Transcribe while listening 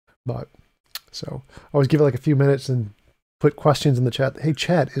But so I always give it like a few minutes and put questions in the chat. Hey,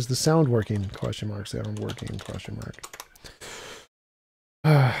 chat, is the sound working? Question mark. Sound working? Question mark.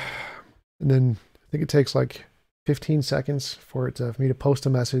 And then I think it takes like 15 seconds for me to post a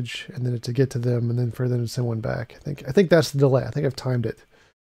message and then to get to them and then for them to send one back. I think that's the delay. I think I've timed it.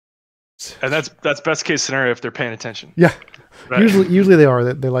 And that's best case scenario if they're paying attention. Yeah. Right. Usually they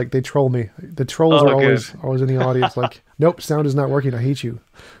are. They troll me. The trolls are good. always in the audience like, nope, sound is not working. I hate you.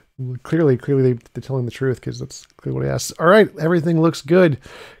 Clearly they're telling the truth because that's clearly what he asked. All right, everything looks good.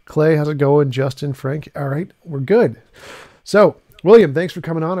 Clay, how's it going? Justin, Frank. All right, we're good. So, William, thanks for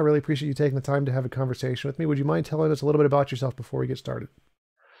coming on. I really appreciate you taking the time to have a conversation with me. Would you mind telling us a little bit about yourself before we get started?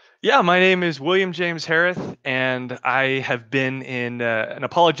 Yeah, my name is William James Herath, and I have been in an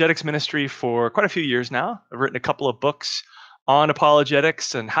apologetics ministry for quite a few years now. I've written a couple of books on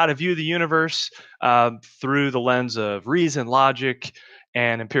apologetics and how to view the universe through the lens of reason, logic,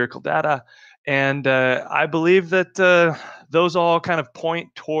 and empirical data. And I believe that those all kind of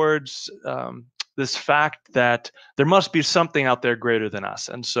point towards this fact that there must be something out there greater than us.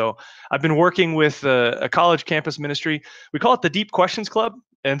 And so I've been working with a college campus ministry. We call it the Deep Questions Club.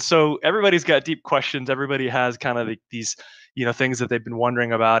 And so everybody's got deep questions. Everybody has kind of these, things that they've been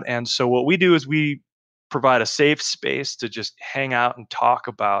wondering about. And so what we do is we provide a safe space to just hang out and talk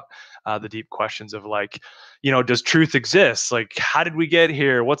about the deep questions of like, does truth exist? Like, how did we get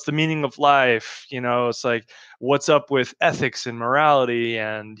here? What's the meaning of life? It's like, what's up with ethics and morality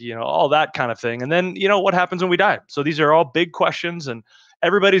and, all that kind of thing. And then, what happens when we die? So these are all big questions and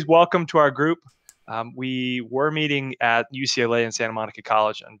everybody's welcome to our group. We were meeting at UCLA and Santa Monica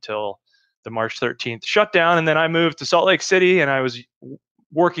College until the March 13th shutdown. And then I moved to Salt Lake City and I was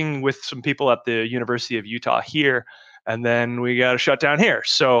working with some people at the University of Utah here. And then we got a shutdown here.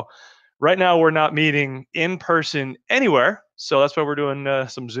 So right now we're not meeting in person anywhere. So that's why we're doing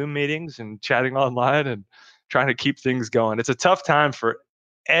some Zoom meetings and chatting online and trying to keep things going. It's a tough time for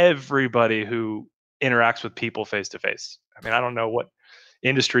everybody who interacts with people face to face. I mean, I don't know what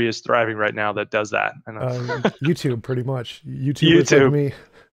industry is thriving right now that does that. I know. YouTube, pretty much. YouTubers like YouTube. me.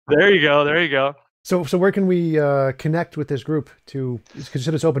 There you go. There you go. So where can we connect with this group? Because you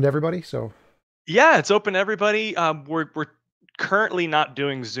said it's open to everybody. So Yeah, it's open to everybody. We're currently not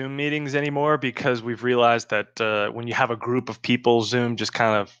doing Zoom meetings anymore because we've realized that when you have a group of people, Zoom just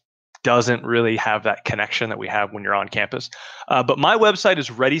kind of doesn't really have that connection that we have when you're on campus. But my website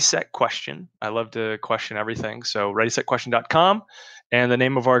is Ready Set Question. I love to question everything. So readysetquestion.com. And the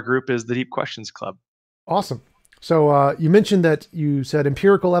name of our group is the Deep Questions Club. awesome. So you mentioned that you said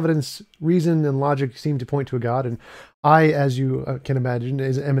empirical evidence, reason, and logic seem to point to a God. And I, as you can imagine,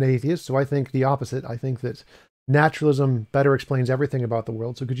 am an atheist. So I think the opposite. I think that naturalism better explains everything about the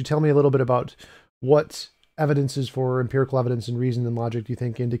world. So could you tell me a little bit about what evidences for empirical evidence and reason and logic do you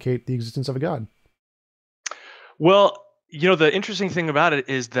think indicate the existence of a God? Well, the interesting thing about it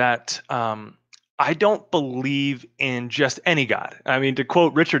is that I don't believe in just any God. I mean, to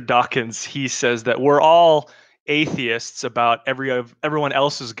quote Richard Dawkins, he says that we're all atheists about everyone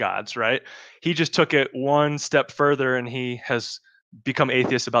else's gods, right? He just took it one step further and he has become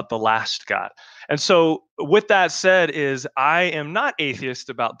atheist about the last God. And so with that said is I am not atheist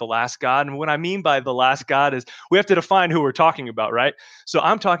about the last God. And what I mean by the last God is we have to define who we're talking about, right? So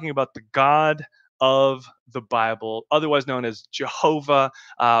I'm talking about the God of the Bible, otherwise known as Jehovah,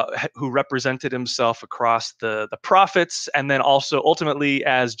 who represented himself across the prophets, and then also ultimately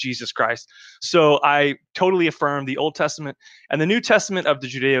as Jesus Christ. So I totally affirm the Old Testament and the New Testament of the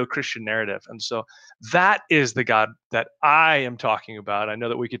Judeo-Christian narrative. And so that is the God that I am talking about. I know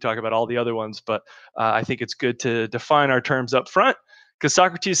that we could talk about all the other ones, but I think it's good to define our terms up front because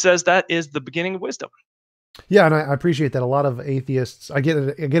Socrates says that is the beginning of wisdom. Yeah, and I appreciate that. A lot of atheists, I get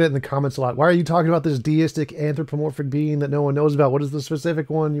it in the comments a lot. Why are you talking about this deistic anthropomorphic being that no one knows about? What is the specific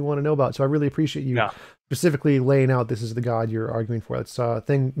one you want to know about? So I really appreciate you specifically laying out this is the God you're arguing for. That's a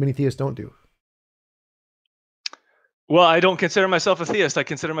thing many theists don't do. Well, I don't consider myself a theist. I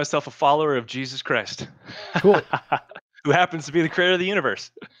consider myself a follower of Jesus Christ. Cool. Who happens to be the creator of the universe.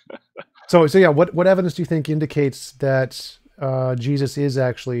 So yeah, what evidence do you think indicates that Jesus is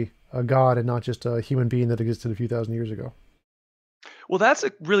actually a God and not just a human being that existed a few thousand years ago? Well, that's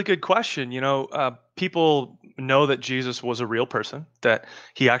a really good question. People know that Jesus was a real person, that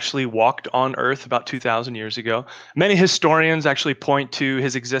he actually walked on earth about 2,000 years ago. Many historians actually point to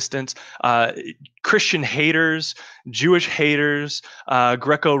his existence. Christian haters, Jewish haters,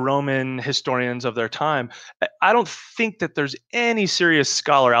 Greco-Roman historians of their time. I don't think that there's any serious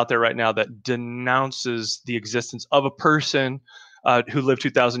scholar out there right now that denounces the existence of a person who lived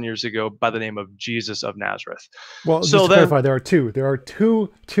 2,000 years ago by the name of Jesus of Nazareth. Well, just So to then, clarify, there are two. There are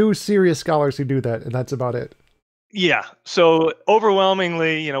two serious scholars who do that, and that's about it. yeah. So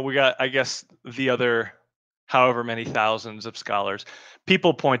overwhelmingly, we got, I guess, the other however many thousands of scholars.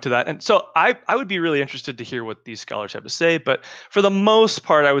 People point to that. And so I would be really interested to hear what these scholars have to say. But for the most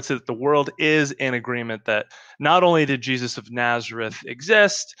part, I would say that the world is in agreement that not only did Jesus of Nazareth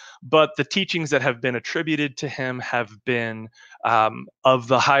exist, but the teachings that have been attributed to him have been of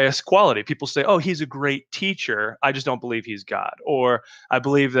the highest quality. People say, oh, he's a great teacher. I just don't believe he's God. Or I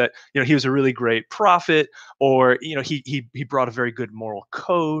believe that, he was a really great prophet, or he brought a very good moral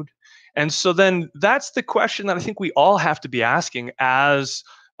code. And so then that's the question that I think we all have to be asking as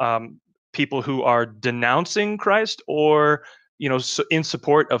people who are denouncing Christ, or so in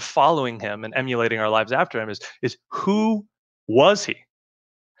support of following him and emulating our lives after him, is who was he?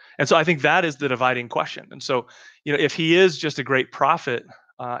 And so I think that is the dividing question. And so, if he is just a great prophet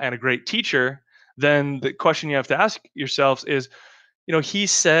and a great teacher, then the question you have to ask yourselves is, he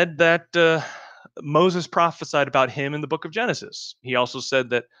said that Moses prophesied about him in the book of Genesis. He also said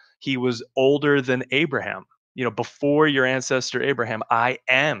that he was older than Abraham. Before your ancestor Abraham, I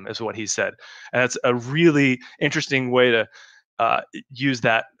am, is what he said. And that's a really interesting way to use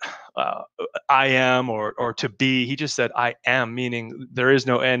that uh, I am, or to be. He just said I am, meaning there is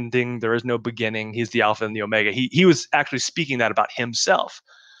no ending, there is no beginning. He's the Alpha and the Omega. He was actually speaking that about himself.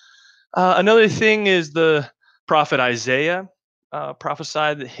 Another thing is the prophet Isaiah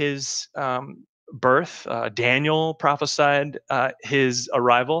prophesied his birth. Daniel prophesied his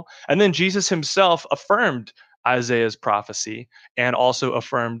arrival. And then Jesus himself affirmed Isaiah's prophecy and also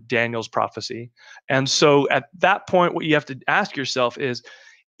affirmed Daniel's prophecy. And so at that point, what you have to ask yourself is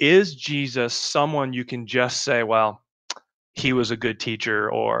Jesus someone you can just say, well, he was a good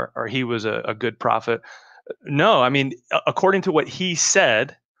teacher, or he was a good prophet? No, I mean, according to what he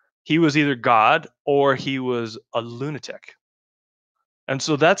said, he was either God or he was a lunatic. And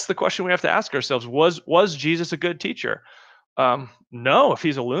so that's the question we have to ask ourselves. Was Jesus a good teacher? No, if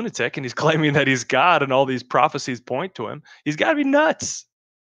he's a lunatic and he's claiming that he's God and all these prophecies point to him, he's got to be nuts.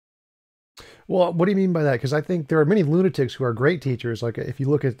 Well, what do you mean by that? Because I think there are many lunatics who are great teachers. Like if you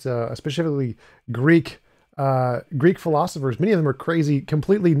look at specifically Greek philosophers, many of them are crazy,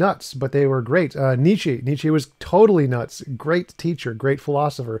 completely nuts, but they were great. Nietzsche was totally nuts. Great teacher, great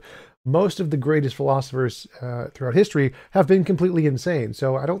philosopher. Most of the greatest philosophers throughout history have been completely insane.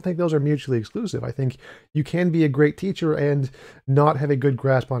 So I don't think those are mutually exclusive. I think you can be a great teacher and not have a good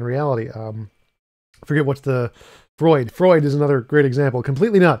grasp on reality. I forget what's the Freud. Freud is another great example.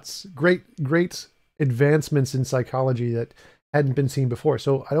 Completely nuts. Great advancements in psychology that hadn't been seen before.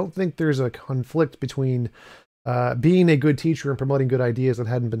 So I don't think there's a conflict between being a good teacher and promoting good ideas that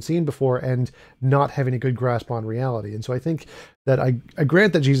hadn't been seen before and not having a good grasp on reality. And so I think that I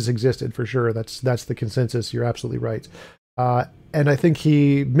grant that Jesus existed for sure. That's the consensus. You're absolutely right. And I think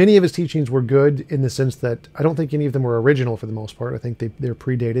many of his teachings were good in the sense that I don't think any of them were original for the most part. I think they're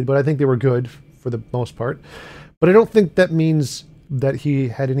predated, but I think they were good for the most part. But I don't think that means that he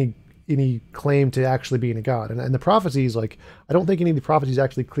had any claim to actually being a god. And the prophecies, like, I don't think any of the prophecies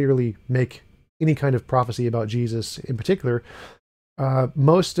actually clearly make any kind of prophecy about Jesus in particular.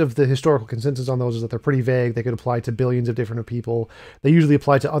 Most of the historical consensus on those is that they're pretty vague. They could apply to billions of different people. They usually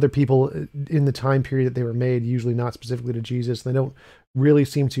apply to other people in the time period that they were made, usually not specifically to Jesus. They don't really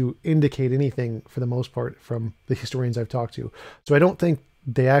seem to indicate anything for the most part from the historians I've talked to. So I don't think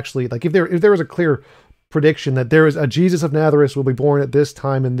they actually, like, if there was a clear prediction that there is a Jesus of Nazareth will be born at this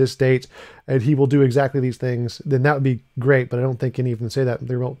time and this date, and he will do exactly these things, then that would be great. But I don't think any of them say that.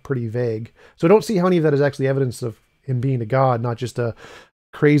 They're all pretty vague. So I don't see how any of that is actually evidence of him being a god, not just a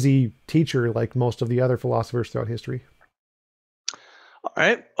crazy teacher like most of the other philosophers throughout history. All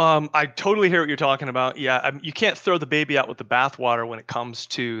right. I totally hear what you're talking about. Yeah, you can't throw the baby out with the bathwater when it comes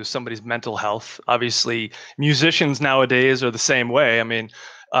to somebody's mental health. Obviously, musicians nowadays are the same way. I mean,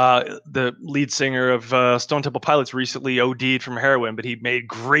 the lead singer of Stone Temple Pilots recently OD'd from heroin, but he made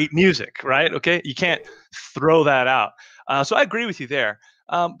great music, right? Okay, you can't throw that out. So I agree with you there.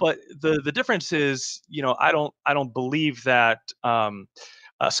 But the difference is, I don't believe that.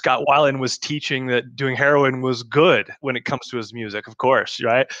 Scott Weiland was teaching that doing heroin was good when it comes to his music, of course,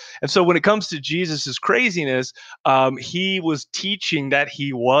 right? And so when it comes to Jesus's craziness, he was teaching that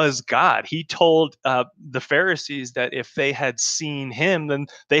he was God. He told the Pharisees that if they had seen him, then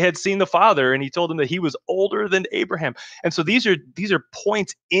they had seen the Father, and he told them that he was older than Abraham. And so these are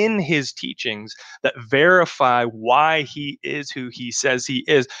points in his teachings that verify why he is who he says he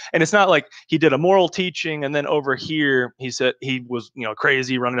is. And it's not like he did a moral teaching and then over here he said he was, crazy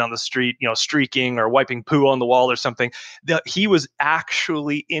crazy running down the street, streaking or wiping poo on the wall or something. That he was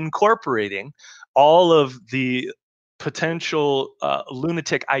actually incorporating all of the potential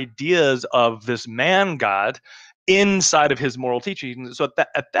lunatic ideas of this man God inside of his moral teaching. So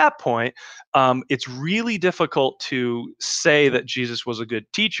at that point, it's really difficult to say that Jesus was a good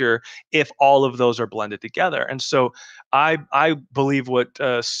teacher if all of those are blended together. And so I believe what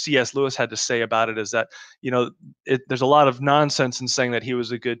C.S. Lewis had to say about it is that there's a lot of nonsense in saying that he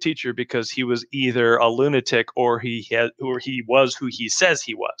was a good teacher, because he was either a lunatic or he was who he says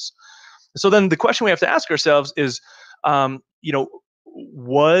he was. So then the question we have to ask ourselves is,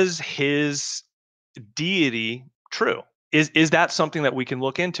 was his deity true? Is that something that we can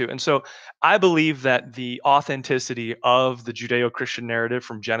look into? And so I believe that the authenticity of the Judeo-Christian narrative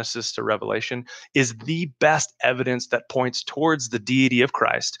from Genesis to Revelation is the best evidence that points towards the deity of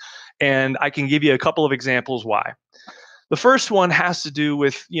Christ. And I can give you a couple of examples why. The first one has to do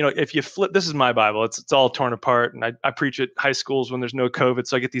with, if you flip, this is my Bible, it's all torn apart. And I preach at high schools when there's no COVID.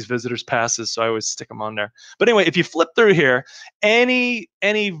 So I get these visitors passes. So I always stick them on there. But anyway, if you flip through here, any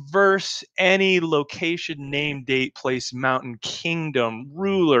verse, any location, name, date, place, mountain, kingdom,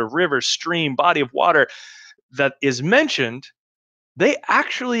 ruler, river, stream, body of water that is mentioned, they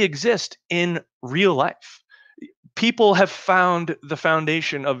actually exist in real life. People have found the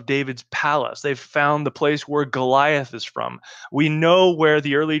foundation of David's palace. They've found the place where Goliath is from. We know where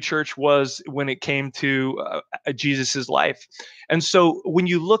the early church was when it came to Jesus's life. And so when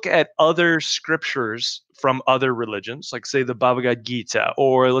you look at other scriptures from other religions, like say the Bhagavad Gita,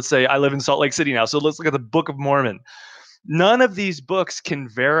 or let's say I live in Salt Lake City now, so let's look at the Book of Mormon. None of these books can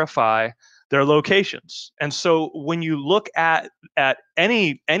verify their locations. And so when you look at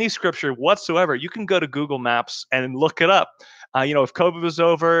any scripture whatsoever, you can go to Google Maps and look it up. If COVID was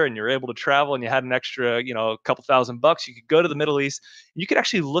over and you're able to travel and you had an extra, a couple $1,000, you could go to the Middle East. You could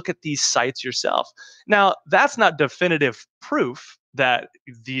actually look at these sites yourself. Now, that's not definitive proof that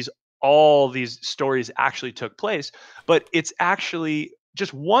all these stories actually took place, but it's actually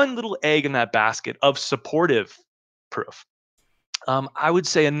just one little egg in that basket of supportive proof. I would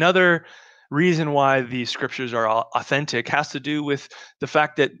say another reason why the scriptures are authentic has to do with the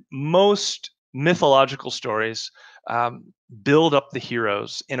fact that most mythological stories build up the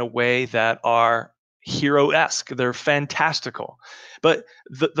heroes in a way that are hero-esque. They're fantastical. But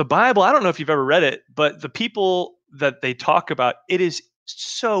the Bible, I don't know if you've ever read it, but the people that they talk about, it is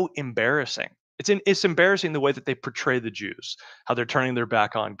so embarrassing. It's embarrassing the way that they portray the Jews, how they're turning their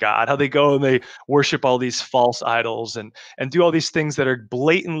back on God, how they go and they worship all these false idols and do all these things that are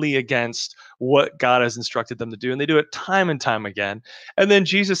blatantly against what God has instructed them to do. And they do it time and time again. And then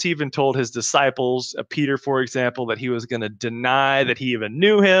Jesus even told his disciples, Peter, for example, that he was going to deny that he even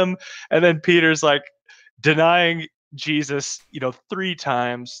knew him. And then Peter's like denying Jesus, 3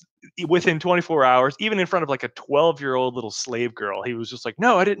 times within 24 hours, even in front of like a 12-year-old little slave girl. He was just like,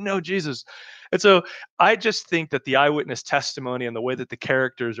 no, I didn't know Jesus. And so I just think that the eyewitness testimony and the way that the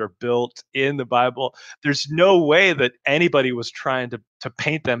characters are built in the Bible, there's no way that anybody was trying to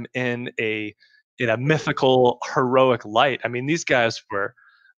paint them in a mythical, heroic light. I mean, these guys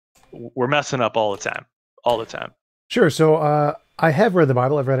were messing up all the time, all the time. Sure. So I have read the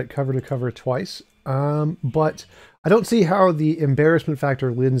Bible. I've read it cover to cover twice. But I don't see how the embarrassment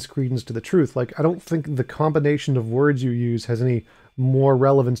factor lends credence to the truth. Like, I don't think the combination of words you use has any more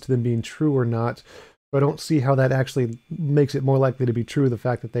relevance to them being true or not. But I don't see how that actually makes it more likely to be true, the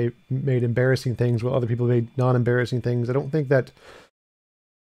fact that they made embarrassing things while other people made non-embarrassing things. I don't think that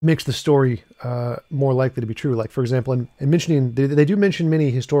makes the story more likely to be true. Like, for example, in mentioning, they do mention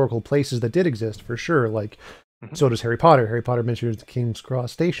many historical places that did exist, for sure, like, so does Harry Potter. Harry Potter mentions the King's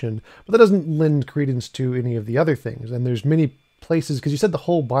Cross Station, but that doesn't lend credence to any of the other things. And there's many places, because you said the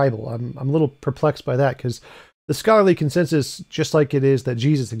whole Bible. I'm a little perplexed by that, because the scholarly consensus, just like it is that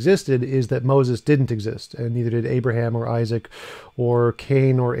Jesus existed, is that Moses didn't exist, and neither did Abraham or Isaac or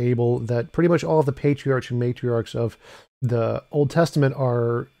Cain or Abel, that pretty much all of the patriarchs and matriarchs of the Old Testament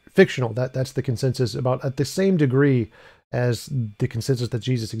are fictional. That's the consensus, about at the same degree as the consensus that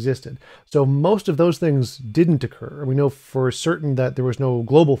Jesus existed. So most of those things didn't occur. We know for certain that there was no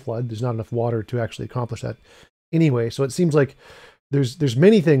global flood. There's not enough water to actually accomplish that anyway. So it seems like there's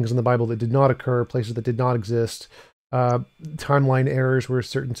many things in the Bible that did not occur, places that did not exist, timeline errors where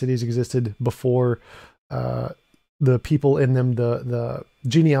certain cities existed before the people in them. The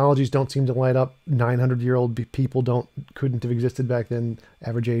genealogies don't seem to light up. 900-year-old people couldn't have existed back then.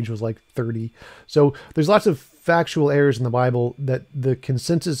 Average age was like 30. So there's lots of factual errors in the Bible that the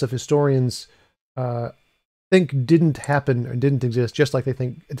consensus of historians think didn't happen or didn't exist, just like they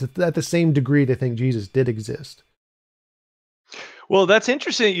think, at the same degree they think Jesus did exist. Well, that's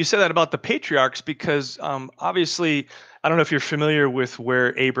interesting that you said that about the patriarchs because obviously, I don't know if you're familiar with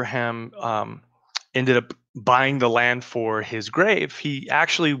where Abraham ended up buying the land for his grave. He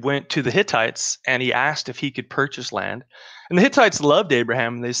actually went to the Hittites and he asked if he could purchase land. And the Hittites loved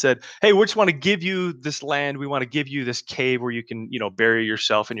Abraham and they said, "Hey, we just want to give you this land. We want to give you this cave where you can, bury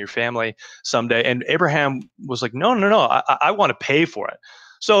yourself and your family someday." And Abraham was like, "No, no, no. I want to pay for it."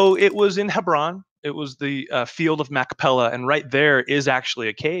 So it was in Hebron. It was the field of Machpelah, and right there is actually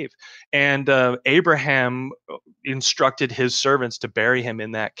a cave. And Abraham instructed his servants to bury him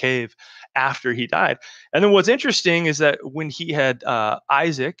in that cave after he died. And then what's interesting is that when he had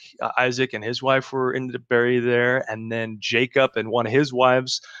Isaac and his wife were ended up buried there, and then Jacob and one of his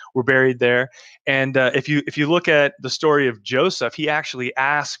wives were buried there. And if you look at the story of Joseph, he actually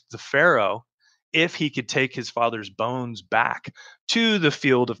asked the Pharaoh if he could take his father's bones back to the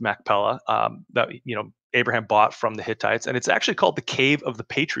field of Machpelah that Abraham bought from the Hittites, and it's actually called the Cave of the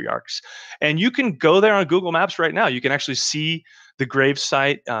Patriarchs. And you can go there on Google Maps right now. You can actually see the grave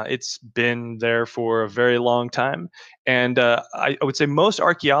site. It's been there for a very long time, and I would say most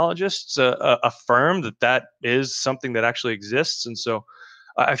archaeologists affirm that that is something that actually exists. And so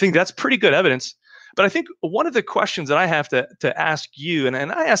I think that's pretty good evidence. But I think one of the questions that I have to ask you, and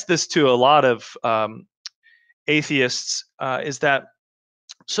I ask this to a lot of atheists, is that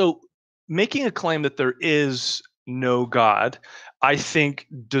so making a claim that there is no God, I think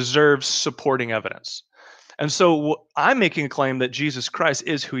deserves supporting evidence. And so I'm making a claim that Jesus Christ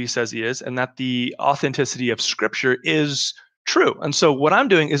is who he says he is and that the authenticity of scripture is true. And so what I'm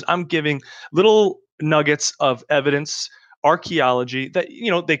doing is I'm giving little nuggets of evidence, archaeology that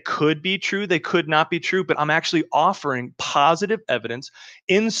they could be true, they could not be true, but I'm actually offering positive evidence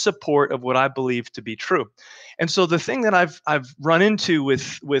in support of what I believe to be true. And so the thing that I've run into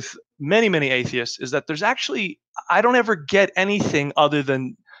with many atheists is that there's actually I don't ever get anything other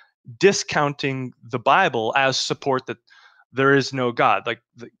than discounting the Bible as support that there is no God, like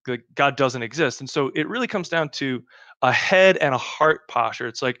God doesn't exist. And so it really comes down to a head and a heart posture.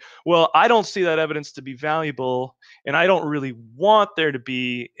 It's like, well, I don't see that evidence to be valuable, and I don't really want there to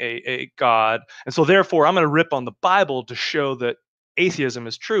be a God. And so therefore, I'm going to rip on the Bible to show that atheism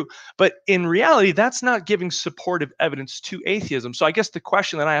is true. But in reality, that's not giving supportive evidence to atheism. So I guess the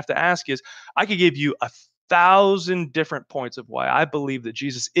question that I have to ask is I could give you 1,000 different points of why I believe that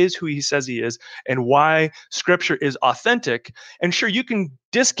Jesus is who he says he is and why scripture is authentic. And sure, you can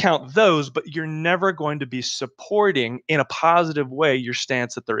discount those, but you're never going to be supporting in a positive way your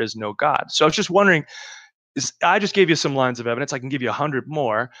stance that there is no God. So I was just wondering, I just gave you some lines of evidence. I can give you 100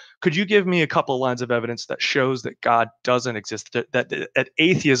 more. Could you give me a couple of lines of evidence that shows that God doesn't exist, that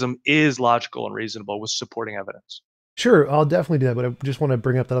atheism is logical and reasonable with supporting evidence? Sure, I'll definitely do that, but I just want to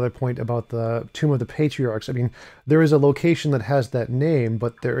bring up that other point about the Tomb of the Patriarchs. I mean, there is a location that has that name,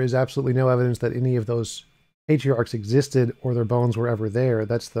 but there is absolutely no evidence that any of those patriarchs existed or their bones were ever there.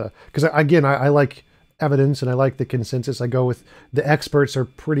 That's the because again, I like evidence and I like the consensus. I go with the experts are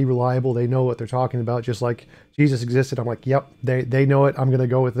pretty reliable. They know what they're talking about. Just like Jesus existed, I'm like, yep, they know it. I'm going to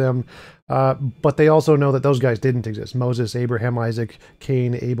go with them. But they also know that those guys didn't exist. Moses, Abraham, Isaac,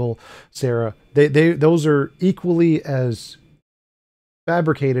 Cain, Abel, Sarah. They those are equally as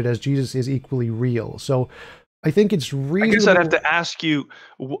fabricated as Jesus is equally real. So I think it's I guess I'd have reasonable. to ask you,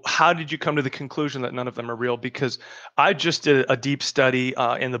 how did you come to the conclusion that none of them are real? Because I just did a deep study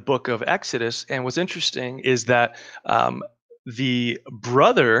in the book of Exodus, and what's interesting is that the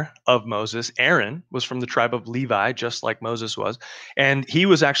brother of Moses, Aaron, was from the tribe of Levi, just like Moses was, and he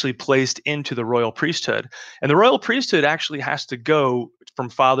was actually placed into the royal priesthood. And the royal priesthood actually has to go from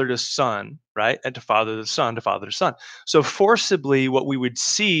father to son, right? And to father to son, to father to son. So forcibly, what we would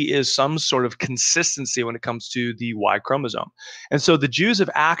see is some sort of consistency when it comes to the Y chromosome. And so the Jews have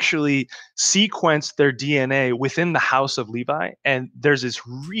actually sequenced their DNA within the house of Levi. And there's this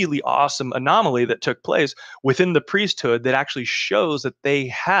really awesome anomaly that took place within the priesthood that actually shows that they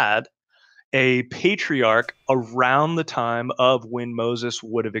had a patriarch around the time of when Moses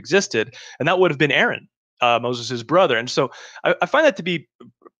would have existed. And that would have been Aaron, Moses' brother. And so I find that to be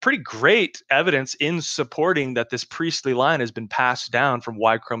pretty great evidence in supporting that this priestly line has been passed down from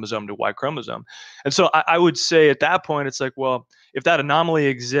Y chromosome to Y chromosome. And so I would say at that point, it's like, well, if that anomaly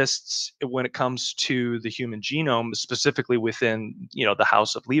exists when it comes to the human genome, specifically within, the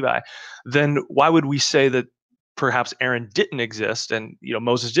house of Levi, then why would we say that perhaps Aaron didn't exist and,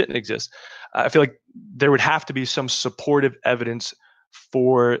 Moses didn't exist? I feel like there would have to be some supportive evidence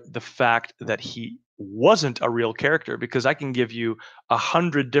for the fact that he wasn't a real character, because I can give you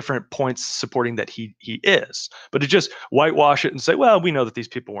 100 different points supporting that he is, but to just whitewash it and say, well, we know that these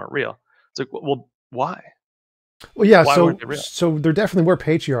people weren't real. It's like, well, why? Well, yeah. Why weren't So they real? so there definitely were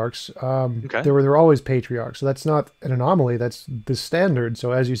patriarchs. Okay. There were always patriarchs. So that's not an anomaly. That's the standard.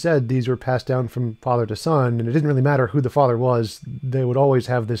 So as you said, these were passed down from father to son, and it didn't really matter who the father was. They would always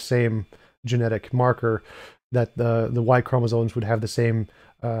have this same genetic marker, that the Y chromosomes would have the same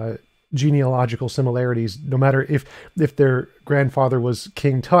uh, genealogical similarities. No matter if their grandfather was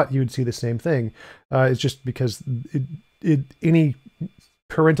King Tut, you'd see the same thing. It's just because any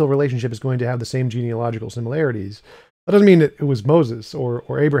parental relationship is going to have the same genealogical similarities. That doesn't mean that it was Moses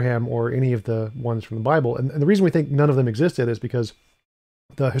or Abraham or any of the ones from the Bible. And the reason we think none of them existed is because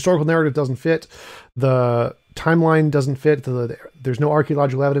the historical narrative doesn't fit, the timeline doesn't fit, there's no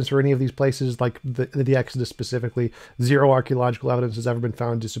archaeological evidence for any of these places, like the Exodus specifically. Zero archaeological evidence has ever been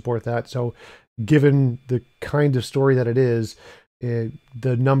found to support that. So given the kind of story that it is,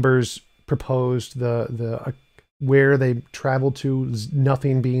 the numbers proposed, the where they traveled to,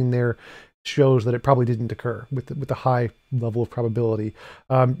 nothing being there, shows that it probably didn't occur with the high level of probability.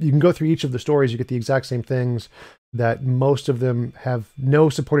 You can go through each of the stories, you get the exact same things, that most of them have no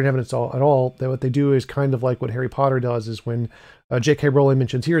supporting evidence at all. That what they do is kind of like what Harry Potter does, is when J.K. Rowling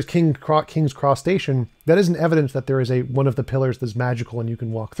mentions, here's King's Cross Station, that isn't evidence that there is one of the pillars that's magical and you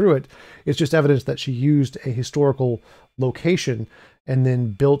can walk through it. It's just evidence that she used a historical location and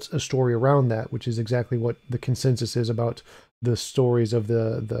then built a story around that, which is exactly what the consensus is about the stories of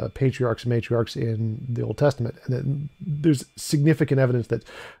the patriarchs and matriarchs in the Old Testament. And then there's significant evidence that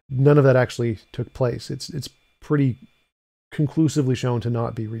none of that actually took place. It's pretty conclusively shown to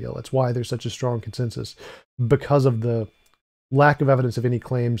not be real. That's why there's such a strong consensus, because of the lack of evidence of any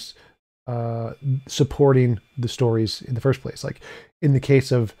claims supporting the stories in the first place. Like in the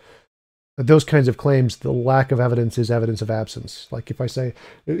case of those kinds of claims, the lack of evidence is evidence of absence. Like if I say,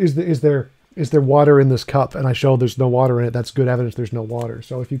 is there water in this cup, and I show there's no water in it, that's good evidence there's no water.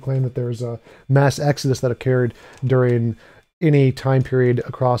 So if you claim that there's a mass exodus that occurred during any time period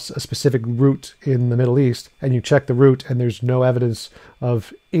across a specific route in the Middle East, and you check the route and there's no evidence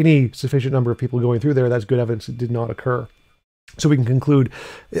of any sufficient number of people going through there, that's good evidence it did not occur. So we can conclude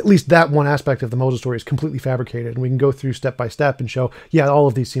at least that one aspect of the Moses story is completely fabricated, and we can go through step by step and show, yeah, all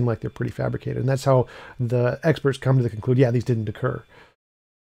of these seem like they're pretty fabricated. And that's how the experts come to the conclusion, yeah, these didn't occur.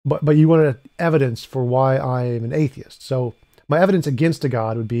 But you wanted evidence for why I am an atheist. So my evidence against a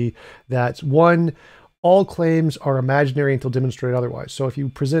God would be that, one, all claims are imaginary until demonstrated otherwise. So if you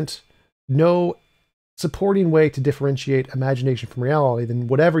present no supporting way to differentiate imagination from reality, then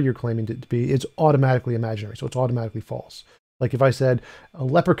whatever you're claiming it to be is automatically imaginary. So it's automatically false. Like if I said a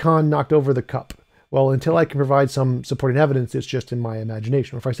leprechaun knocked over the cup, well, until I can provide some supporting evidence, it's just in my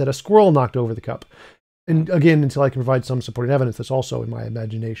imagination. Or if I said a squirrel knocked over the cup, and again, until I can provide some supporting evidence, that's also in my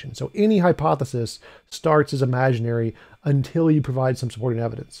imagination. So any hypothesis starts as imaginary until you provide some supporting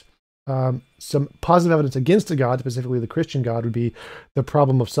evidence. Some positive evidence against a God, specifically the Christian God, would be the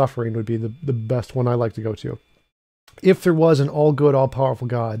problem of suffering, would be the best one I like to go to. If there was an all-good, all-powerful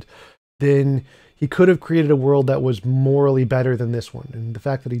God, then he could have created a world that was morally better than this one. And the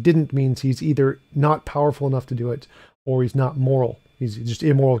fact that he didn't means he's either not powerful enough to do it, or he's not moral. He's just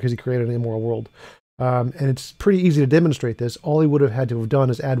immoral because he created an immoral world. And it's pretty easy to demonstrate this. All he would have had to have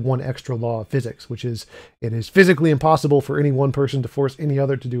done is add one extra law of physics, which is, it is physically impossible for any one person to force any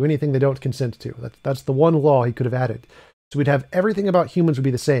other to do anything they don't consent to. That's the one law he could have added. So we'd have everything about humans would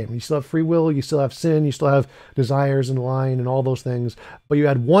be the same. You still have free will, you still have sin, you still have desires and lying and all those things. But you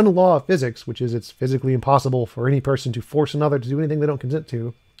add one law of physics, which is it's physically impossible for any person to force another to do anything they don't consent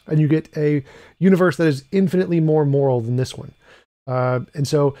to. And you get a universe that is infinitely more moral than this one. And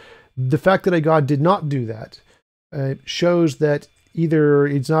so the fact that a God did not do that shows that either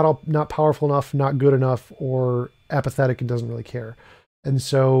it's not powerful enough, not good enough, or apathetic and doesn't really care. And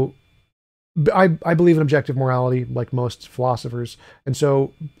so I believe in objective morality, like most philosophers. And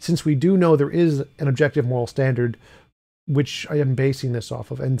so since we do know there is an objective moral standard, which I am basing this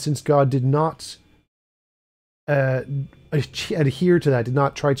off of, and since God did not adhere to that, did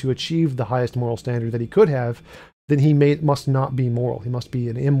not try to achieve the highest moral standard that he could have, then he must not be moral. He must be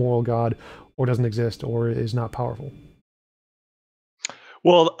an immoral God, or doesn't exist, or is not powerful.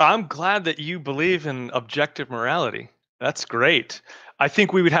 Well, I'm glad that you believe in objective morality. That's great. I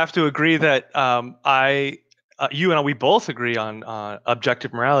think we would have to agree that you and I, we both agree on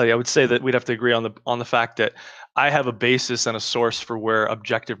objective morality. I would say that we'd have to agree on the fact that I have a basis and a source for where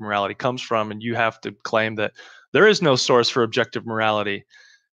objective morality comes from, and you have to claim that there is no source for objective morality.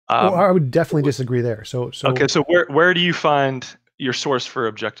 Well, Um, I would definitely disagree there. okay, so where do you find your source for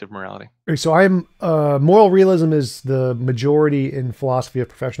objective morality? So I'm moral realism is the majority in philosophy of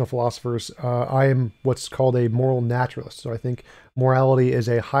professional philosophers. I am what's called a moral naturalist. So I think morality is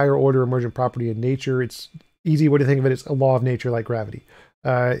a higher order emergent property in nature. It's easy way to think of it is a law of nature like gravity.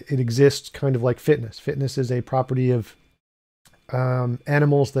 It exists kind of like fitness. Fitness is a property of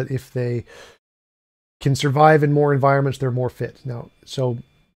animals that if they can survive in more environments, they're more fit. Now, so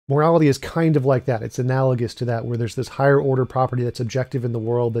morality is kind of like that. It's analogous to that, where there's this higher order property that's objective in the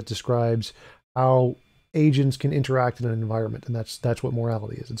world that describes how agents can interact in an environment, and that's what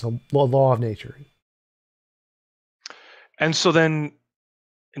morality is. It's a law of nature. And so then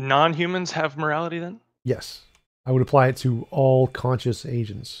non-humans have morality then? Yes, I would apply it to all conscious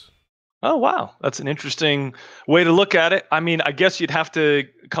agents. Oh, wow. That's an interesting way to look at it. I mean, I guess you'd have to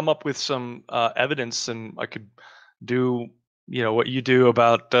come up with some evidence, and I could do, what you do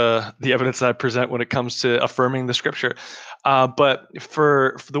about the evidence that I present when it comes to affirming the scripture. But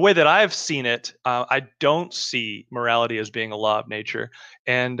for the way that I've seen it, I don't see morality as being a law of nature.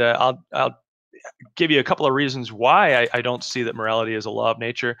 And I'll give you a couple of reasons why I don't see that morality is a law of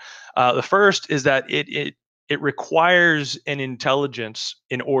nature. The first is that it requires an intelligence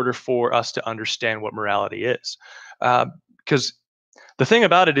in order for us to understand what morality is. Because the thing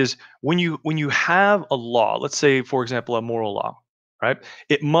about it is, when you have a law, let's say for example a moral law, right?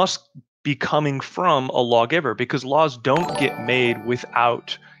 It must be coming from a lawgiver, because laws don't get made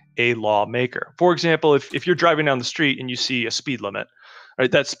without a lawmaker. For example, if you're driving down the street and you see a speed limit,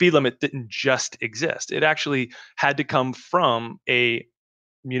 right? That speed limit didn't just exist. It actually had to come from a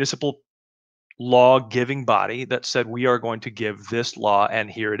municipal law giving body that said, we are going to give this law, and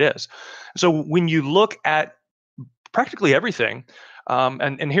here it is. So when you look at practically everything,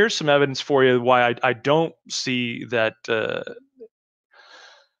 and here's some evidence for you why I don't see that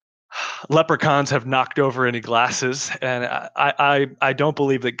leprechauns have knocked over any glasses, and I don't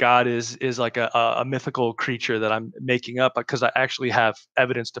believe that God is like a mythical creature that I'm making up, because I actually have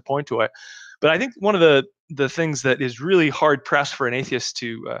evidence to point to it. But I think one of the things that is really hard pressed for an atheist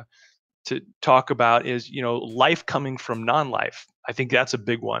to talk about is, life coming from non-life. I think that's a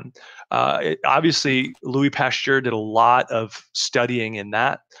big one. Obviously, Louis Pasteur did a lot of studying in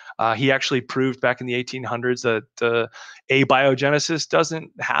that. He actually proved back in the 1800s that abiogenesis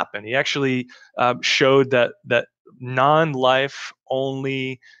doesn't happen. He actually showed that non-life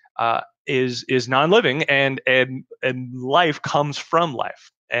only is non-living, and life comes from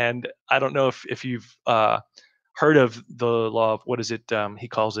life. And I don't know if you've heard of the law of, what is it? He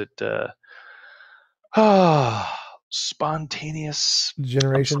calls it spontaneous.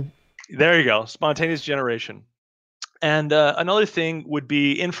 Generation. There you go, spontaneous generation. And another thing would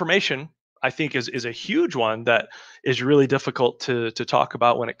be information. I think is a huge one that is really difficult to talk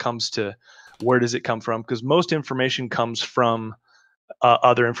about when it comes to where does it come from, because most information comes from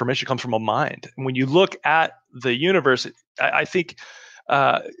other information, comes from a mind. And when you look at the universe, I think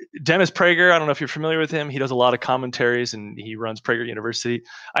uh, Dennis Prager, I don't know if you're familiar with him. He does a lot of commentaries and he runs Prager University.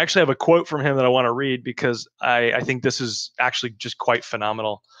 I actually have a quote from him that I want to read, because I think this is actually just quite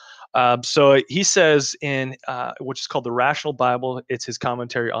phenomenal. So he says in which is called the Rational Bible, it's his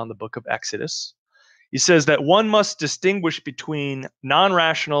commentary on the book of Exodus. He says that one must distinguish between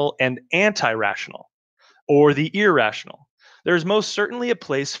non-rational and anti-rational, or the irrational. There is most certainly a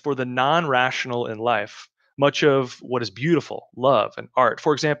place for the non-rational in life. Much of what is beautiful, love, and art,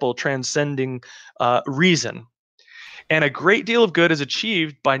 for example, transcending reason. And a great deal of good is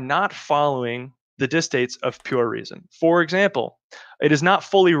achieved by not following the dictates of pure reason. For example, it is not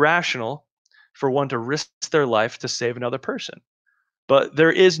fully rational for one to risk their life to save another person. But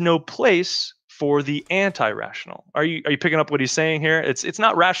there is no place for the anti-rational. Are you picking up what he's saying here? It's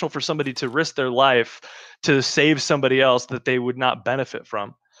not rational for somebody to risk their life to save somebody else that they would not benefit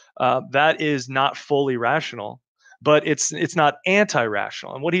from. That is not fully rational, but it's not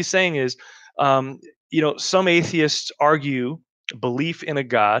anti-rational. And what he's saying is, um, some atheists argue belief in a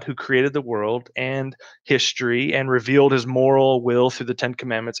God who created the world and history and revealed his moral will through the Ten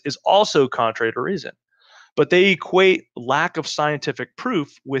Commandments is also contrary to reason, but they equate lack of scientific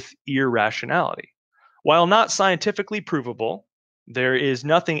proof with irrationality. While not scientifically provable, there is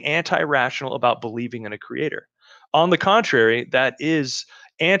nothing anti rational about believing in a creator. On the contrary, that is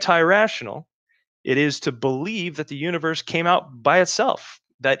anti rational. It is to believe that the universe came out by itself,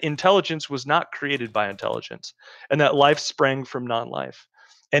 that intelligence was not created by intelligence, and that life sprang from non life.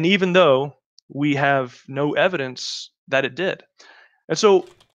 And even though we have no evidence that it did. And so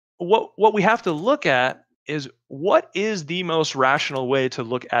what we have to look at is, what is the most rational way to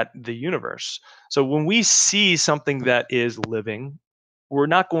look at the universe. So when we see something that is living, we're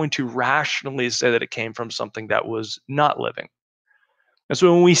not going to rationally say that it came from something that was not living. And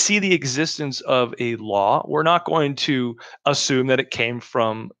so when we see the existence of a law, we're not going to assume that it came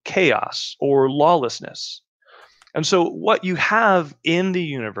from chaos or lawlessness. And so what you have in the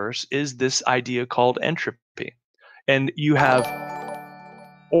universe is this idea called entropy. And you have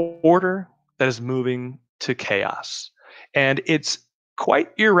order that is moving to chaos. And it's quite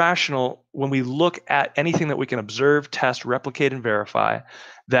irrational when we look at anything that we can observe, test, replicate, and verify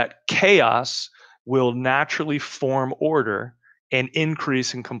that chaos will naturally form order and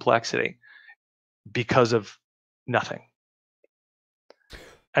increase in complexity because of nothing.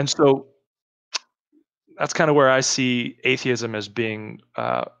 And so that's kind of where I see atheism as being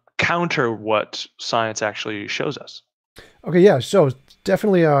counter what science actually shows us. Okay, yeah. So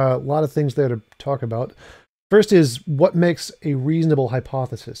definitely a lot of things there to talk about. First is what makes a reasonable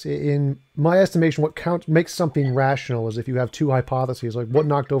hypothesis. In my estimation, what makes something rational is if you have two hypotheses, like what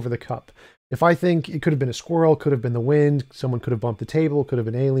knocked over the cup. If I think it could have been a squirrel, could have been the wind, someone could have bumped the table, could have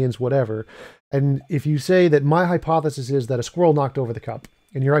been aliens, whatever. And if you say that my hypothesis is that a squirrel knocked over the cup,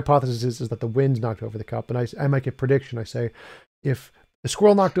 and your hypothesis is that the wind knocked over the cup, and I make a prediction, I say, if the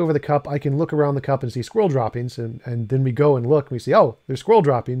squirrel knocked over the cup, I can look around the cup and see squirrel droppings, and then we go and look and we see, oh, there's squirrel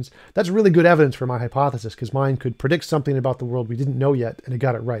droppings. That's really good evidence for my hypothesis because mine could predict something about the world we didn't know yet, and it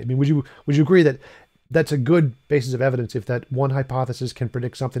got it right. I mean, would you agree that that's a good basis of evidence if that one hypothesis can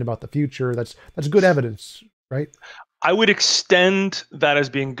predict something about the future? That's good evidence, right? I would extend that as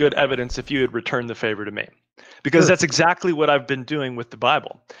being good evidence if you had returned the favor to me, because Sure. that's exactly what I've been doing with the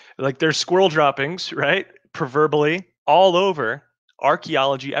Bible. Like there's squirrel droppings, right? Proverbially all over,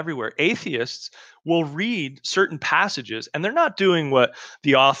 archaeology everywhere. Atheists will read certain passages and they're not doing what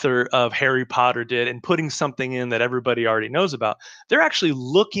the author of Harry Potter did and putting something in that everybody already knows about. They're actually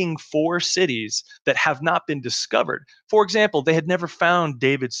looking for cities that have not been discovered. For example, they had never found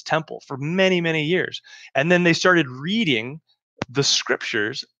David's temple for many, many years. And then they started reading the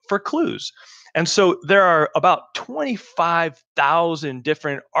scriptures for clues. And so there are about 25,000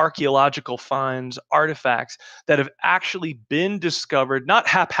 different archaeological finds, artifacts that have actually been discovered, not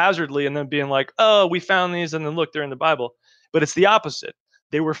haphazardly and then being like, oh, we found these and then look, they're in the Bible. But it's the opposite.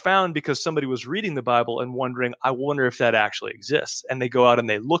 They were found because somebody was reading the Bible and wondering, I wonder if that actually exists. And they go out and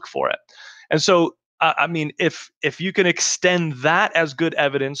they look for it. And so I mean, if you can extend that as good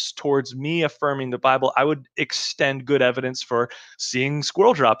evidence towards me affirming the Bible, I would extend good evidence for seeing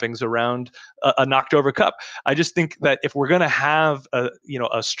squirrel droppings around a knocked over cup. I just think that if we're going to have a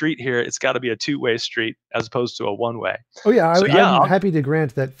street here, it's got to be a two-way street as opposed to a one-way. Oh yeah, So yeah, I'm happy to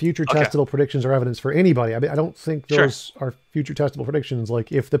grant that future okay, testable predictions are evidence for anybody. I mean, I don't think sure, those are future testable predictions.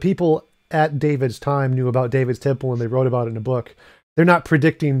 Like if the people at David's time knew about David's temple and they wrote about it in a book, they're not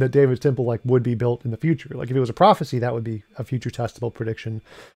predicting that David's temple like would be built in the future. Like if it was a prophecy, that would be a future testable prediction.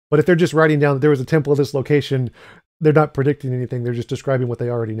 But if they're just writing down that there was a temple at this location, they're not predicting anything. They're just describing what they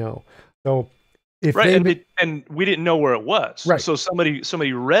already know. So if right, they and we didn't know where it was. right, So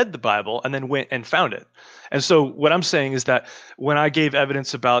somebody read the Bible and then went and found it. And so what I'm saying is that when I gave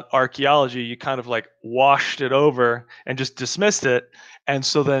evidence about archaeology, you kind of like washed it over and just dismissed it. And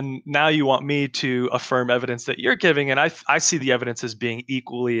so then now you want me to affirm evidence that you're giving, and I see the evidence as being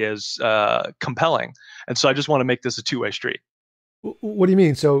equally as compelling. And so I just want to make this a two-way street. what do you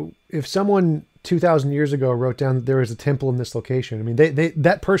mean? So if someone 2,000 years ago wrote down that there was a temple in this location, I mean, they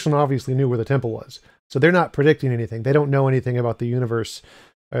that person obviously knew where the temple was. So they're not predicting anything. They don't know anything about the universe.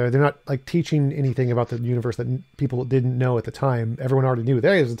 They're not like teaching anything about the universe that people didn't know at the time. Everyone already knew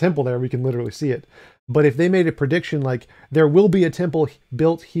there's a temple there. We can literally see it. But if they made a prediction like there will be a temple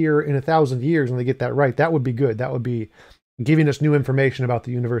built here in 1,000 years and they get that right, that would be good. That would be giving us new information about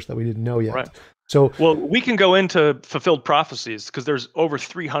the universe that we didn't know yet. Right. So, Well, we can go into fulfilled prophecies because there's over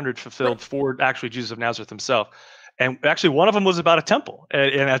 300 fulfilled right. for actually Jesus of Nazareth himself. And actually, one of them was about a temple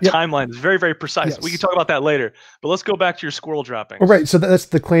and a Yep. timeline is very, very precise. We can Yes. talk about that later. But let's go back to your squirrel All droppings. right. So that's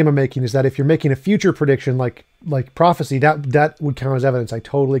the claim I'm making is that if you're making a future prediction like prophecy, that would count as evidence. I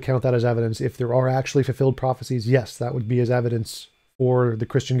totally count that as evidence. If there are actually fulfilled prophecies, yes, that would be as evidence for the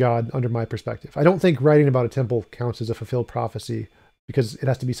Christian God under my perspective. I don't think writing about a temple counts as a fulfilled prophecy because it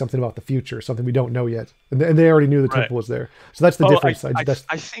has to be something about the future, something we don't know yet. And they already knew the Right. temple was there. So that's the Oh, difference.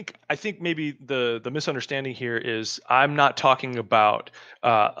 I think maybe the misunderstanding here is I'm not talking about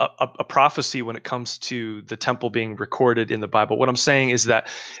a prophecy when it comes to the temple being recorded in the Bible. What I'm saying is that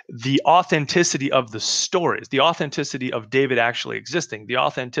the authenticity of the stories, the authenticity of David actually existing, the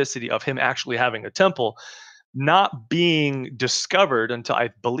authenticity of him actually having a temple not being discovered until I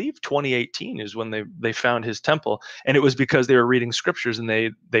believe 2018 is when they found his temple, and it was because they were reading scriptures and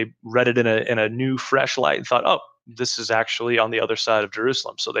they read it in a new fresh light and thought, oh, this is actually on the other side of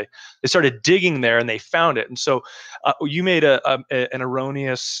Jerusalem. So they started digging there and they found it. And so you made an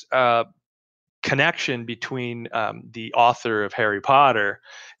erroneous connection between the author of Harry Potter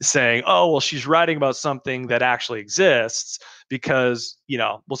saying, "Oh, well, she's writing about something that actually exists," because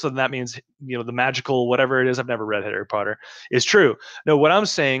well, so that means the magical whatever it is. I've never read Harry Potter is true. No, what I'm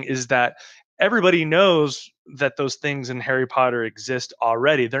saying is that everybody knows that those things in Harry Potter exist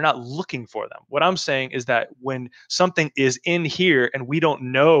already. They're not looking for them. What I'm saying is that when something is in here and we don't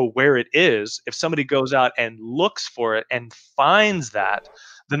know where it is, if somebody goes out and looks for it and finds that,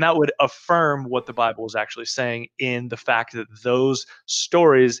 then that would affirm what the Bible is actually saying in the fact that those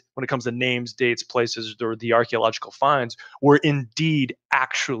stories, when it comes to names, dates, places, or the archaeological finds, were indeed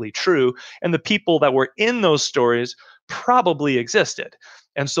actually true. And the people that were in those stories probably existed.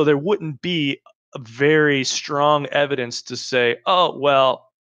 And so there wouldn't be a very strong evidence to say, oh, well,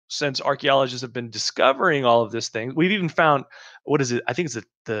 since archaeologists have been discovering all of this thing, we've even found, what is it? I think it's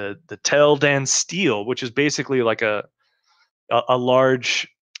the Tel Dan stele, which is basically like a large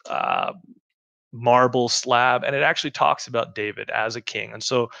uh, marble slab, and it actually talks about David as a king. And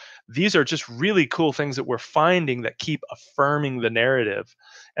so these are just really cool things that we're finding that keep affirming the narrative.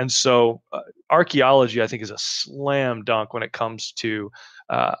 And so archaeology, I think, is a slam dunk when it comes to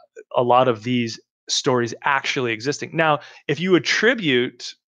uh, a lot of these stories actually existing. Now, if you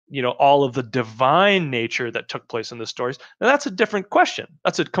attribute all of the divine nature that took place in the stories, now that's a different question.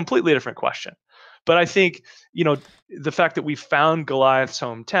 That's a completely different question. But I think the fact that we found Goliath's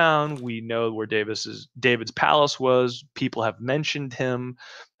hometown, we know where David's palace was. People have mentioned him.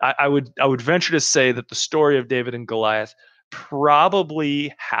 I would venture to say that the story of David and Goliath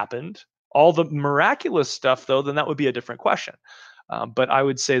probably happened. All the miraculous stuff, though, then that would be a different question. But I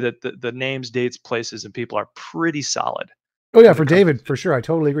would say that the names, dates, places, and people are pretty solid. Oh yeah, for David, for sure. I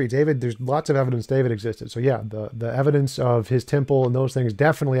totally agree. David, there's lots of evidence David existed. So yeah, the evidence of his temple and those things,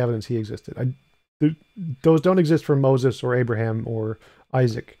 definitely evidence he existed. Those don't exist for Moses or Abraham or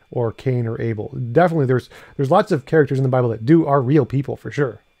Isaac or Cain or Abel. Definitely there's lots of characters in the Bible that are real people for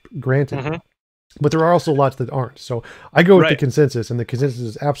sure. Granted. Mm-hmm. But there are also lots that aren't. So I go with the consensus, and the consensus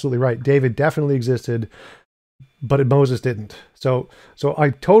is absolutely right. David definitely existed, but Moses didn't. So I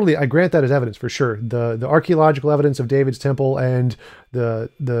grant that as evidence for sure. The archaeological evidence of David's temple and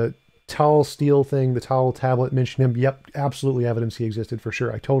the towel steel thing, the towel tablet mentioned him. Yep, absolutely evidence he existed for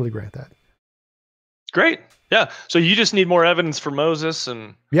sure. I totally grant that. Great. Yeah. So you just need more evidence for Moses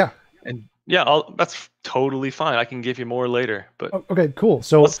and that's totally fine. I can give you more later, but okay, cool.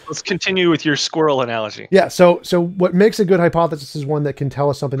 So let's continue with your squirrel analogy. Yeah. So what makes a good hypothesis is one that can tell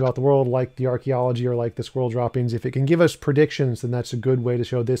us something about the world, like the archaeology or like the squirrel droppings. If it can give us predictions, then that's a good way to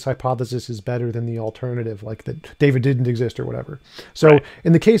show this hypothesis is better than the alternative, like that David didn't exist or whatever. So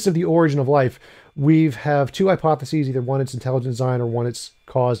in the case of the origin of life, we have two hypotheses, either one it's intelligent design or one it's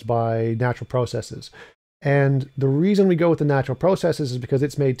caused by natural processes. And the reason we go with the natural processes is because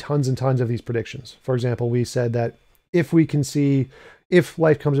it's made tons and tons of these predictions. For example, we said that if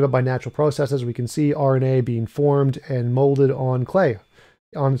life comes about by natural processes, we can see RNA being formed and molded on clay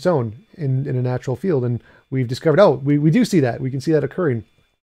on its own in a natural field. And we've discovered, we do see that. We can see that occurring.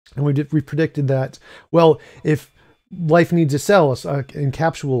 And we predicted that, well, if life needs a cell, in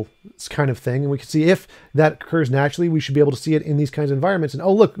capsule kind of thing, and we can see if that occurs naturally, we should be able to see it in these kinds of environments. And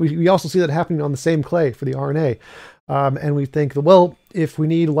look, we also see that happening on the same clay for the RNA. And we think that, well, if we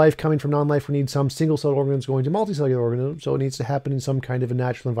need life coming from non-life, we need some single-celled organisms going to multicellular organisms, so it needs to happen in some kind of a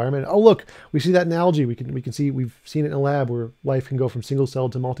natural environment. Oh, look, we see that in algae. We've seen it in a lab where life can go from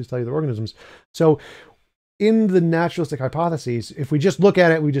single-celled to multicellular organisms. So in the naturalistic hypotheses, if we just look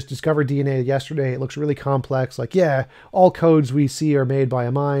at it, we just discovered DNA yesterday. It looks really complex. Like, yeah, all codes we see are made by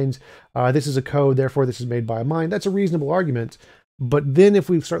a mind. This is a code, therefore this is made by a mind. That's a reasonable argument. But then if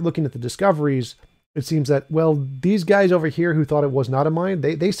we start looking at the discoveries, it seems that, well, these guys over here who thought it was not a mind,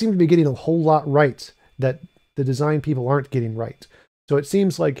 they seem to be getting a whole lot right that the design people aren't getting right. So it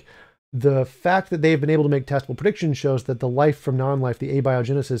seems like the fact that they've been able to make testable predictions shows that the life from non-life, the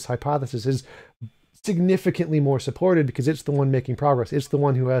abiogenesis hypothesis, is significantly more supported because it's the one making progress. It's the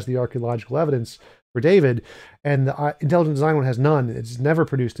one who has the archaeological evidence for David, and the intelligent design one has none. It's never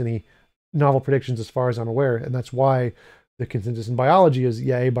produced any novel predictions as far as I'm aware, and that's why the consensus in biology is,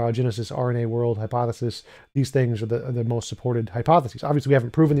 abiogenesis, RNA world hypothesis. These things are the most supported hypotheses. Obviously, we haven't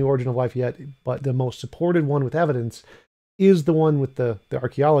proven the origin of life yet, but the most supported one with evidence is the one with the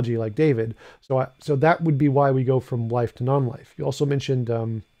archaeology, like David. So that would be why we go from life to non-life. You also mentioned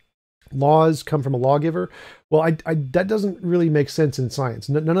laws come from a lawgiver. Well, that doesn't really make sense in science.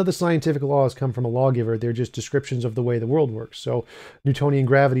 None of the scientific laws come from a lawgiver. They're just descriptions of the way the world works. So Newtonian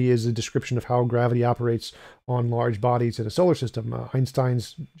gravity is a description of how gravity operates on large bodies in a solar system.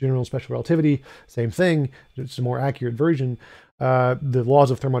 Einstein's general special relativity, same thing. It's a more accurate version. The laws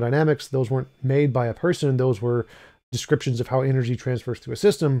of thermodynamics, those weren't made by a person. Those were descriptions of how energy transfers through a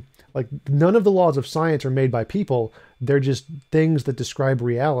system. Like, none of the laws of science are made by people. They're just things that describe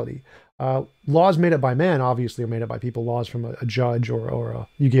reality. Laws made up by man obviously are made up by people. Laws from a judge, or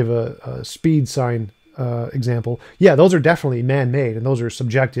you give a speed sign example. Yeah, those are definitely man-made, and those are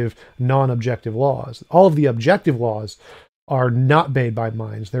subjective, non-objective laws. All of the objective laws are not made by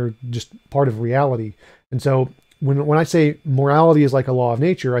minds. They're just part of reality. And so when I say morality is like a law of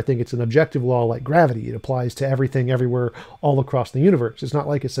nature, I think it's an objective law like gravity. It applies to everything, everywhere, all across the universe. It's not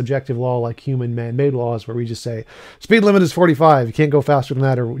like a subjective law like human man-made laws where we just say, speed limit is 45. You can't go faster than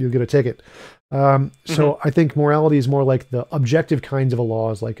that or you'll get a ticket. So I think morality is more like the objective kinds of a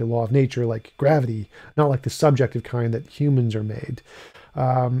laws, like a law of nature, like gravity, not like the subjective kind that humans are made.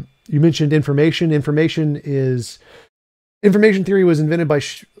 You mentioned information. Information theory was invented by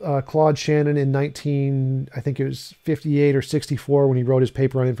Claude Shannon in I think it was 58 or 64 when he wrote his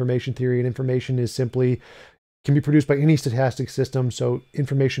paper on information theory. And information is simply, can be produced by any stochastic system. So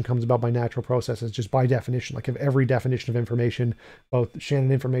information comes about by natural processes, just by definition. Like, of every definition of information, both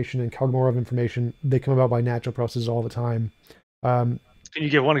Shannon information and Kolmogorov information, they come about by natural processes all the time. Can you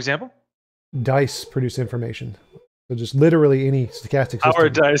give one example? Dice produce information. So just literally any stochastic system. How are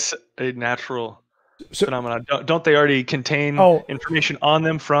dice a natural phenomenon? Don't they already contain information on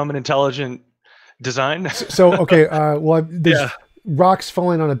them from an intelligent design? Okay, well, rocks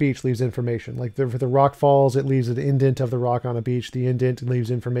falling on a beach leaves information. Like, if the rock falls, it leaves an indent of the rock on a beach. The indent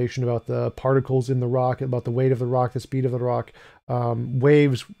leaves information about the particles in the rock, about the weight of the rock, the speed of the rock.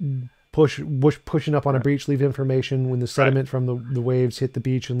 Waves pushing up on a beach leave information. When the sediment from the waves hit the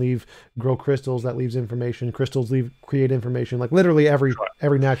beach and grow crystals, that leaves information. Crystals create information. Like, literally every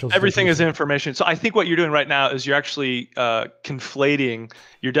natural everything is information. So I think what you're doing right now is you're actually conflating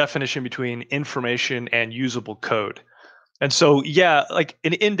your definition between information and usable code. And so, yeah, like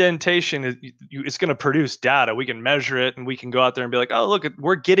an indentation, it's going to produce data. We can measure it and we can go out there and be like, oh, look,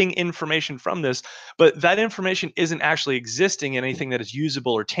 we're getting information from this. But that information isn't actually existing in anything that is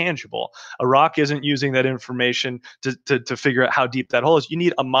usable or tangible. A rock isn't using that information to figure out how deep that hole is. You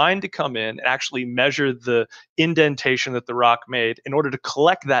need a mind to come in and actually measure the indentation that the rock made in order to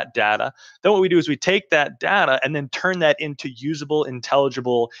collect that data. Then what we do is we take that data and then turn that into usable,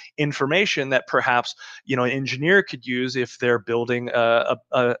 intelligible information that perhaps, an engineer could use if they're building a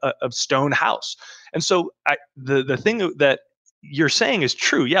stone house. And so the thing that you're saying is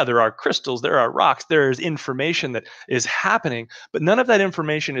true. Yeah, there are crystals, there are rocks, there is information that is happening, but none of that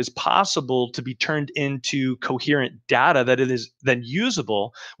information is possible to be turned into coherent data that it is then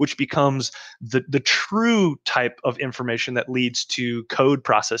usable, which becomes the true type of information that leads to code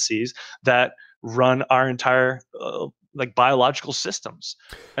processes that run our entire like biological systems.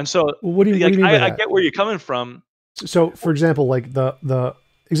 And so what do you mean by that? I get where you're coming from. So, for example, like the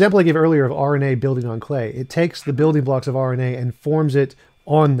example I gave earlier of RNA building on clay, it takes the building blocks of RNA and forms it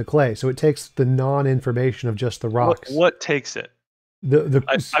on the clay. So it takes the non-information of just the rocks. What takes it?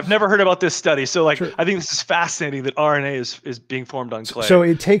 I've never heard about this study. So I think this is fascinating that RNA is being formed on clay. So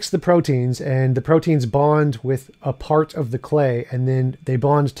it takes the proteins, and the proteins bond with a part of the clay, and then they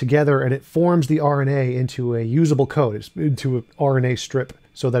bond together, and it forms the RNA into a usable code, into an RNA strip,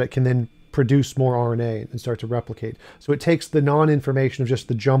 so that it can then produce more RNA and start to replicate. So it takes the non-information of just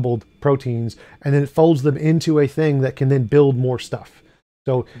the jumbled proteins, and then it folds them into a thing that can then build more stuff.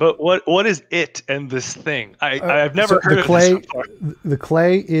 So, but what is it and this thing? I've never heard of clay. This before. The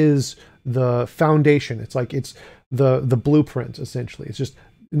clay is the foundation. It's like it's the blueprint essentially.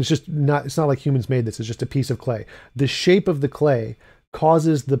 It's not like humans made this. It's just a piece of clay. The shape of the clay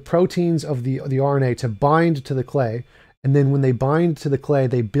causes the proteins of the RNA to bind to the clay. And then when they bind to the clay,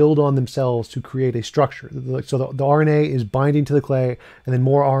 they build on themselves to create a structure. So the RNA is binding to the clay, and then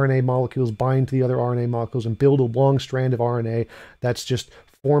more RNA molecules bind to the other RNA molecules and build a long strand of RNA that's just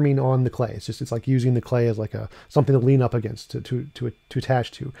forming on the clay. It's like using the clay as like something to lean up against, to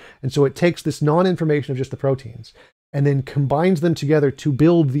attach to. And so it takes this non-information of just the proteins and then combines them together to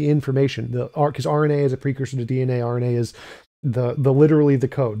build the information. Because RNA is a precursor to DNA. RNA is literally the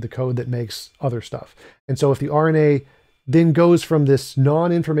code that makes other stuff. And so if the RNA then goes from this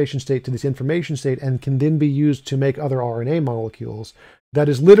non-information state to this information state and can then be used to make other RNA molecules, that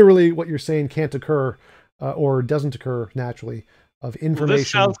is literally what you're saying can't occur or doesn't occur naturally of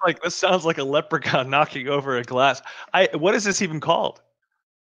information. Well, this sounds like a leprechaun knocking over a glass. What is this even called?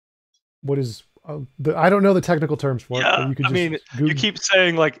 what is I don't know the technical terms for it, but Yeah, you could I just mean, you Google. keep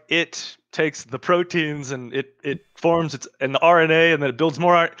saying like it takes the proteins and it forms its an RNA and then it builds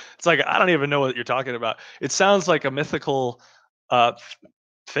more. It's like I don't even know what you're talking about. It sounds like a mythical uh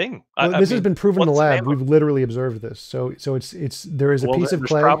thing. Well, I this has mean, been proven in the what's the name lab. of? We've literally observed this. So it's there is a Well, piece of there's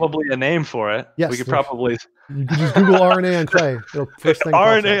clay. probably a name for it. We Yes, could there's. probably You could just Google RNA on clay. It'll first thing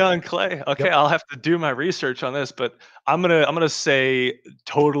pops RNA up. on clay. Okay, Yep. I'll have to do my research on this, but I'm gonna say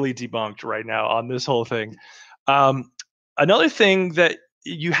totally debunked right now on this whole thing. Um, Another thing that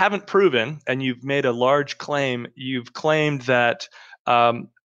you haven't proven, and you've made a large claim, you've claimed that um,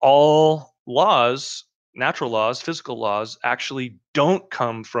 all laws, natural laws, physical laws, actually don't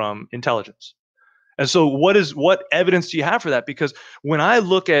come from intelligence. And so what evidence do you have for that? Because when I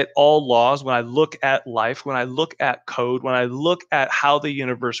look at all laws, when I look at life, when I look at code, when I look at how the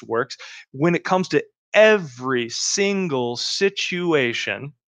universe works, when it comes to every single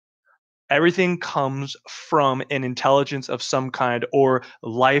situation, everything comes from an intelligence of some kind or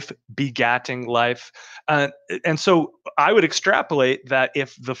life begatting life. And so I would extrapolate that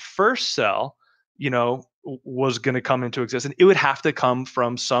if the first cell, was going to come into existence, it would have to come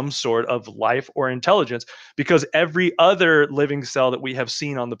from some sort of life or intelligence, because every other living cell that we have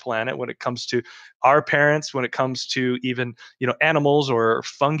seen on the planet, when it comes to our parents, when it comes to even animals or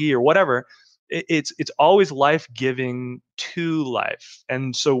fungi or whatever, it's always life giving to life.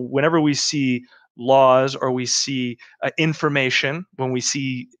 And so whenever we see laws or we see information, when we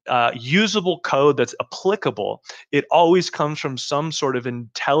see usable code that's applicable, it always comes from some sort of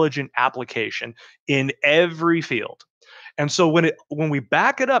intelligent application in every field. And so when we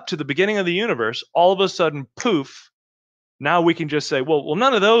back it up to the beginning of the universe, all of a sudden, poof, now we can just say, well,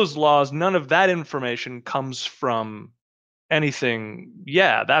 none of those laws, none of that information comes from anything.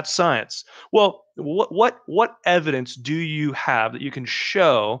 Yeah, that's science. Well, what evidence do you have that you can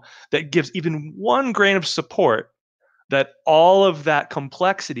show that gives even one grain of support that all of that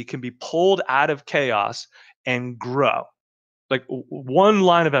complexity can be pulled out of chaos and grow? Like one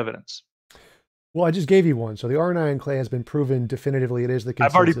line of evidence. Well, I just gave you one. So the RNA in clay has been proven definitively. It is the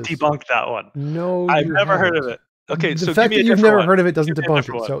I've already consensus. debunked that one. No, I've you never heard of haven't. it. Okay, The so give fact me that a you've different never one. heard of it Give doesn't me a debunk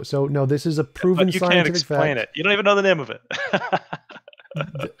different it. one. So no, this is a proven But you can't scientific explain fact. it. You don't even know the name of it.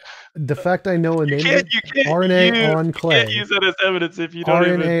 The fact I know a You name of can't it, you can't RNA use on you can't clay. use that as evidence if you don't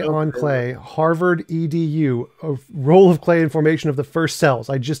even RNA know on the name of it. clay, Harvard EDU, a role of clay in formation of the first cells.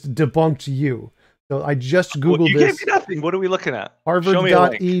 I just debunked you. So I just Well, Googled you gave me this. nothing. What are we looking at? Show me a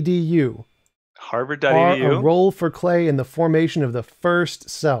link. Harvard.edu. Are a Harvard.edu. role for clay in the formation of the first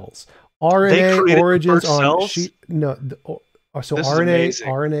cells. They RNA created the origins first on cells. sheet. No, so This is RNA, amazing.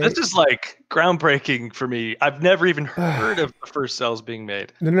 This RNA. is like groundbreaking for me. I've never even heard of the first cells being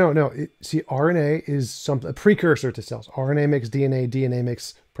made. No. See, RNA is a precursor to cells. RNA makes DNA, DNA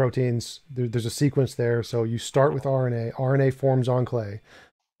makes proteins. There's a sequence there. So you start with RNA. RNA forms on clay.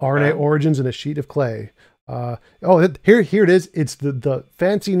 RNA Okay. origins in a sheet of clay. Here it is. It's the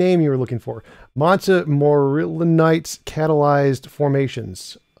fancy name you were looking for. Montmorillonite catalyzed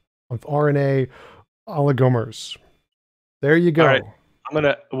formations of RNA oligomers. There you All right.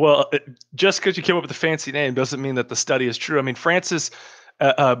 go. Just because you came up with a fancy name doesn't mean that the study is true. I mean, Francis,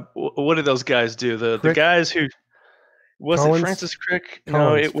 what did those guys do? The Crick, guys who Was it Collins, Francis Crick? No,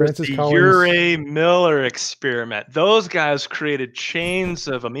 Collins, it was Francis the Collins. Urey-Miller experiment. Those guys created chains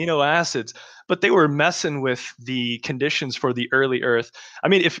of amino acids, but they were messing with the conditions for the early Earth. I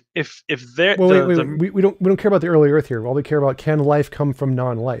mean, if they're Well, the we don't care about the early Earth here. All we care about, can life come from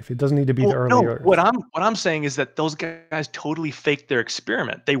non-life? It doesn't need to be the well, early no, what Earth. I'm saying is that those guys totally faked their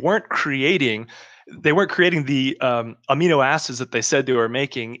experiment. They weren't creating the amino acids that they said they were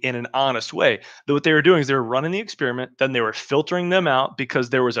making in an honest way. What they were doing is they were running the experiment, then they were filtering them out because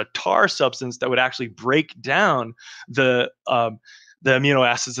there was a tar substance that would actually break down the amino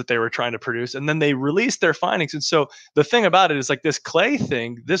acids that they were trying to produce, and then they released their findings. And so the thing about it is, like, this clay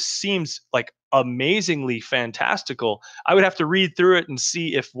thing, this seems like amazingly fantastical. I would have to read through it and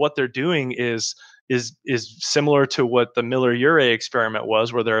see if what they're doing is similar to what the Miller-Urey experiment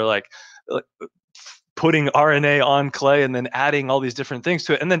was, where they're like putting RNA on clay and then adding all these different things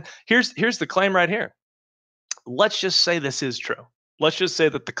to it. And then here's the claim right here. Let's just say this is true. Let's just say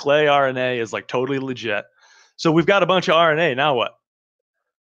that the clay RNA is like totally legit. So we've got a bunch of RNA. Now what?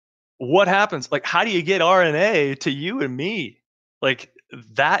 What happens? Like, how do you get RNA to you and me? Like,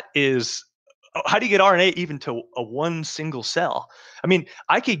 that is how do you get RNA even to a one single cell? I mean,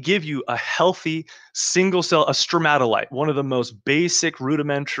 I could give you a healthy single cell, a stromatolite, one of the most basic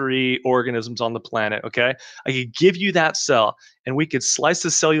rudimentary organisms on the planet. Okay. I could give you that cell and we could slice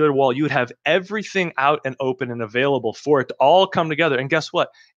the cellular wall. You would have everything out and open and available for it to all come together. And guess what?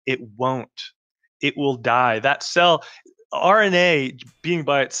 It won't. It will die. That cell, RNA being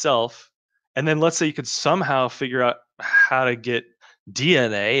by itself, and then let's say you could somehow figure out how to get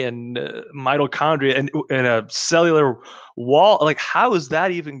DNA and mitochondria and a cellular wall. Like, how is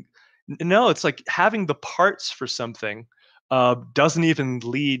that even? No, it's like having the parts for something doesn't even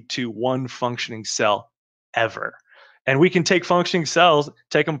lead to one functioning cell ever. And we can take functioning cells,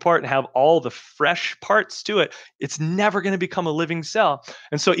 take them apart, and have all the fresh parts to it. It's never going to become a living cell.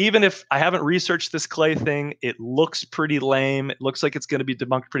 And so, even if I haven't researched this clay thing, it looks pretty lame. It looks like it's going to be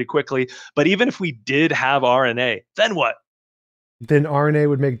debunked pretty quickly. But even if we did have RNA, then what? Then RNA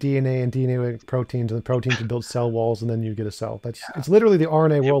would make DNA, and DNA would make proteins, and the proteins would build cell walls, and then you get a cell. It's literally the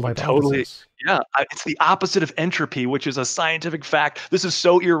RNA world Totally. hypothesis. Yeah. It's the opposite of entropy, which is a scientific fact. This is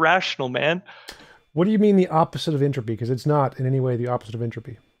so irrational, man. What do you mean the opposite of entropy? Because it's not in any way the opposite of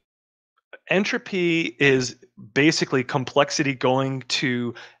entropy. Entropy is basically complexity going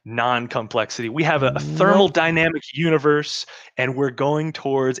to non-complexity. We have a Nope. thermodynamic universe, and we're going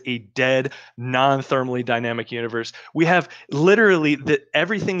towards a dead, non-thermally dynamic universe. We have literally that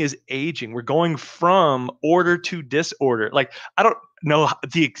everything is aging. We're going from order to disorder. Like, I don't know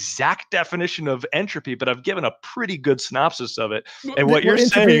the exact definition of entropy, but I've given a pretty good synopsis of it. And what Well, you're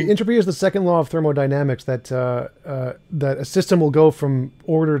saying, entropy is the second law of thermodynamics that that a system will go from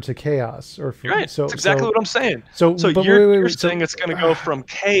order to chaos, or you're right. so That's exactly so what I'm saying. so. So But you're wait. So saying it's going to go from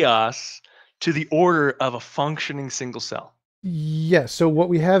chaos to the order of a functioning single cell. yes. So what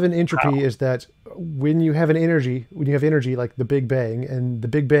we have in entropy Wow. is that when you have energy like the Big Bang, and the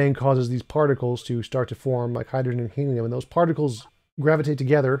Big Bang causes these particles to start to form, like hydrogen and helium, and those particles gravitate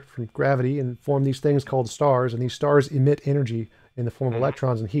together from gravity and form these things called stars, and these stars emit energy in the form of Mhm,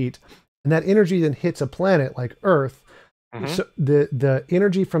 electrons and heat, and that energy then hits a planet like Earth. mhm. So the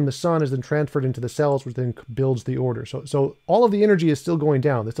energy from the sun is then transferred into the cells, which then builds the order. So all of the energy is still going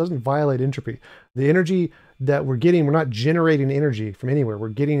down. This doesn't violate entropy. The energy that we're getting, we're not generating energy from anywhere. We're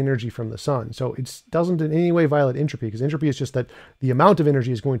getting energy from the sun. So it doesn't in any way violate entropy, because entropy is just that the amount of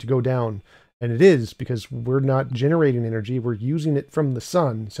energy is going to go down, and it is because we're not generating energy. We're using it from the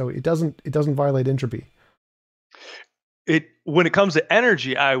sun. So it doesn't violate entropy. It when it comes to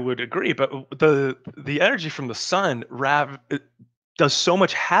energy, I would agree, but the energy from the sun it does so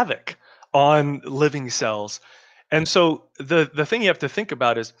much havoc on living cells. And so the thing you have to think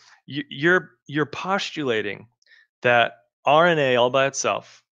about is you're postulating that RNA all by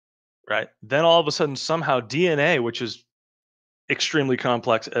itself, right? Then all of a sudden somehow DNA, which is extremely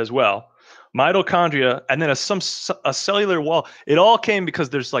complex as well, mitochondria, and then a cellular wall. It all came because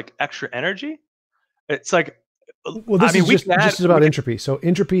there's like extra energy. It's like, Well, I this mean, is just we about could entropy. So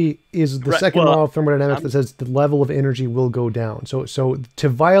entropy is the right. second Well, law of thermodynamics that I'm says the level of energy will go down. So to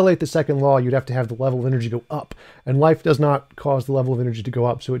violate the second law, you'd have to have the level of energy go up, and life does not cause the level of energy to go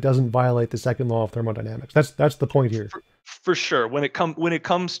up, so it doesn't violate the second law of thermodynamics. That's the point here. for sure. When it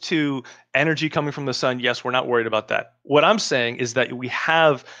comes to energy coming from the sun, yes, we're not worried about that. What I'm saying is that we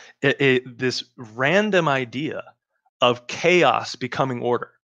have this random idea of chaos becoming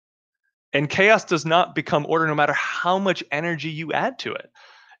order. And chaos does not become order no matter how much energy you add to it.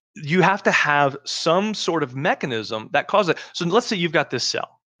 You have to have some sort of mechanism that causes it. So let's say you've got this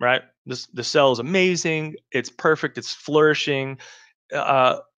cell, right? The cell is amazing, it's perfect, it's flourishing.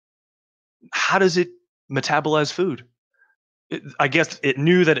 Uh, how does it metabolize food? I guess it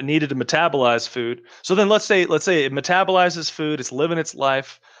knew that it needed to metabolize food. So then let's say it metabolizes food, it's living its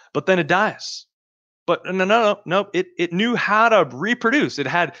life, but then it dies. But no. It knew how to reproduce. It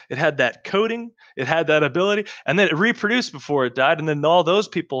had that coding, it had that ability, and then it reproduced before it died. And then all those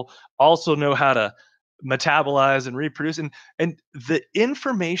people also know how to metabolize and reproduce. And the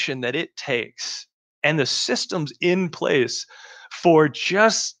information that it takes and the systems in place for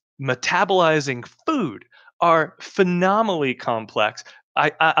just metabolizing food are phenomenally complex.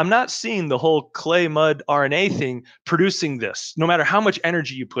 I'm not seeing the whole clay mud RNA thing producing this, no matter how much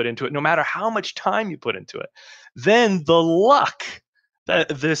energy you put into it, no matter how much time you put into it. Then the luck that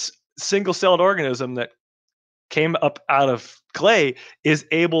this single celled organism that came up out of clay is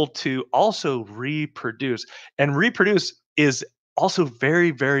able to also reproduce. And reproduce is also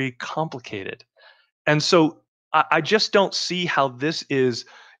very, very complicated. And so I just don't see how this is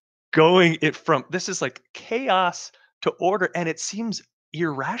going it from this is like chaos to order, and it seems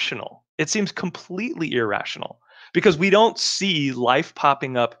irrational. It seems completely irrational because we don't see life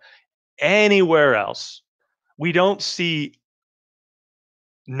popping up anywhere else. We don't see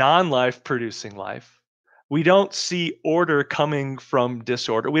non-life producing life. We don't see order coming from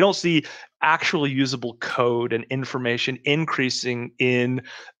disorder. We don't see actually usable code and information increasing in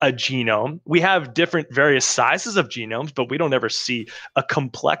a genome. We have different various sizes of genomes, but we don't ever see a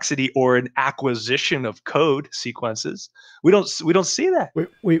complexity or an acquisition of code sequences. We don't see that.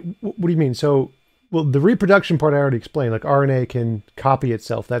 Wait, what do you mean? So, well, the reproduction part I already explained. Like RNA can copy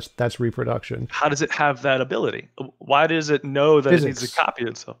itself. That's reproduction. How does it have that ability? Why does it know that it needs to Physics. copy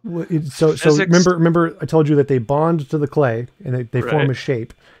itself? So Physics, remember I told you that they bond to the clay and they form right? a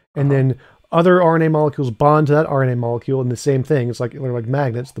shape, and Uh-huh. then other RNA molecules bond to that RNA molecule, and the same thing. It's like they're like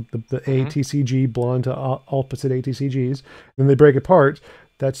magnets. The Mhm. ATCG bond to opposite ATCGs, then they break apart.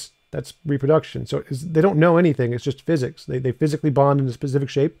 That's reproduction. So they don't know anything. It's just physics. They physically bond in a specific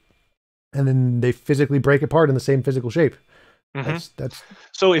shape, and then they physically break apart in the same physical shape. Mhm. That's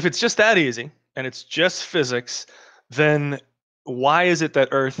So if it's just that easy and it's just physics, then why is it that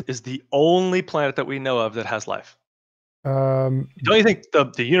Earth is the only planet that we know of that has life? um, Don't you think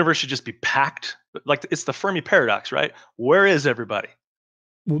the universe should just be packed? Like it's the Fermi paradox, right? Where is everybody?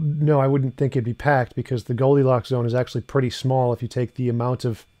 Well, no, I wouldn't think it'd be packed because the Goldilocks zone is actually pretty small. If you take the amount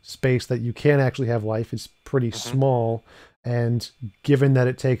of space that you can actually have life, it's pretty Mhm. small. And given that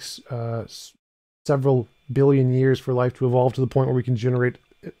it takes several billion years for life to evolve to the point where we can generate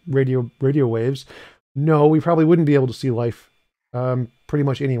radio waves, no, we probably wouldn't be able to see life pretty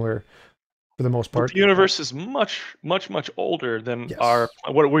much anywhere for the most But part. the universe is much, much, much older than our.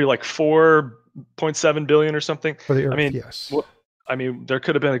 Yes, What were you like 4.7 billion or something? for the I Earth, mean, yes. what? I mean, there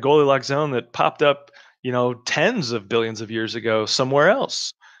could have been a Goldilocks zone that popped up, tens of billions of years ago somewhere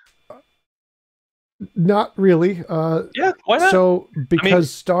else. Not really. Yeah, why not? So I mean,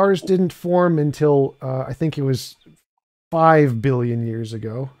 because stars didn't form until I think it was 5 billion years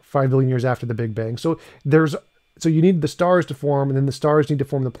ago, 5 billion years after the Big Bang. So you need the stars to form, and then the stars need to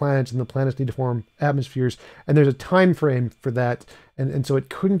form the planets, and the planets need to form atmospheres, and there's a time frame for that, and so it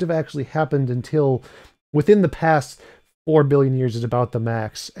couldn't have actually happened until within the past 4 billion years is about the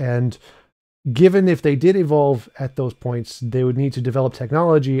max. And given if they did evolve at those points, they would need to develop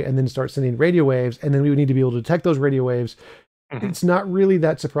technology and then start sending radio waves, and then we would need to be able to detect those radio waves. mhm. It's not really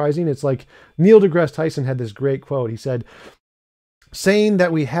that surprising. It's like Neil deGrasse Tyson had this great quote. He said, saying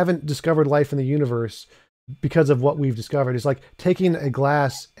that we haven't discovered life in the universe because of what we've discovered is like taking a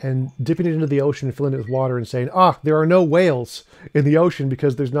glass and dipping it into the ocean and filling it with water and saying, there are no whales in the ocean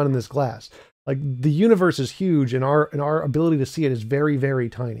because there's none in this glass. Like the universe is huge, and our ability to see it is very, very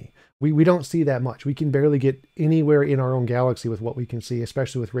tiny. We don't see that much. We can barely get anywhere in our own galaxy with what we can see,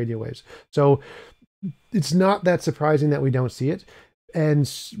 especially with radio waves. So it's not that surprising that we don't see it.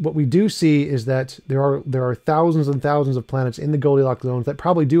 And what we do see is that there are thousands and thousands of planets in the Goldilocks zones that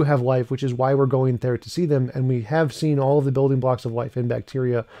probably do have life, which is why we're going there to see them. And we have seen all of the building blocks of life in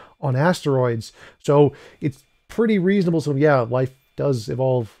bacteria on asteroids. So it's pretty reasonable. So yeah, life does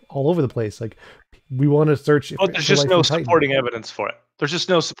evolve all over the place. Like we want to search But there's for just life no in Titan, supporting evidence for it. There's just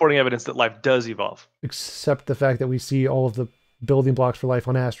no supporting evidence that life does evolve. except the fact that we see all of the building blocks for life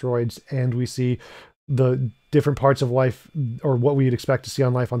on asteroids, and we see the different parts of life, or what we'd expect to see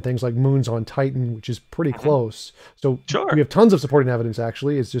on life on things like moons on Titan, which is pretty Mhm. close. So we Sure. have tons of supporting evidence.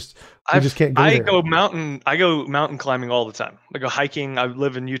 Actually, it's just we just can't go there. I go mountain climbing all the time. I go hiking. I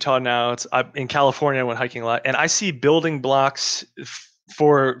live in Utah now. I'm in California. I went hiking a lot, and I see building blocks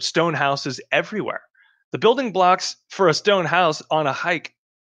for stone houses everywhere. The building blocks for a stone house on a hike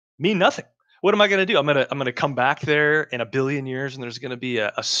mean nothing. What am I going to do? I'm gonna come back there in a billion years, and there's going to be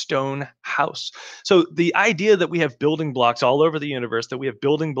a stone house. So the idea that we have building blocks all over the universe, that we have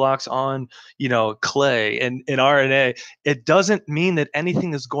building blocks on clay and in RNA, it doesn't mean that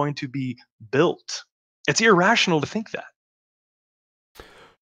anything is going to be built. It's irrational to think that.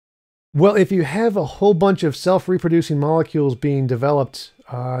 Well, if you have a whole bunch of self-reproducing molecules being developed,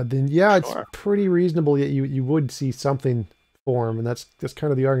 then yeah, it's Sure. pretty reasonable that you would see something form, and that's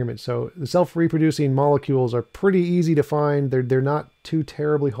kind of the argument. So the self-reproducing molecules are pretty easy to find. They're not too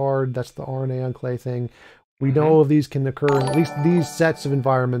terribly hard. That's the RNA on clay thing. We Hmm. know of these can occur in at least these sets of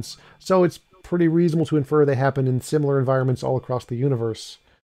environments, so it's pretty reasonable to infer they happen in similar environments all across the universe.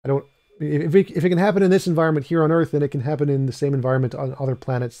 I don't. If it can happen in this environment here on Earth, then it can happen in the same environment on other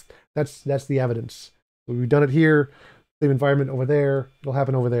planets. That's the evidence. We've done it here, same environment over there. It'll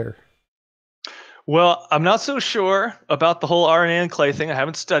happen over there. Well, I'm not so sure about the whole RNA and clay thing. I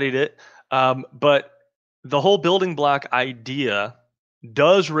haven't studied it, but the whole building block idea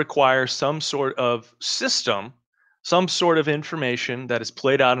does require some sort of system, some sort of information that is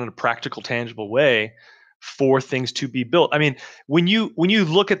played out in a practical, tangible way for things to be built. I mean, when you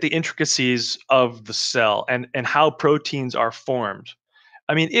look at the intricacies of the cell and how proteins are formed,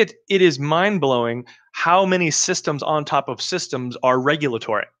 I mean, it is mind-blowing how many systems on top of systems are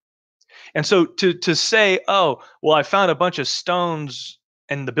regulatory. And so to say, oh, well, I found a bunch of stones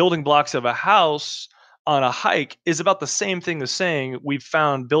and the building blocks of a house on a hike is about the same thing as saying we've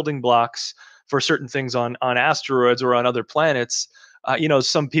found building blocks for certain things on asteroids or on other planets.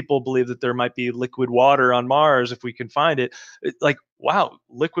 Some people believe that there might be liquid water on Mars if we can find it. Like, wow,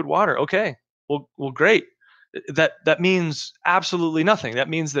 liquid water. Okay, well, great. That means absolutely nothing. That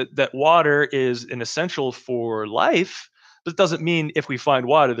means that water is an essential for life, but it doesn't mean if we find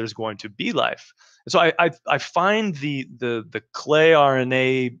water, there's going to be life. And so I find the clay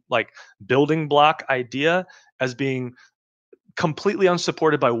RNA like building block idea as being completely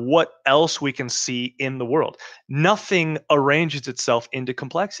unsupported by what else we can see in the world. Nothing arranges itself into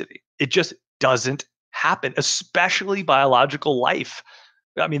complexity. It just doesn't happen, especially biological life.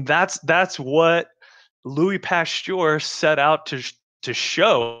 I mean, that's what Louis Pasteur set out to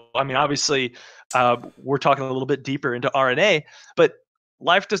show. I mean, obviously, we're talking a little bit deeper into RNA, but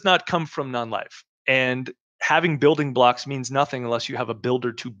life does not come from non-life, and having building blocks means nothing unless you have a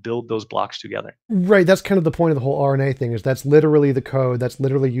builder to build those blocks together. Right. That's kind of the point of the whole RNA thing. Is that's literally the code. That's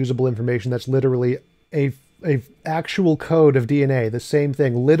literally usable information. That's literally a actual code of DNA. The same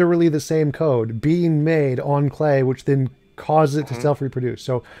thing. Literally the same code being made on clay, which then causes it to self-reproduce.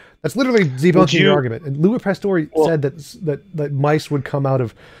 So that's literally debunking your argument. And Louis Pasteur said that mice would come out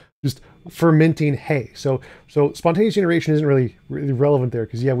of just fermenting hay. So spontaneous generation isn't really relevant there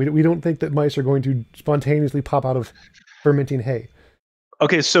because we don't think that mice are going to spontaneously pop out of fermenting hay.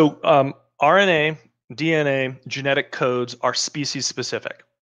 Okay, so RNA, DNA, genetic codes are species specific.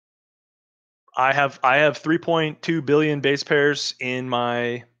 I have 3.2 billion base pairs in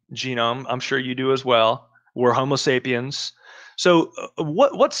my genome. I'm sure you do as well. We're Homo sapiens. So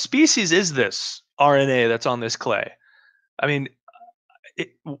what species is this RNA that's on this clay? I mean,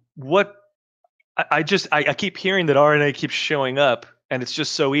 what I keep hearing that RNA keeps showing up, and it's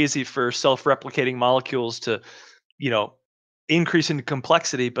just so easy for self-replicating molecules to, increase in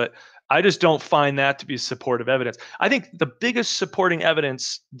complexity. But I just don't find that to be supportive evidence. I think the biggest supporting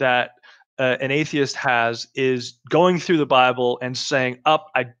evidence that an atheist has is going through the Bible and saying,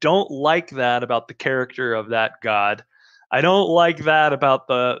 "Up, I don't like that about the character of that God. I don't like that about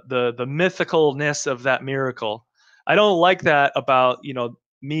the mythicalness of that miracle. I don't like that about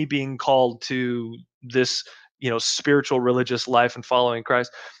me being called to this spiritual religious life and following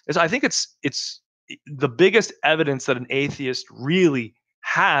Christ." I think it's the biggest evidence that an atheist really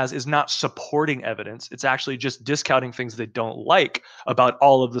has is not supporting evidence. It's actually just discounting things they don't like about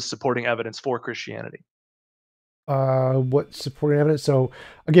all of the supporting evidence for Christianity. What supporting evidence? So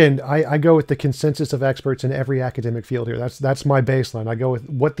again, I go with the consensus of experts in every academic field here. That's my baseline. I go with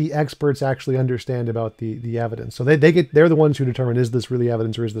what the experts actually understand about the evidence. So they're the ones who determine, is this really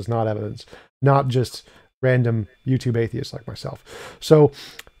evidence or is this not evidence, not just random YouTube atheists like myself. So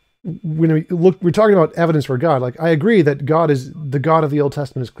when we're talking about evidence for God. Like, I agree that the God of the Old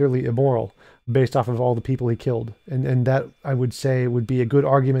Testament is clearly immoral based off of all the people he killed. And that, I would say, would be a good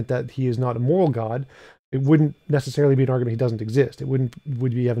argument that he is not a moral God. It wouldn't necessarily be an argument he doesn't exist. It would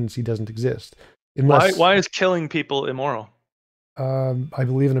be evidence he doesn't exist. Unless, why is killing people immoral? I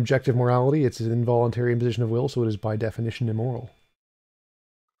believe in objective morality. It's an involuntary imposition of will, so it is by definition immoral.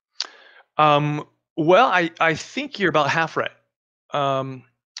 Well, I think you're about half right.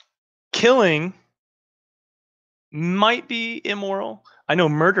 Killing might be immoral. I know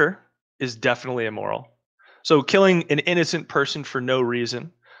murder is definitely immoral. So killing an innocent person for no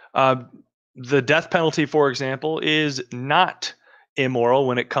reason. The death penalty, for example, is not immoral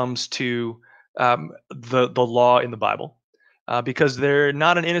when it comes to the law in the Bible, because they're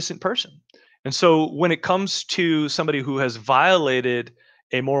not an innocent person. And so when it comes to somebody who has violated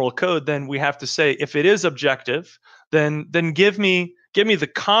a moral code, then we have to say, if it is objective, then give me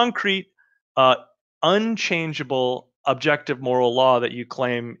the concrete, unchangeable, objective moral law that you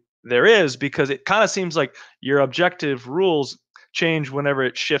claim there is, because it kind of seems like your objective rules change whenever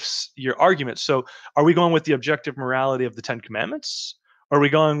it shifts your argument. So are we going with the objective morality of the Ten Commandments? Are we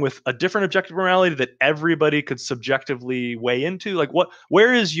going with a different objective morality that everybody could subjectively weigh into? Like,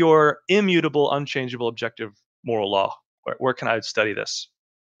 where is your immutable, unchangeable, objective moral law? Where can I study this?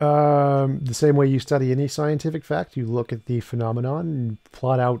 The same way you study any scientific fact, you look at the phenomenon and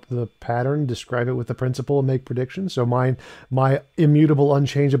plot out the pattern, describe it with the principle, and make predictions. So my immutable,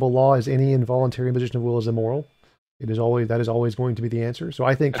 unchangeable law is any involuntary imposition of will is immoral. That is always going to be the answer. So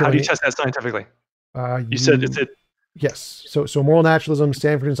I think. How do you test that scientifically? You said it's it. Yes. So moral naturalism,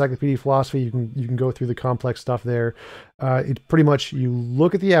 Stanford Encyclopedia of Philosophy. You can go through the complex stuff there. It pretty much you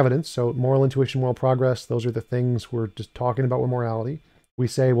look at the evidence. So moral intuition, moral progress. Those are the things we're just talking about with morality. We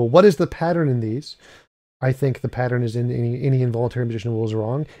say, well, what is the pattern in these? I think the pattern is in any involuntary imposition of will is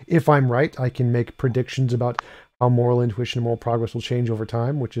wrong. If I'm right, I can make predictions about how moral intuition and moral progress will change over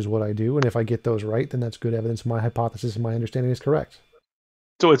time, which is what I do. And if I get those right, then that's good evidence my hypothesis and my understanding is correct.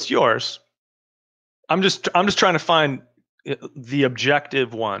 So it's yours. I'm just trying to find the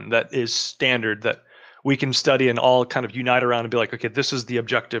objective one that is standard that we can study and all kind of unite around and be like, okay, this is the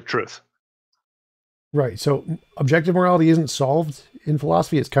objective truth. Right. So objective morality isn't solved in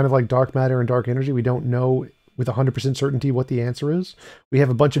philosophy. It's kind of like dark matter and dark energy. We don't know with 100% certainty what the answer is. We have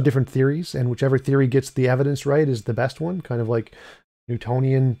a bunch of different theories, and whichever theory gets the evidence right is the best one, kind of like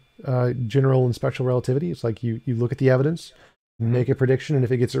Newtonian general and special relativity. It's like you look at the evidence, make a prediction, and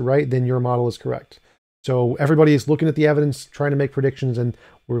if it gets it right, then your model is correct. So everybody is looking at the evidence, trying to make predictions, and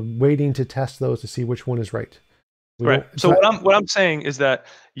we're waiting to test those to see which one is right. Right. So what I'm saying is that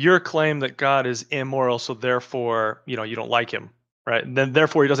your claim that God is immoral, so therefore, you don't like him, right? And then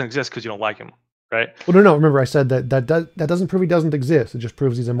therefore he doesn't exist because you don't like him, right? Well, no. Remember, I said that doesn't prove he doesn't exist. It just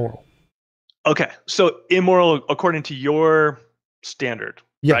proves he's immoral. Okay. So immoral according to your standard.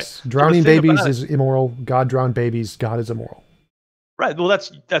 Yes. Right? Drowning babies is immoral. God drowned babies. God is immoral. Right. Well,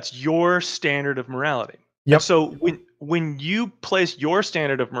 that's your standard of morality. Yep. And so when you place your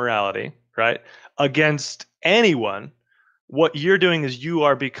standard of morality, right, against anyone, what you're doing is you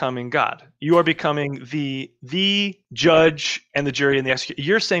are becoming God. You are becoming the judge and the jury and the executioner.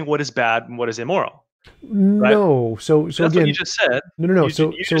 You're saying what is bad and what is immoral. Right? No. So that's again, what you just said. No.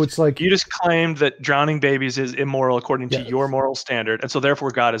 So it's like you just claimed that drowning babies is immoral according to your moral standard, and so therefore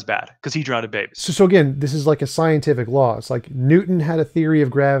God is bad because he drowned babies. So again, this is like a scientific law. It's like Newton had a theory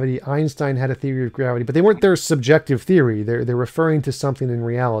of gravity, Einstein had a theory of gravity, but they weren't their subjective theory. They're referring to something in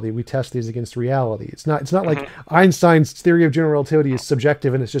reality. We test these against reality. It's not like Einstein's theory of general relativity is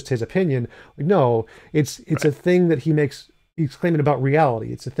subjective and it's just his opinion. Like, no, it's a thing that he's claiming about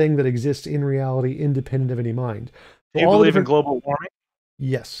reality. It's a thing that exists in reality, independent of any mind. So do you believe in global warming?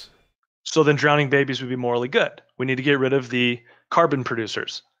 Yes. So then drowning babies would be morally good. We need to get rid of the carbon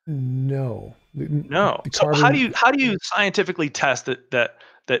producers. No. No. So how do you scientifically test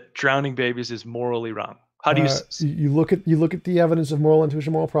that drowning babies is morally wrong? How do you look at the evidence of moral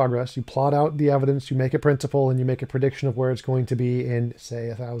intuition, moral progress, you plot out the evidence, you make a principle, and you make a prediction of where it's going to be in, say,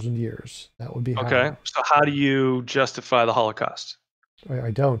 1,000 years. That would be okay. So how do you justify the Holocaust?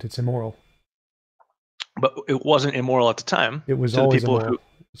 I don't. It's immoral. But it wasn't immoral at the time. It was always immoral.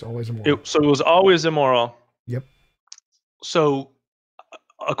 It's always immoral. So it was always immoral. Yep. So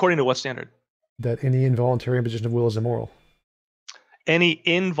according to what standard? That any involuntary imposition of will is immoral. Any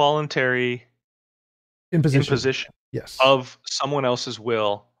involuntary imposition yes. of someone else's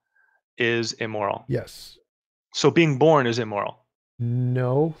will is immoral. Yes. So being born is immoral.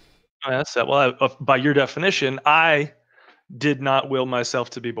 No. That's that. Well, by your definition, I did not will myself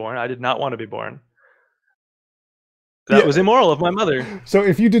to be born. I did not want to be born. That was immoral of my mother. So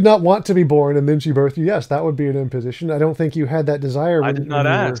if you did not want to be born and then she birthed you, yes, that would be an imposition. I don't think you had that desire. I did not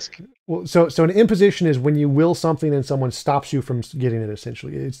ask. Well, so an imposition is when you will something and someone stops you from getting it.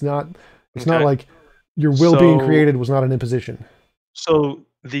 Essentially, it's not like your will being created was not an imposition. So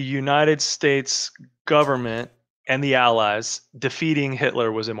the United States government and the Allies defeating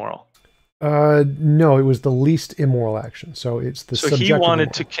Hitler was immoral. No, it was the least immoral action. So it's the so he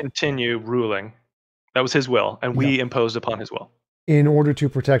wanted to continue ruling. That was his will, and we imposed upon his will in order to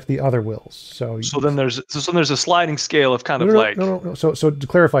protect the other wills. So then there's a sliding scale of kind of no. So to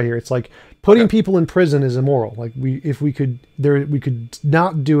clarify here, it's like putting people in prison is immoral. Like if we could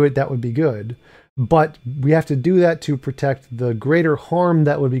not do it, that would be good. But we have to do that to protect the greater harm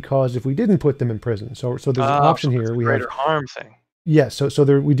that would be caused if we didn't put them in prison. So there's an option here. We greater harm thing. Yes,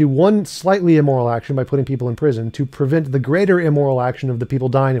 so we do one slightly immoral action by putting people in prison to prevent the greater immoral action of the people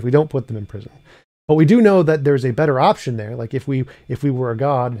dying if we don't put them in prison. But we do know that there's a better option there. Like if we were a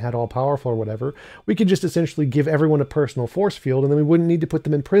god and had all powerful or whatever, we could just essentially give everyone a personal force field and then we wouldn't need to put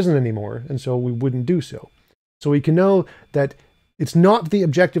them in prison anymore. And so we wouldn't do so. So we can know that it's not the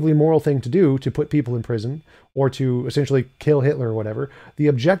objectively moral thing to do to put people in prison or to essentially kill Hitler or whatever. The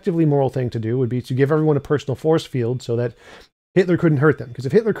objectively moral thing to do would be to give everyone a personal force field so that Hitler couldn't hurt them. Because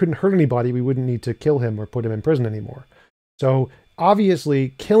if Hitler couldn't hurt anybody, we wouldn't need to kill him or put him in prison anymore. So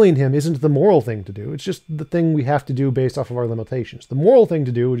obviously, killing him isn't the moral thing to do. It's just the thing we have to do based off of our limitations. The moral thing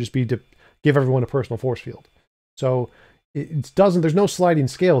to do would just be to give everyone a personal force field. So there's no sliding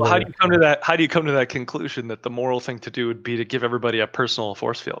scale there. How do you come to that conclusion that the moral thing to do would be to give everybody a personal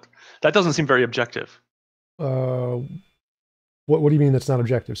force field? That doesn't seem very objective. Uh, what do you mean that's not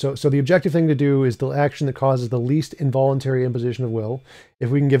objective? So the objective thing to do is the action that causes the least involuntary imposition of will. If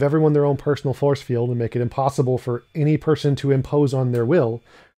we can give everyone their own personal force field and make it impossible for any person to impose on their will,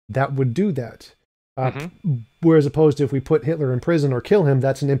 that would do that. Whereas opposed to if we put Hitler in prison or kill him,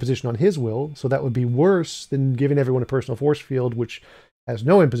 that's an imposition on his will. So that would be worse than giving everyone a personal force field, which has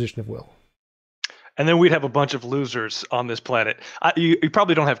no imposition of will. And then we'd have a bunch of losers on this planet. You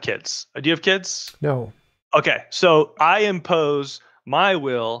probably don't have kids. Do you have kids? No. Okay, so I impose my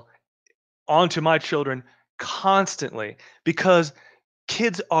will onto my children constantly because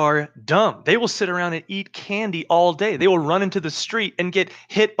kids are dumb. They will sit around and eat candy all day. They will run into the street and get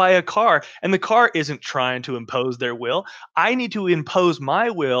hit by a car, and the car isn't trying to impose their will. I need to impose my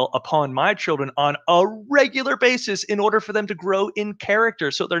will upon my children on a regular basis in order for them to grow in character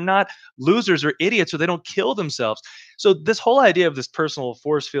so they're not losers or idiots or they don't kill themselves. So this whole idea of this personal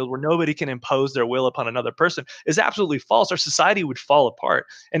force field where nobody can impose their will upon another person is absolutely false. Our society would fall apart.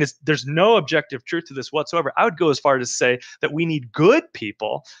 And there's no objective truth to this whatsoever. I would go as far as to say that we need good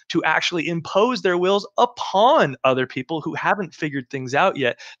people to actually impose their wills upon other people who haven't figured things out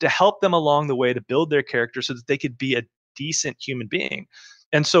yet to help them along the way to build their character so that they could be a decent human being.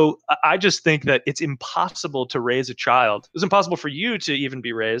 And so I just think that it's impossible to raise a child. It's impossible for you to even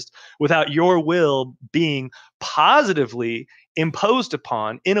be raised without your will being positively imposed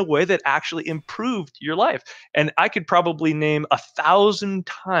upon in a way that actually improved your life. And I could probably name 1,000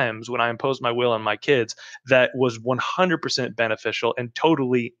 times when I imposed my will on my kids that was 100% beneficial and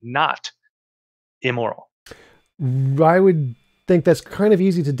totally not immoral. I would think that's kind of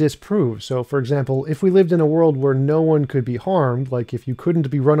easy to disprove. So, for example, if we lived in a world where no one could be harmed, like if you couldn't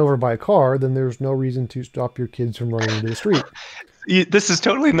be run over by a car, then there's no reason to stop your kids from running into the street. This is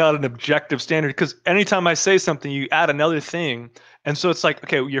totally not an objective standard because anytime I say something, you add another thing. And so it's like,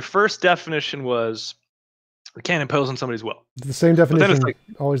 okay, your first definition was we can't impose on somebody's will. The same definition, like,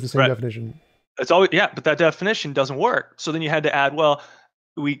 always the same definition. It's always, yeah, but that definition doesn't work. So then you had to add, well,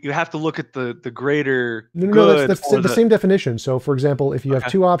 you have to look at the greater good. No, that's the same definition. So, for example, if you have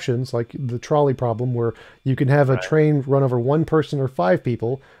two options, like the trolley problem, where you can have a train run over one person or 5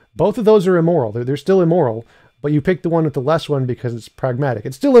 people, both of those are immoral. They're still immoral, but you pick the one with the less one because it's pragmatic.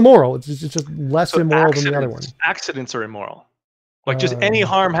 It's still immoral. It's just less immoral than the other one. Accidents are immoral. Like just any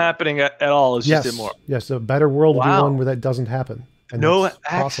harm happening at all is just immoral. Yes, a better world would be one where that doesn't happen. And no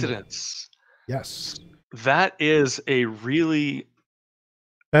accidents. Yes. That is a really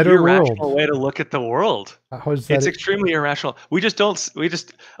better irrational way to look at the world. How is that? It's extremely irrational. Okay.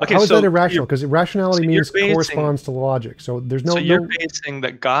 How is that irrational? Because irrationality means corresponds to logic. So there's no. So you're basing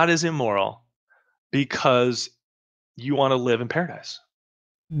that God is immoral because you want to live in paradise.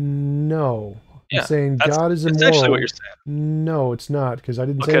 No. I'm saying God is immoral. Essentially what you're saying. No, it's not, because I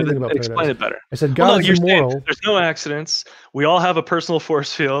didn't say anything about paradise. Explain it better. I said God is immoral. There's no accidents. We all have a personal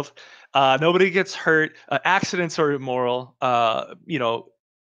force field. Nobody gets hurt. Accidents are immoral.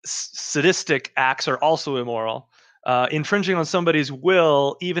 Sadistic acts are also immoral. Infringing on somebody's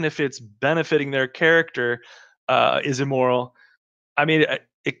will, even if it's benefiting their character, is immoral. I mean,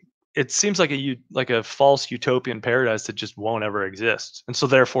 it seems like a false utopian paradise that just won't ever exist. And so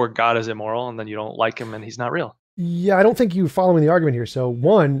therefore God is immoral, and then you don't like him and he's not real. Yeah, I don't think you're following the argument here. So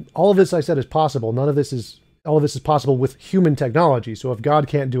one, all of this I said is possible. All of this is possible with human technology. So if God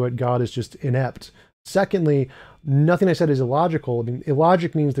can't do it, God is just inept. Secondly, nothing I said is illogical. I mean,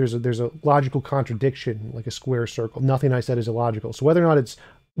 illogic means there's a logical contradiction, like a square circle. Nothing I said is illogical. So whether or not it's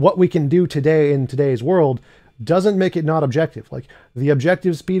what we can do today in today's world doesn't make it not objective. Like the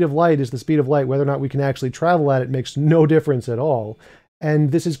objective speed of light is the speed of light. Whether or not we can actually travel at it makes no difference at all.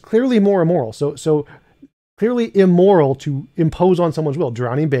 And this is clearly more immoral. So clearly immoral to impose on someone's will.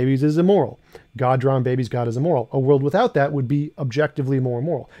 Drowning babies is immoral. God drowned babies, God is immoral. A world without that would be objectively more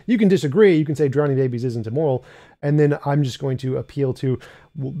immoral. You can disagree. You can say drowning babies isn't immoral. And then I'm just going to appeal to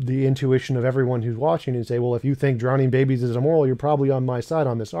the intuition of everyone who's watching and say, well, if you think drowning babies is immoral, you're probably on my side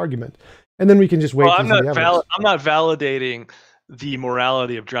on this argument. And then we can just wait. Well, I'm not validating the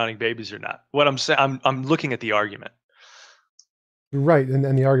morality of drowning babies or not. What I'm saying, I'm looking at the argument. Right,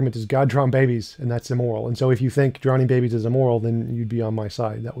 and the argument is God drowned babies, and that's immoral. And so if you think drowning babies is immoral, then you'd be on my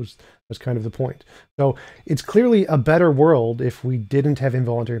side. That's kind of the point. So it's clearly a better world if we didn't have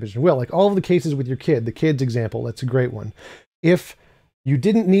involuntary imposition of will. Like all of the cases with your kid, the kid's example, that's a great one. If you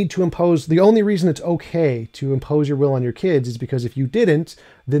didn't need to impose, the only reason it's okay to impose your will on your kids is because if you didn't,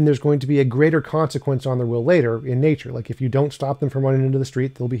 then there's going to be a greater consequence on their will later in nature. Like if you don't stop them from running into the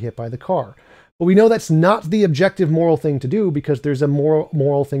street, they'll be hit by the car. But we know that's not the objective moral thing to do because there's a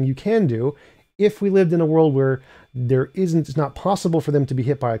moral thing you can do. If we lived in a world where it's not possible for them to be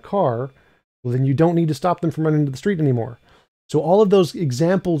hit by a car, Well, then you don't need to stop them from running into the street anymore. So all of those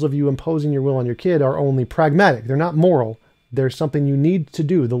examples of you imposing your will on your kid are only pragmatic. They're not moral. There's something you need to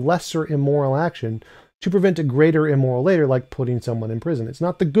do, the lesser immoral action, to prevent a greater immoral later, like putting someone in prison. It's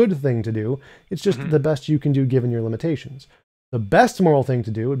not the good thing to do. It's just the best you can do given your limitations. The best moral thing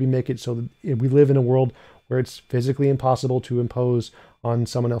to do would be make it so that we live in a world where it's physically impossible to impose on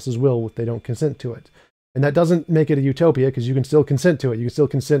someone else's will if they don't consent to it. And that doesn't make it a utopia, because you can still consent to it. You can still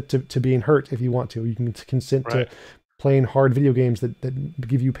consent to being hurt if you want to. You can consent to playing hard video games that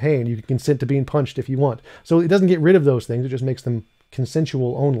give you pain. You can consent to being punched if you want. So it doesn't get rid of those things. It just makes them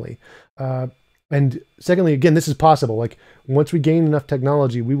consensual only. And secondly, again, this is possible. Like, once we gain enough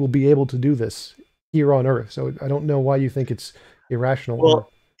technology, we will be able to do this here on Earth. So I don't know why you think it's irrational.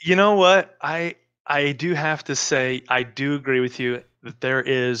 Well, you know what? I do have to say, I do agree with you that there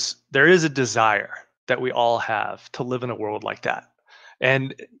is a desire that we all have to live in a world like that.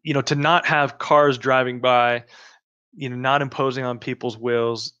 And, to not have cars driving by, not imposing on people's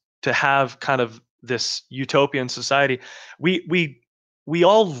wills, to have kind of this utopian society. We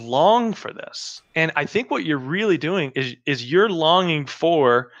all long for this. And I think what you're really doing is you're longing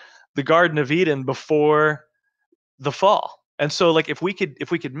for the Garden of Eden before the fall. And so, like, if we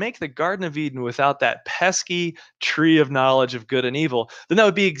could make the Garden of Eden without that pesky tree of knowledge of good and evil, then that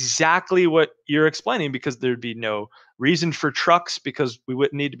would be exactly what you're explaining, because there'd be no reason for trucks, because we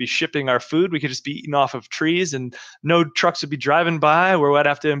wouldn't need to be shipping our food. We could just be eating off of trees, and no trucks would be driving by where I'd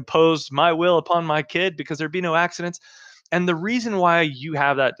have to impose my will upon my kid, because there'd be no accidents. And the reason why you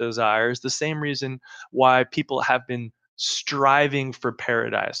have that desire is the same reason why people have been striving for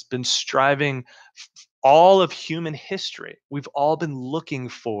paradise, been striving all of human history. We've all been looking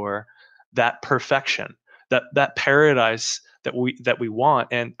for that perfection, that paradise that we want.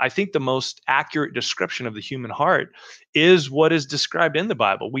 And I think the most accurate description of the human heart is what is described in the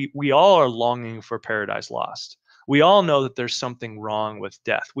Bible. We all are longing for paradise lost. We all know that there's something wrong with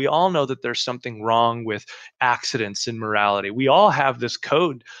death. We all know that there's something wrong with accidents in morality. We all have this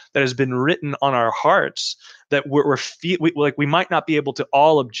code that has been written on our hearts that we might not be able to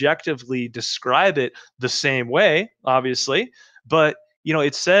all objectively describe it the same way, obviously, but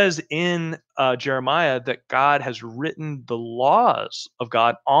it says in Jeremiah that God has written the laws of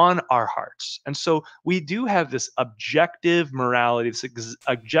God on our hearts. And so we do have this objective morality, this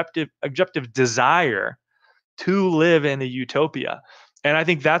objective desire to live in a utopia. And I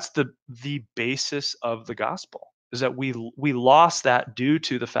think that's the basis of the gospel, is that we lost that due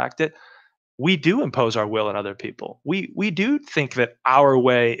to the fact that we do impose our will on other people. We do think that our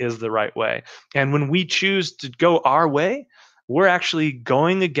way is the right way. And when we choose to go our way, we're actually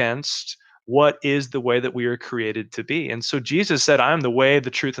going against what is the way that we are created to be. And so Jesus said, I am the way,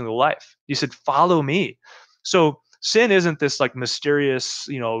 the truth, and the life. He said, follow me. So sin isn't this like mysterious,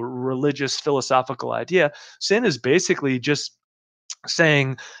 religious, philosophical idea. Sin is basically just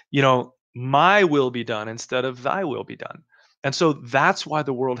saying, my will be done instead of thy will be done. And so that's why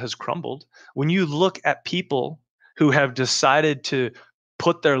the world has crumbled. When you look at people who have decided to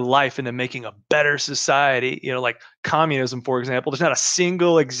put their life into making a better society, like communism, for example, there's not a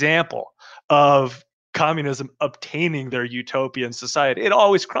single example of communism obtaining their utopian society. It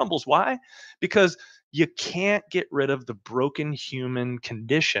always crumbles. Why? Because you can't get rid of the broken human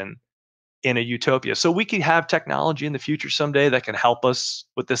condition in a utopia. So we could have technology in the future someday that can help us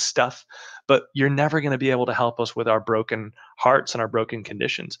with this stuff, but you're never going to be able to help us with our broken hearts and our broken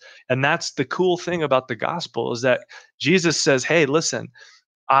conditions. And that's the cool thing about the gospel, is that Jesus says, hey, listen,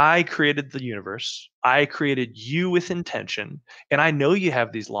 I created the universe. I created you with intention, and I know you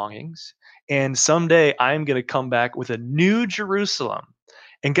have these longings. And someday I'm going to come back with a new Jerusalem.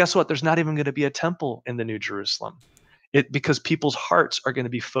 And guess what? There's not even going to be a temple in the New Jerusalem. Because people's hearts are going to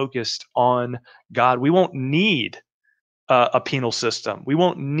be focused on God. We won't need a penal system. We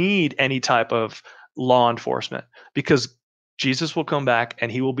won't need any type of law enforcement, because Jesus will come back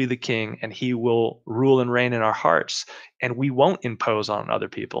and he will be the king, and he will rule and reign in our hearts, and we won't impose on other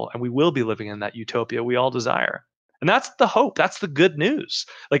people, and we will be living in that utopia we all desire. And that's the hope. That's the good news.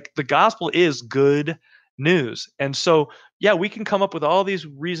 Like, the gospel is good news. And so, yeah, we can come up with all these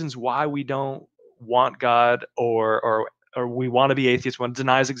reasons why we don't want God, or we want to be atheists, want to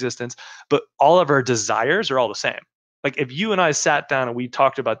deny his existence, but all of our desires are all the same. Like, if you and I sat down and we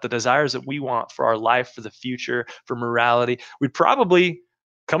talked about the desires that we want for our life, for the future, for morality, we'd probably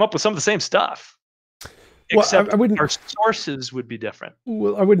come up with some of the same stuff. Except our sources would be different.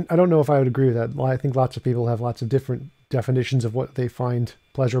 Well, I don't know if I would agree with that. I think lots of people have lots of different definitions of what they find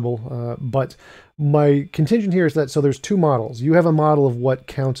pleasurable. But my contention here is that, so there's two models. You have a model of what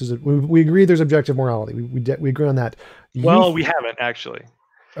counts as we agree there's objective morality. We agree on that. Well, we haven't actually.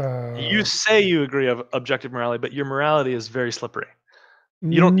 You Uh, say you agree of objective morality, but your morality is very slippery.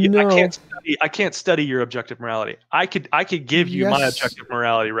 no. I can't study your objective morality. I could give you my Yes. objective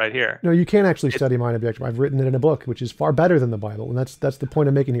morality right here. No, you can't actually It's study mind objective. I've written it in a book, which is far better than the Bible, and that's the point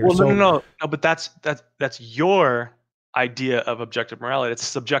I'm making here. Well, no, no, So, no, no, but that's your idea of objective morality. It's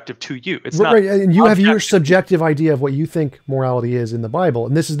subjective to you. It's not right, and you have your objective. subjective idea of what you think morality is in the Bible,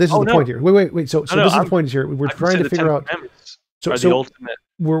 and this is Oh the no, point here. Wait. So no, no. this is the point here. We're I would trying say to the Ten figure out. Commandments So are the so ultimate.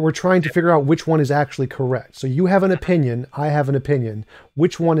 we're trying to figure out which one is actually correct. So you have an opinion, I have an opinion.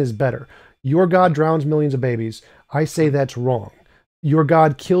 Which one is better? Your God drowns millions of babies. I say that's wrong. Your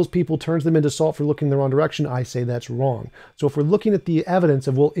God kills people, turns them into salt for looking in the wrong direction. I say that's wrong. So if we're looking at the evidence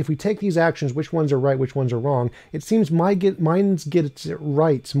of, well, if we take these actions, which ones are right, which ones are wrong, it seems mine's gets it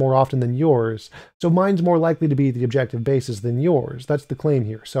right more often than yours. So mine's more likely to be the objective basis than yours. That's the claim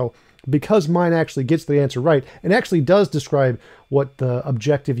here. So because mine actually gets the answer right and actually does describe what the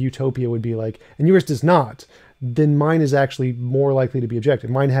objective utopia would be like, and yours does not, then mine is actually more likely to be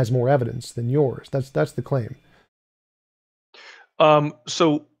objective. Mine has more evidence than yours. That's the claim.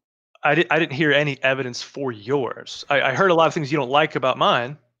 So I didn't hear any evidence for yours. I heard a lot of things you don't like about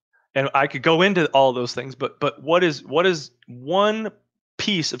mine, and I could go into all those things. But what is one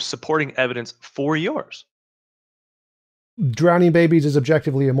piece of supporting evidence for yours? Drowning babies is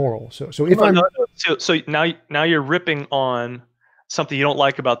objectively immoral. So if No, no, I'm no. So now you're ripping on something you don't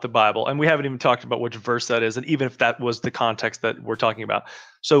like about the Bible, and we haven't even talked about which verse that is, and even if that was the context that we're talking about.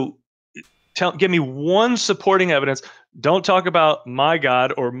 So give me one supporting evidence. Don't talk about my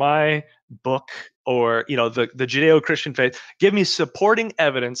God or my book or the Judeo-Christian faith. Give me supporting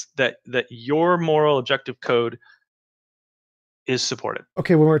evidence that your moral objective code is supported.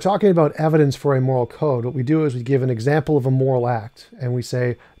 okay, when we're talking about evidence for a moral code, what we do is we give an example of a moral act and we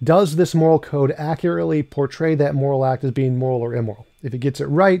say, does this moral code accurately portray that moral act as being moral or immoral? If it gets it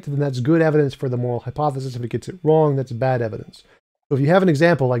right, then that's good evidence for the moral hypothesis. If it gets it wrong, that's bad evidence. So if you have an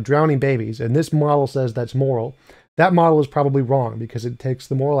example like drowning babies, and this model says that's moral, that model is probably wrong because it takes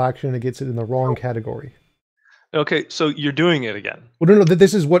the moral action and it gets it in the wrong category. Okay, so you're doing it again. Well, no.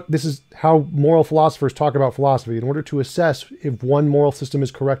 This is how moral philosophers talk about philosophy. In order to assess if one moral system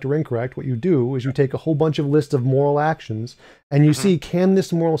is correct or incorrect, what you do is you take a whole bunch of lists of moral actions and you see, can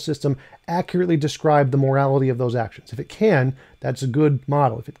this moral system accurately describe the morality of those actions? If it can, that's a good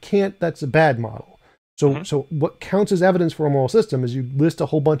model. If it can't, that's a bad model. So what counts as evidence for a moral system is you list a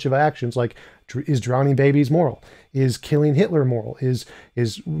whole bunch of actions like, is drowning babies moral? Is killing Hitler moral? Is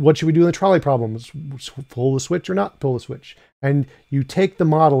what should we do in the trolley problems? Pull the switch or not pull the switch? And you take the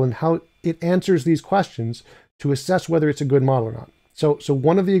model and how it answers these questions to assess whether it's a good model or not. So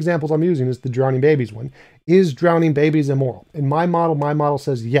one of the examples I'm using is the drowning babies one. Is drowning babies immoral? In my model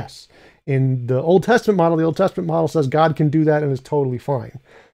says yes. In the Old Testament model says God can do that and is totally fine.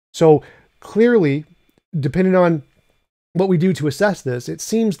 So clearly, depending on what we do to assess this, it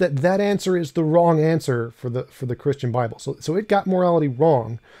seems that that answer is the wrong answer for the Christian Bible. So it got morality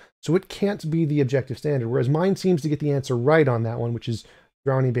wrong. So it can't be the objective standard. Whereas mine seems to get the answer right on that one, which is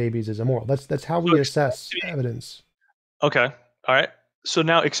drowning babies is immoral. That's how we assess evidence. Okay, all right. So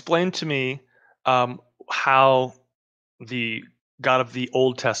now explain to me how the God of the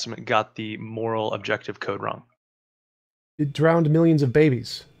Old Testament got the moral objective code wrong, It drowned millions of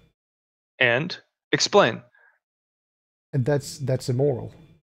babies, and explain. and that's immoral.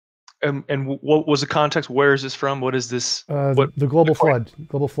 And what was the context? Where is this from? What is this? The global flood.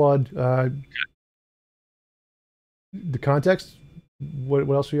 Global flood. The context. What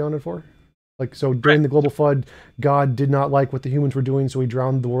else are you on it for? Like, so during the global flood, God did not like what the humans were doing, so he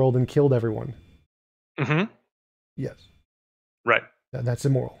drowned the world and killed everyone. Mm-hmm. Yes. Right. That's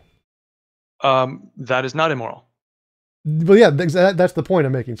immoral. That is not immoral. But yeah, that's the point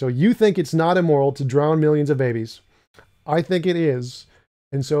I'm making. So you think it's not immoral to drown millions of babies. I think it is.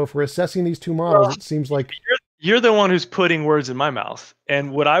 And so if we're assessing these two models, it seems like You're the one who's putting words in my mouth.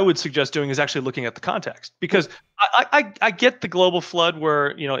 And what I would suggest doing is actually looking at the context, because I get the global flood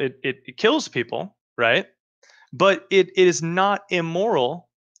where it kills people, right? But it is not immoral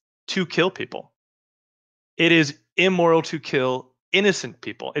to kill people. It is immoral to kill innocent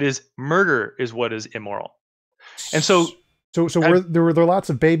people. It is murder is what is immoral. And so there were lots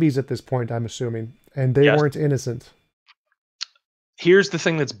of babies at this point, I'm assuming, and they weren't innocent. Here's the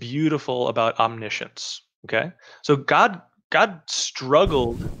thing that's beautiful about omniscience. Okay, so God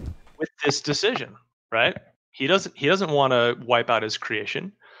struggled with this decision, right? He doesn't want to wipe out his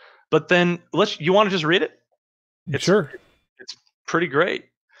creation, but then you want to just read it? Sure. It's pretty great.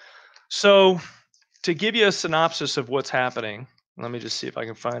 So to give you a synopsis of what's happening, let me just see if I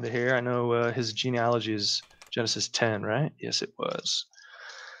can find it here. I know his genealogy is Genesis 10, right? Yes, it was.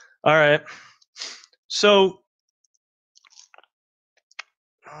 All right. So,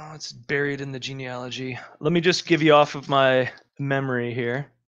 it's buried in the genealogy. Let me just give you off of my memory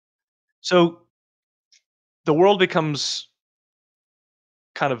here. So, the world becomes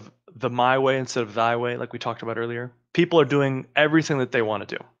kind of the my way instead of thy way, like we talked about earlier. People are doing everything that they want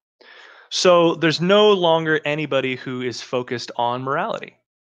to do. So, there's no longer anybody who is focused on morality,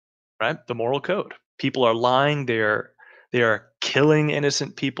 right? The moral code. People are lying, they are killing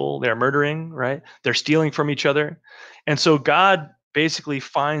innocent people, they're murdering, right? They're stealing from each other. And so God basically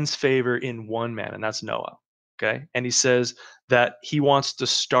finds favor in one man, and that's Noah. Okay? And he says that he wants to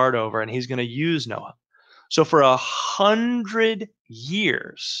start over and he's going to use Noah. So for 100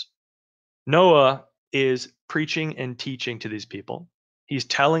 years, Noah is preaching and teaching to these people. He's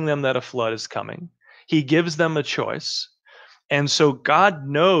telling them that a flood is coming. He gives them a choice, and so God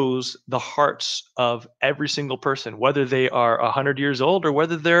knows the hearts of every single person, whether they are 100 years old or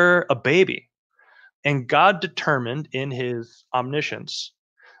whether they're a baby. And God determined in his omniscience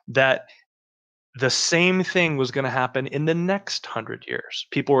that the same thing was going to happen in the next 100 years.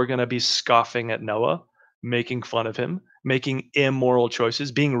 People were going to be scoffing at Noah, making fun of him, making immoral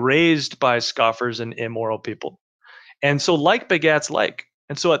choices, being raised by scoffers and immoral people. And so like begats like.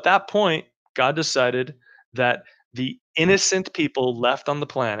 And so at that point, God decided that the innocent people left on the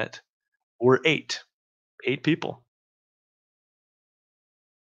planet were eight people.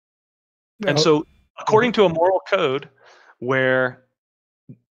 And No. so Okay. according to a moral code where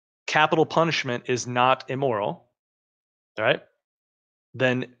capital punishment is not immoral, right?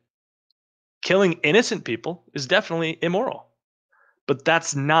 Then killing innocent people is definitely immoral. But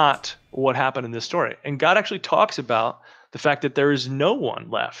that's not what happened in this story. And God actually talks about the fact that there is no one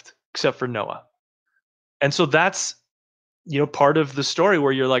left except for Noah. And so that's part of the story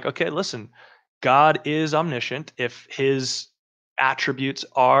where you're like, okay, listen, God is omniscient. If his attributes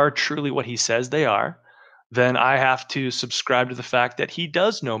are truly what he says they are, then I have to subscribe to the fact that he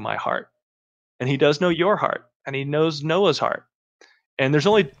does know my heart, and he does know your heart, and he knows Noah's heart. And there's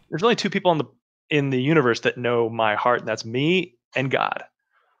only two people in the universe that know my heart, and that's me and God.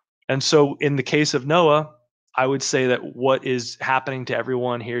 And so in the case of Noah, I would say that what is happening to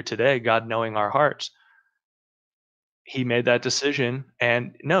everyone here today, God knowing our hearts, he made that decision,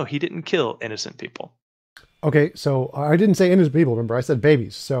 and no, he didn't kill innocent people. Okay, so I didn't say innocent people, remember? I said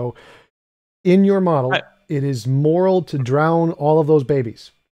babies. So in your Right. model, it is moral to drown all of those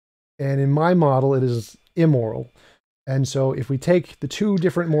babies. And in my model, it is immoral. And so if we take the two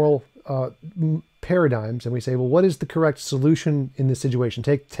different moral paradigms and we say, well, what is the correct solution in this situation?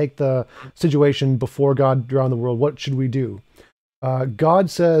 Take the situation before God drowned the world. What should we do? God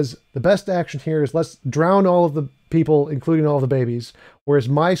says the best action here is let's drown all of the people, including all the babies, whereas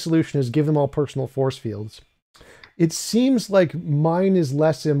my solution is give them all personal force fields. It seems like mine is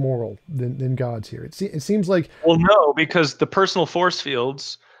less immoral than God's here. It seems like Well, no, because the personal force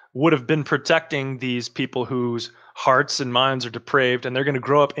fields would have been protecting these people whose hearts and minds are depraved, and they're going to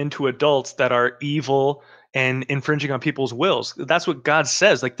grow up into adults that are evil and infringing on people's wills. That's what God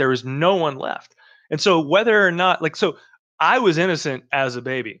says. Like, there is no one left. And so, whether or not, like, so I was innocent as a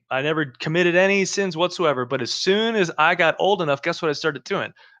baby. I never committed any sins whatsoever. But as soon as I got old enough, guess what I started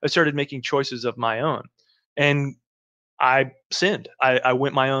doing? I started making choices of my own. And I sinned. I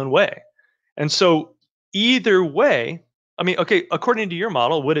went my own way. And so either way, I mean, okay, according to your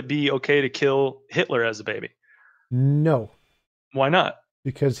model, would it be okay to kill Hitler as a baby? no, Why not?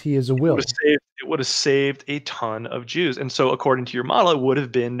 because he is a It would have will. saved a ton of Jews. And so according to your model, it would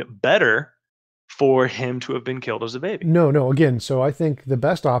have been better for him to have been killed as a baby. No, no. Again, so I think the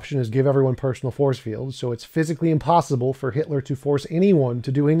best option is give everyone personal force fields. So it's physically impossible for Hitler to force anyone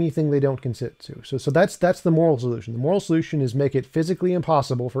to do anything they don't consent to. So that's the moral solution. The moral solution is make it physically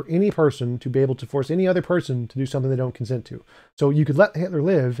impossible for any person to be able to force any other person to do something they don't consent to. So you could let Hitler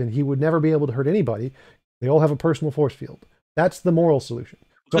live, and he would never be able to hurt anybody. They all have a personal force field. That's the moral solution.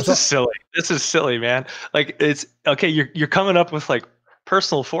 This is silly. This is silly, man. Like, it's okay. You're coming up with like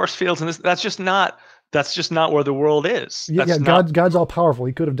personal force fields, and that's just not where the world is. Yeah, That's not. God's all powerful.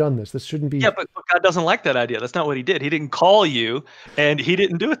 He could have done this. This shouldn't Yeah, be but God doesn't like that idea. That's not what he did. He didn't call you, and he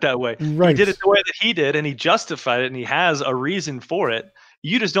didn't do it that way. He did it right. the way that he did, and he justified it, and he has a reason for it.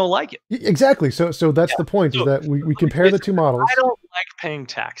 You just don't like it. Exactly. So that's Yeah. the point is So that we let me compare phrase the it two this way. I models. don't like paying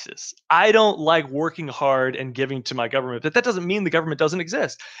taxes. I don't like working hard and giving to my government, but that doesn't mean the government doesn't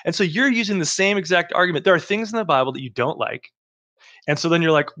exist. And so you're using the same exact argument. There are things in the Bible that you don't like. And so then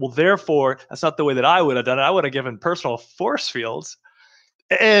you're like, well, therefore, that's not the way that I would have done it. I would have given personal force fields.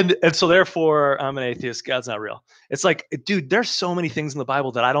 And so therefore I'm an atheist. God's not real. It's like, dude, there's so many things in the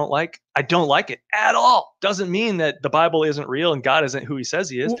Bible that I don't like. I don't like it at all. Doesn't mean that the Bible isn't real and God isn't who he says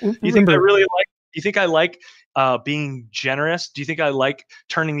he is. Do you think I Remember, really like do you think I like being generous? Do you think I like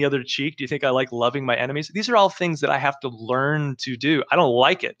turning the other cheek? Do you think I like loving my enemies? These are all things that I have to learn to do. I don't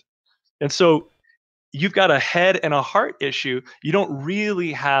like it. And so you've got a head and a heart issue. You don't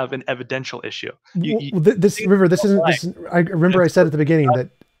really have an evidential issue. You this things River, you this don't isn't like, this. I remember and I so said at the beginning that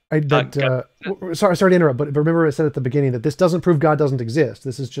I God, that God, sorry to interrupt, but remember I said at the beginning that this doesn't prove God doesn't exist.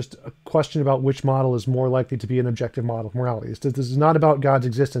 This is just a question about which model is more likely to be an objective model of morality. This is not about God's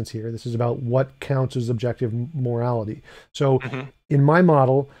existence here. This is about what counts as objective morality. So, mhm. in my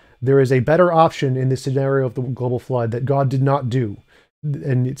model, there is a better option in this scenario of the global flood that God did not do,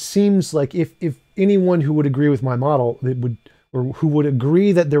 and it seems like if anyone who would agree with my model, it would or who would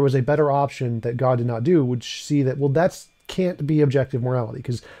agree that there was a better option that God did not do would see that, well, that's can't be objective morality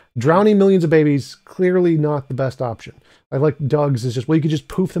because drowning millions of babies clearly not the best option. I like Doug's is just, well, you could just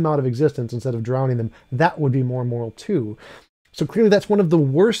poof them out of existence instead of drowning them. That would be more moral too. So clearly that's one of the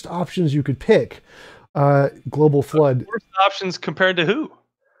worst options you could pick. Global flood. Worst options compared to who?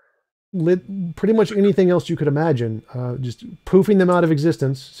 Pretty much anything else you could imagine, just poofing them out of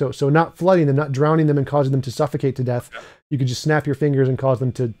existence. So not flooding them, not drowning them and causing them to suffocate to death. You could just snap your fingers and cause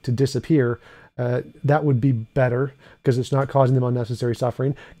them to disappear. That would be better because it's not causing them unnecessary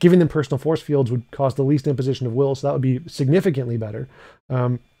suffering. Giving them personal force fields would cause the least imposition of will, so that would be significantly better.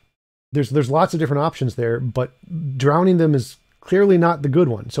 There's lots of different options there, but drowning them is clearly not the good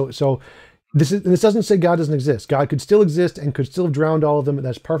one. So this doesn't say God doesn't exist. God could still exist and could still have drowned all of them.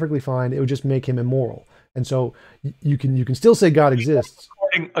 That's perfectly fine. It would just make him immoral. And so you can still say God exists.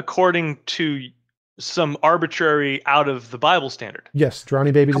 According to some arbitrary out of the Bible standard. Yes,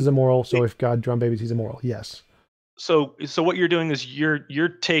 drowning babies is immoral. So if God drowned babies, he's immoral. Yes. So what you're doing is you're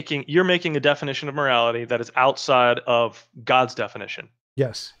making a definition of morality that is outside of God's definition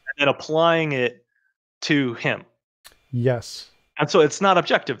Yes. and applying it to him. Yes. And so it's not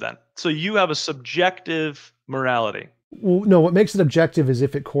objective then. So you have a subjective morality. Well, no, what makes it objective is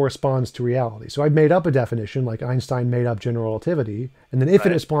if it corresponds to reality. So I made up a definition, like Einstein made up general relativity, and then if it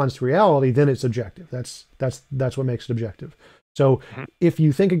responds to reality, then it's objective. That's what makes it objective. So if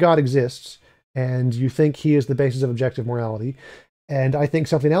you think a God exists and you think he is the basis of objective morality, and I think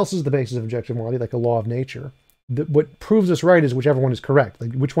something else is the basis of objective morality, like a law of nature, what proves us right is whichever one is correct.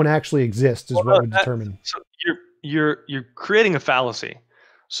 Like which one actually exists is what would determine. So you're creating a fallacy.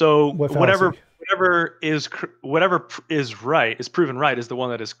 So What fallacy? whatever is right is proven right is the one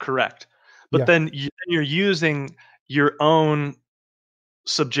that is correct. But then you're using your own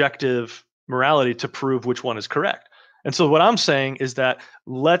subjective morality to prove which one is correct. And so what I'm saying is that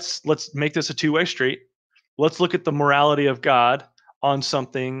let's make this a two-way street. Let's look at the morality of God on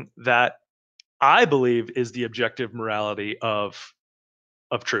something that I believe is the objective morality of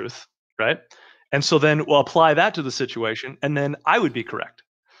truth, right? And so then we'll apply that to the situation, and then I would be correct.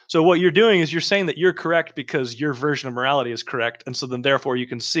 So what you're doing is you're saying that you're correct because your version of morality is correct, and so then therefore you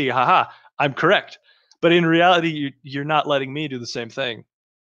can see, haha, I'm correct. But in reality, you're not letting me do the same thing.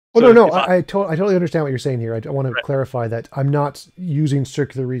 Well, So no, if I totally understand what you're saying here. I want to right. clarify that I'm not using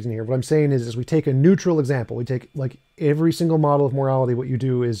circular reasoning here. What I'm saying is we take a neutral example. We take like every single model of morality. What you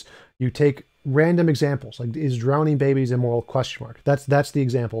do is you take random examples, like is drowning babies immoral? ? That's the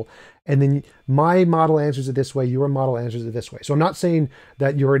example, and then my model answers it this way. Your model answers it this way. So I'm not saying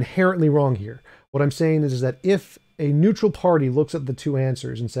that you're inherently wrong here. What I'm saying is that if a neutral party looks at the two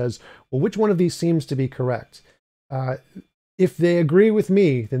answers and says, well, which one of these seems to be correct? If they agree with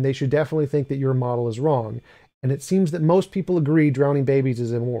me, then they should definitely think that your model is wrong. And it seems that most people agree drowning babies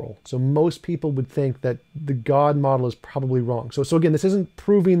is immoral. So most people would think that the God model is probably wrong. So again, this isn't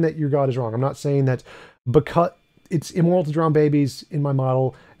proving that your God is wrong. I'm not saying that because it's immoral to drown babies in my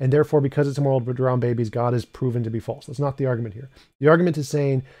model, and therefore because it's immoral to drown babies, God is proven to be false. That's not the argument here. The argument is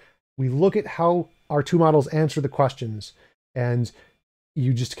saying we look at how our two models answer the questions, and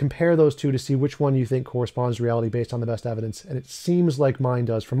you just compare those two to see which one you think corresponds to reality based on the best evidence. And it seems like mine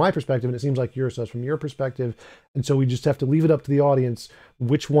does from my perspective, and it seems like yours does from your perspective. And so we just have to leave it up to the audience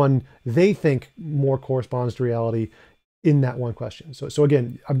which one they think more corresponds to reality in that one question. So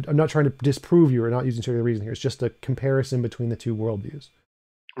again, I'm not trying to disprove you or not using circular reasoning here. It's just a comparison between the two worldviews.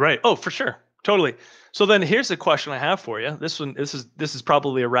 Right. Oh, for sure. Totally. So then here's the question I have for you. This is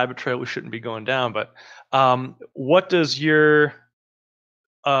probably a rabbit trail we shouldn't be going down, but what does your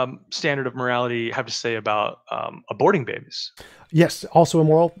standard of morality have to say about aborting babies? Yes, also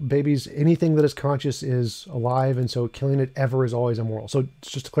immoral. Babies, anything that is conscious is alive, and so killing it ever is always immoral. So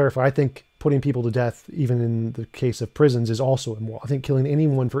just to clarify, I think putting people to death, even in the case of prisons, is also immoral. I think killing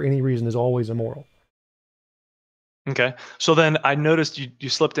anyone for any reason is always immoral. Okay. So then I noticed you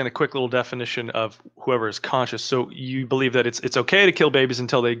slipped in a quick little definition of whoever is conscious. So you believe that it's okay to kill babies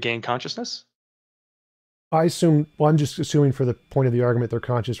until they gain consciousness? I assume, well, I'm just assuming for the point of the argument, they're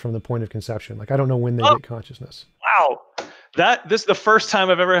conscious from the point of conception. Like, I don't know when they Oh, get consciousness. wow. This is the first time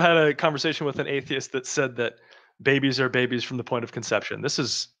I've ever had a conversation with an atheist that said that babies are babies from the point of conception. This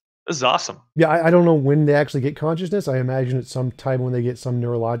is awesome. Yeah, I don't know when they actually get consciousness. I imagine it's some time when they get some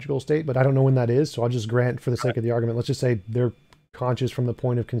neurological state, but I don't know when that is. So I'll just grant, for the sake of the argument, let's just say they're conscious from the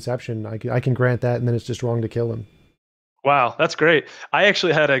point of conception. I can grant that, and then it's just wrong to kill them. Wow, that's great. I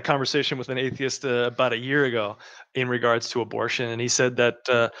actually had a conversation with an atheist about a year ago in regards to abortion, and he said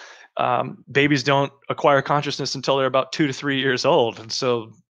that babies don't acquire consciousness until they're about 2 to 3 years old, and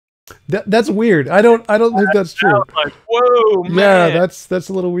so That's weird. I don't think that's I true. was like, "Whoa, Yeah, man, that's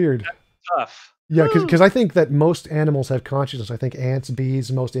a little weird. tough." Yeah, because I think that most animals have consciousness. I think ants, bees,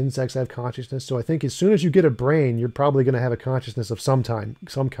 most insects have consciousness. So I think as soon as you get a brain, you're probably going to have a consciousness of some kind.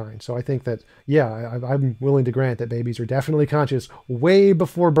 So I think that, yeah, I'm willing to grant that babies are definitely conscious way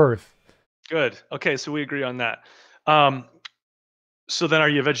before birth. Good. Okay, so we agree on that. Um, so then, are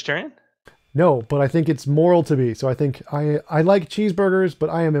you a vegetarian? No, but I think it's moral to be. So I think I like cheeseburgers, but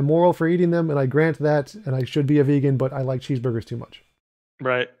I am immoral for eating them, and I grant that, and I should be a vegan, but I like cheeseburgers too much.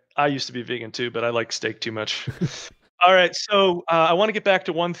 Right. I used to be vegan too, but I like steak too much. All right. So I want to get back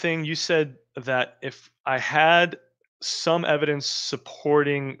to one thing. You said that if I had some evidence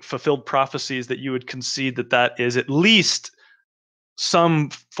supporting fulfilled prophecies, that you would concede that that is at least some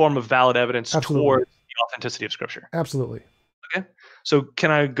form of valid evidence Absolutely. towards the authenticity of Scripture. Absolutely. Okay. So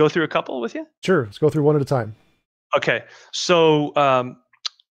can I go through a couple with you? Sure. Let's go through one at a time. Okay. So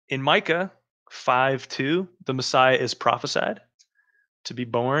in Micah 5:2, the Messiah is prophesied to be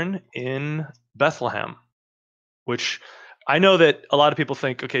born in Bethlehem, which I know that a lot of people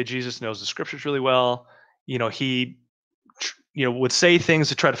think, okay, Jesus knows the scriptures really well. He would say things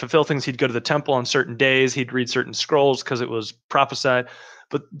to try to fulfill things. He'd go to the temple on certain days. He'd read certain scrolls because it was prophesied.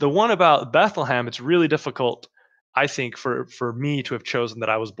 But the one about Bethlehem, it's really difficult, I think, for me to have chosen that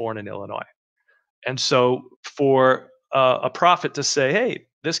I was born in Illinois. And so for a prophet to say, hey,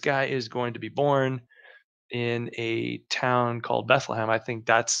 this guy is going to be born in a town called Bethlehem, I think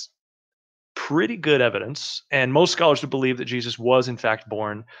that's pretty good evidence. And most scholars would believe that Jesus was, in fact,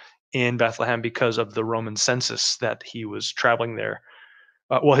 born in Bethlehem because of the Roman census that he was traveling there.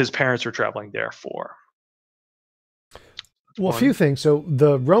 Well, his parents were traveling there for. That's Well, a few one. things. So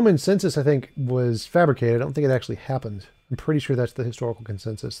the Roman census, I think, was fabricated. I don't think it actually happened. I'm pretty sure that's the historical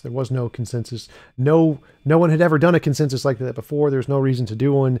consensus. There was no consensus. No one had ever done a consensus like that before. There's no reason to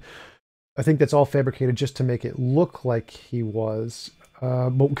do one. I think that's all fabricated just to make it look like he was.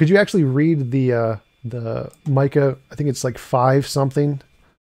 But could you actually read the Micah? I think it's like 5 something.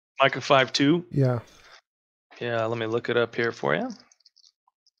 Micah 5:2. Yeah. Yeah, let me look it up here for you.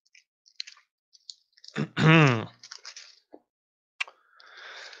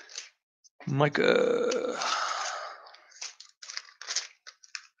 Micah.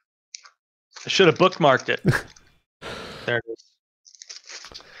 I should have bookmarked it. There it is.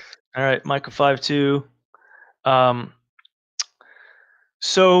 All right, Micah 5:2. Um,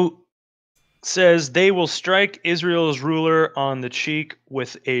 so says they will strike Israel's ruler on the cheek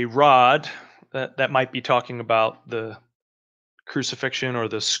with a rod. That might be talking about the crucifixion or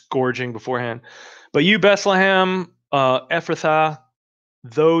the scourging beforehand. But you, Bethlehem, Ephrathah,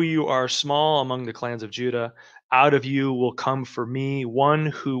 though you are small among the clans of Judah, out of you will come for me one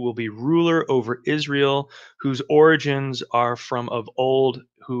who will be ruler over Israel, whose origins are from of old,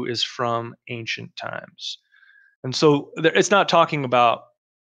 who is from ancient times. And so it's not talking about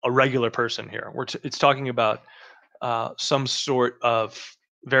a regular person here. It's talking about some sort of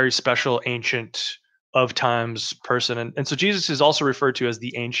very special ancient of times person. And so Jesus is also referred to as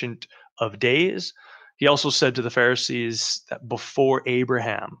the ancient of days. He also said to the Pharisees that before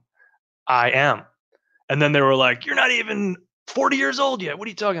Abraham, I am. And then they were like, you're not even 40 years old yet. What are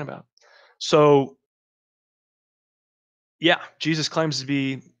you talking about? So, yeah, Jesus claims to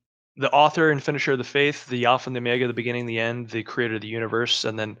be the author and finisher of the faith, the Alpha and the Omega, the beginning, the end, the creator of the universe.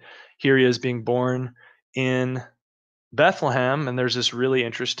 And then here he is being born in Bethlehem, and there's this really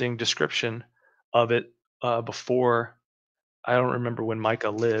interesting description of it before. I don't remember when Micah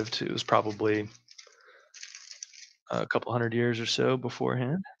lived. It was probably a couple hundred years or so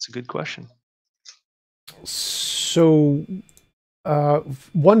beforehand. That's a good question. So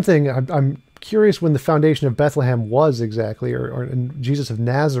One thing I'm curious when the foundation of Bethlehem was exactly, or and Jesus of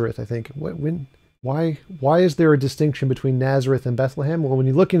Nazareth. I think why is there a distinction between Nazareth and Bethlehem? Well, when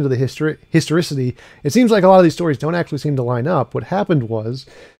you look into the historicity, it seems like a lot of these stories don't actually seem to line up. What happened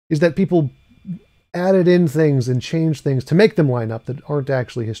is that people added in things and changed things to make them line up that aren't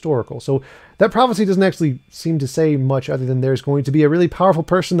actually historical. So that prophecy doesn't actually seem to say much other than there's going to be a really powerful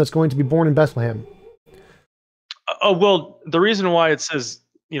person that's going to be born in Bethlehem. Oh, well, the reason why it says,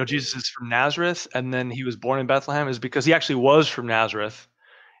 Jesus is from Nazareth and then he was born in Bethlehem is because he actually was from Nazareth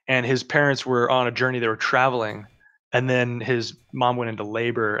and his parents were on a journey. They were traveling, and then his mom went into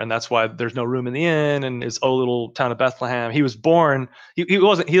labor, and that's why there's no room in the inn in his old little town of Bethlehem. He was born. He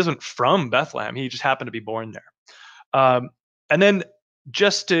wasn't from Bethlehem. He just happened to be born there. And then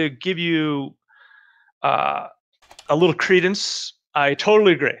just to give you uh, a little credence, I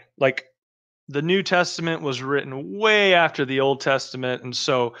totally agree. Like the New Testament was written way after the Old Testament, and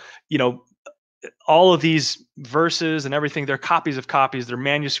so you know all of these verses and everything, they're copies of copies, they're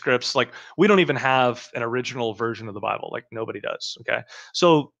manuscripts. Like we don't even have an original version of the Bible. Like nobody does. Okay.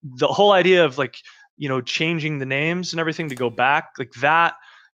 So the whole idea of like, changing the names and everything to go back like that,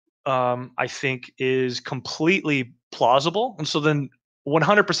 I think is completely plausible. And so then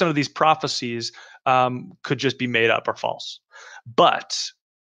 100% of these prophecies could just be made up or false. But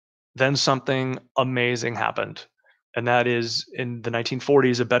then something amazing happened. And that is in the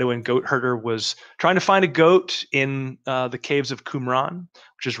 1940s, a Bedouin goat herder was trying to find a goat in the caves of Qumran,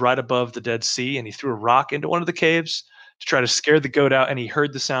 which is right above the Dead Sea. And he threw a rock into one of the caves to try to scare the goat out. And he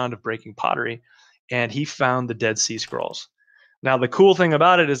heard the sound of breaking pottery. And he found the Dead Sea Scrolls. Now, the cool thing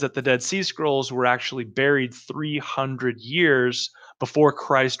about it is that the Dead Sea Scrolls were actually buried 300 years before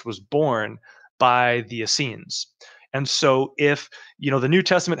Christ was born by the Essenes. And so if the New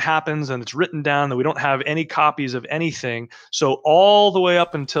Testament happens and it's written down that we don't have any copies of anything, so all the way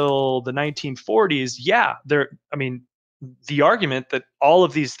up until the 1940s, yeah, the argument that all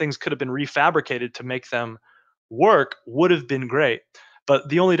of these things could have been refabricated to make them work would have been great. But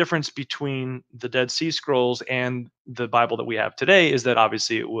the only difference between the Dead Sea Scrolls and the Bible that we have today is that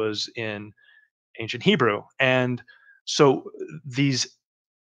obviously it was in ancient Hebrew. And so these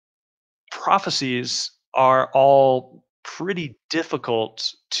prophecies are all pretty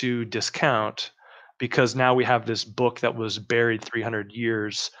difficult to discount because now we have this book that was buried 300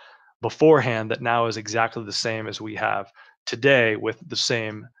 years beforehand that now is exactly the same as we have today with the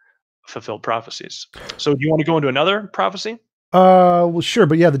same fulfilled prophecies. So do you want to go into another prophecy? Well, sure,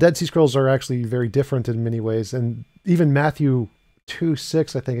 but yeah, the Dead Sea Scrolls are actually very different in many ways, and even Matthew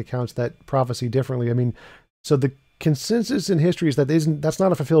 2:6, I think, accounts that prophecy differently. I mean, so the consensus in history is that's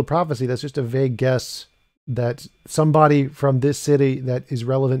not a fulfilled prophecy. That's just a vague guess that somebody from this city that is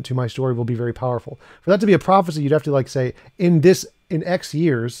relevant to my story will be very powerful. For that to be a prophecy, you'd have to like say in X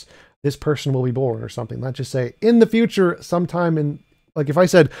years, this person will be born or something. Not just say in the future, sometime in like if I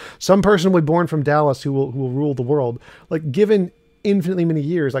said some person will be born from Dallas who will rule the world, like given infinitely many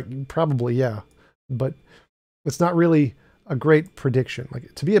years, like probably yeah, but it's not really a great prediction.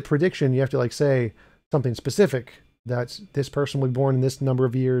 Like to be a prediction, you have to like say something specific that this person will be born in this number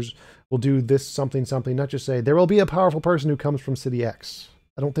of years, will do this something something. Not just say there will be a powerful person who comes from city X.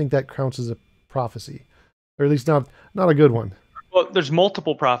 I don't think that counts as a prophecy, or at least not a good one. Well, there's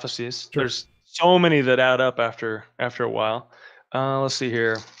multiple prophecies. Sure. There's so many that add up after a while. Let's see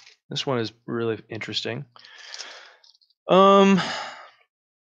here. This one is really interesting. Um,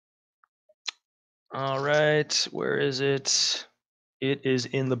 all right, where is it? It is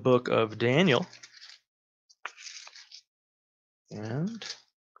in the book of Daniel. And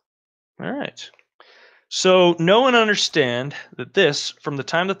all right. So know and understand that this, from the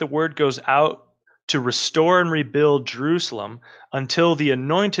time that the word goes out to restore and rebuild Jerusalem until the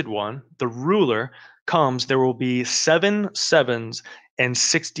anointed one, the ruler, comes, there will be 7 sevens and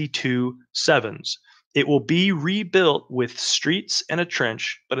 62 sevens. It will be rebuilt with streets and a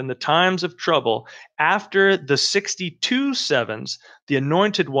trench, but in the times of trouble, after the 62 sevens, the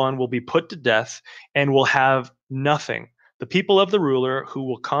anointed one will be put to death and will have nothing. The people of the ruler who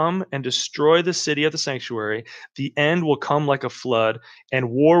will come and destroy the city of the sanctuary, the end will come like a flood,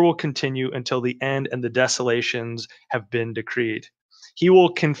 and war will continue until the end and the desolations have been decreed. He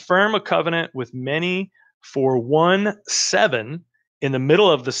will confirm a covenant with many for 1 7. In the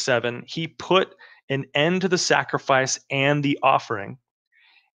middle of the 7, he put an end to the sacrifice and the offering.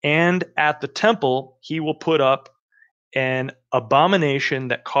 And at the temple, he will put up an abomination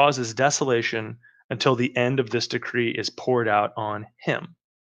that causes desolation until the end of this decree is poured out on him.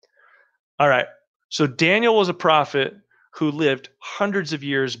 All right. So Daniel was a prophet who lived hundreds of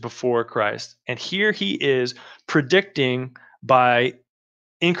years before Christ. And here he is predicting by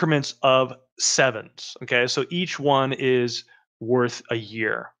increments of sevens. Okay. So each one is worth a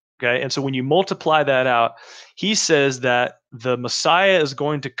year. Okay. And so when you multiply that out, he says that the Messiah is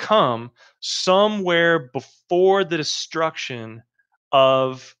going to come somewhere before the destruction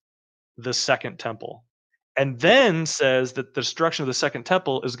of the second temple. And then says that the destruction of the second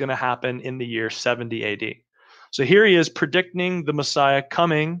temple is going to happen in the year 70 AD. So here he is predicting the Messiah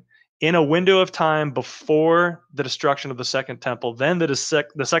coming in a window of time before the destruction of the second temple. Then the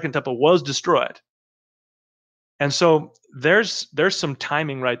second temple was destroyed. And so there's some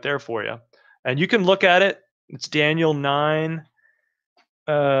timing right there for you. And you can look at it. It's Daniel 9,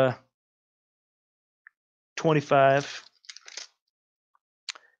 25.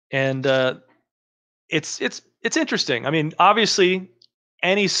 And it's interesting. I mean, obviously,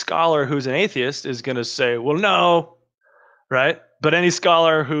 any scholar who's an atheist is going to say, "Well, no," right? But any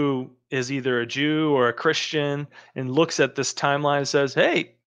scholar who is either a Jew or a Christian and looks at this timeline and says,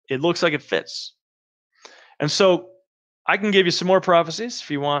 "Hey, it looks like it fits." And so, I can give you some more prophecies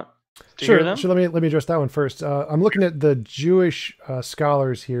if you want to hear Sure. them. So let me address that one first. I'm looking at the Jewish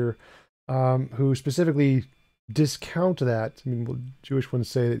scholars here, who specifically discount that. I mean, well, Jewish ones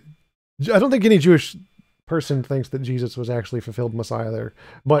say that, I don't think any Jewish person thinks that Jesus was actually fulfilled Messiah there.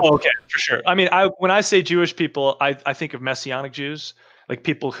 But Oh, okay, for sure. I mean, when I say Jewish people, I think of Messianic Jews, like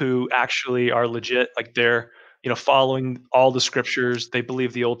people who actually are legit, like they're following all the scriptures. They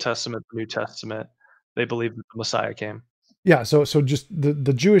believe the Old Testament, the New Testament. They believe that the Messiah came. yeah, so just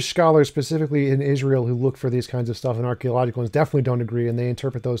the Jewish scholars specifically in Israel who look for these kinds of stuff and archaeological ones definitely don't agree, and they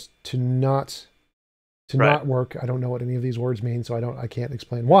interpret those to Right. not work. I don't know what any of these words mean, so I can't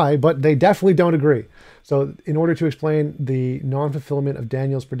explain why, but they definitely don't agree. So in order to explain the non-fulfillment of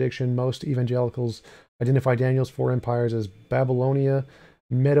Daniel's prediction, most evangelicals identify Daniel's four empires as Babylonia,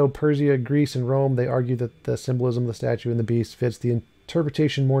 Medo-Persia, Greece, and Rome. They argue that the symbolism of the statue and the beast fits the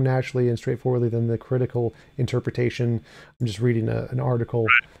interpretation more naturally and straightforwardly than the critical interpretation. I'm just reading an article.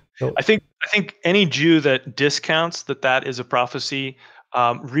 So I think any Jew that discounts that is a prophecy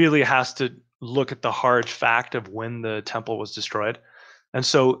really has to look at the hard fact of when the temple was destroyed. And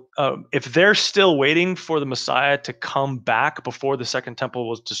so, if they're still waiting for the Messiah to come back before the second temple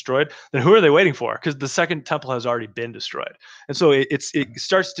was destroyed, then who are they waiting for? Because the second temple has already been destroyed. And so it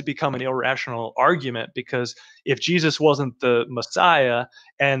starts to become an irrational argument, because if Jesus wasn't the Messiah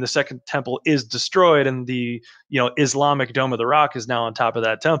and the second temple is destroyed and the Islamic Dome of the Rock is now on top of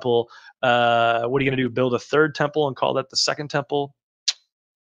that temple, what are you going to do? Build a third temple and call that the second temple?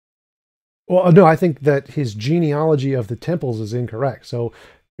 well, no, I think that his genealogy of the temples is incorrect. So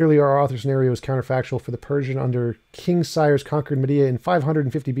clearly, our author scenario is counterfactual. For the Persian under King Cyrus conquered Media in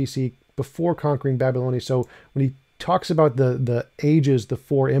 550 BC before conquering Babylonia. So when he talks about the ages, the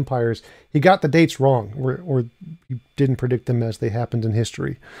four empires, he got the dates wrong, or he didn't predict them as they happened in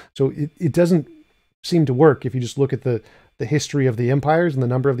history. So it doesn't seem to work if you just look at the history of the empires and the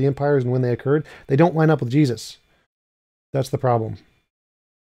number of the empires and when they occurred. They don't line up with Jesus. That's the problem.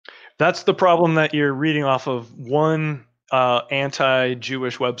 That's the problem, that you're reading off of one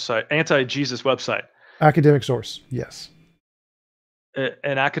anti-Jewish website, anti-Jesus website. Academic source, yes.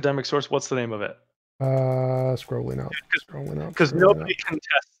 An academic source. What's the name of it? Scrolling up, scrolling up, Because scrolling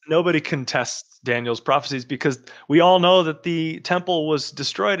up. nobody contests Daniel's prophecies, because we all know that the temple was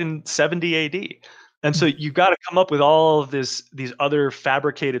destroyed in 70 AD. And so you've got to come up with all of these other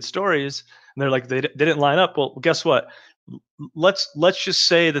fabricated stories, and they're like they didn't line up. Well, guess what? Let's just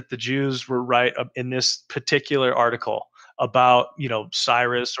say that the Jews were right in this particular article about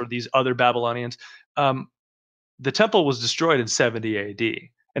Cyrus or these other Babylonians. Um, the temple was destroyed in 70 AD,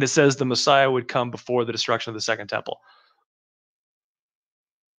 and it says the Messiah would come before the destruction of the second temple.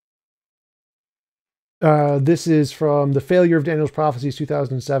 This is from The Failure of Daniel's Prophecies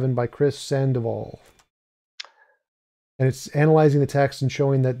 2007 by Chris Sandoval. And it's analyzing the text and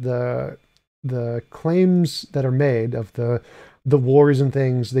showing that the claims that are made of the wars and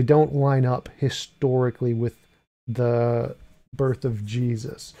things, they don't line up historically with the birth of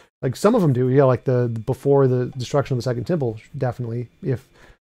Jesus. Like some of them do, yeah, like the before the destruction of the second temple, definitely, if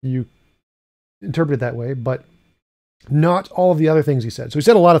you interpret it that way, but not all of the other things he said. So he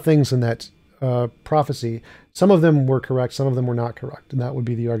said a lot of things in that prophecy. Some of them were correct, some of them were not correct, and that would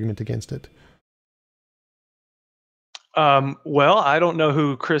be the argument against it. Well, I don't know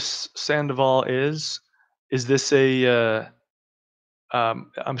who Chris Sandoval is. Is this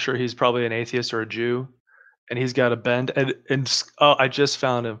I'm sure he's probably an atheist or a Jew, and he's got a bend. Oh, I just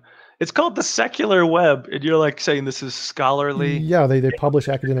found him. It's called the Secular Web, and you're like saying this is scholarly. Yeah, they publish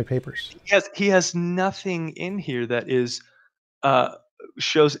academic papers. He has nothing in here that is uh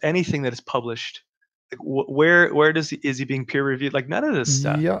shows anything that is published Like, where is he being peer reviewed? Like none of this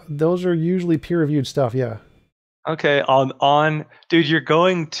stuff. Yeah, those are usually peer-reviewed stuff. Yeah. Okay, on dude, you're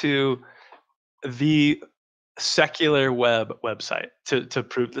going to the secular website to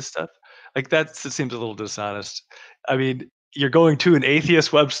prove this stuff? Like that seems a little dishonest. I mean, you're going to an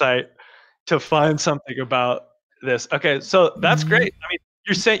atheist website to find something about this. Okay, so that's great. Ye- I mean,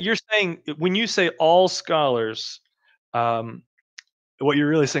 you're saying when you say all scholars, um, what you're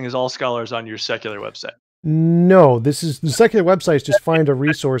really saying is all scholars on your secular website. No, this is the secular websites just find a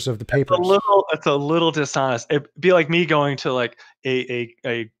resource of the papers. It's a little dishonest. It'd be like me going to like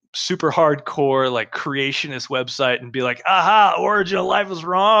a super hardcore like creationist website and be like, "Aha, origin of life is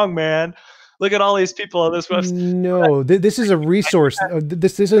wrong, man. Look at all these people on this website." No, this is a resource.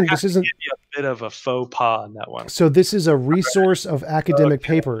 This I isn't. have This to isn't. give you a bit of a faux pas on that one. So this is a resource of academic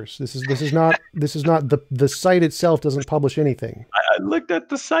Okay. papers. This is not the site itself doesn't publish anything. I looked at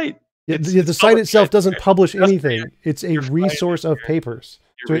the site. Yeah, It's the site public itself doesn't publish Trust me, anything. It's a you're finding resource of papers.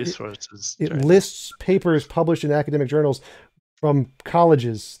 your So it, resources it right there. lists papers published in academic journals from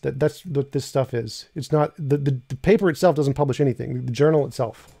colleges. That's what this stuff is. It's not the paper itself doesn't publish anything. The journal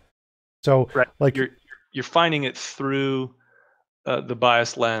itself. So Right. like You're finding it through the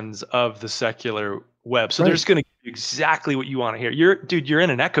bias lens of the secular web. So they're right. just going to give you exactly what you want to hear. You're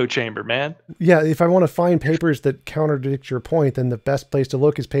in an echo chamber, man. Yeah, if I want to find papers that contradict your point, then the best place to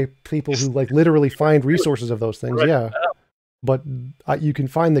look is people who like literally find resources of those things. Right. Yeah, but you can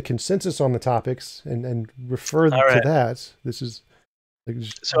find the consensus on the topics and refer All to right. that. This is like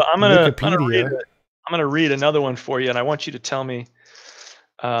just So I'm Wikipedia. gonna read another one for you, and I want you to tell me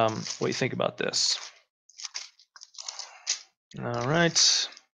what you think about this. All right,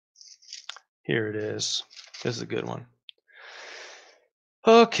 here it is. This is a good one.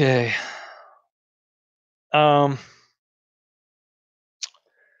 Okay. Um,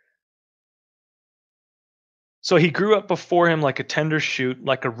 So he grew up before him like a tender shoot,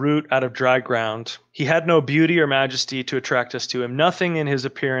 like a root out of dry ground. He had no beauty or majesty to attract us to him, nothing in his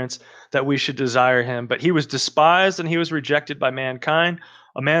appearance that we should desire him. But he was despised and he was rejected by mankind,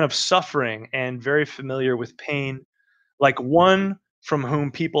 a man of suffering and very familiar with pain. Like one from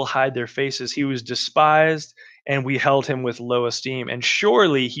whom people hide their faces, he was despised, and we held him with low esteem. And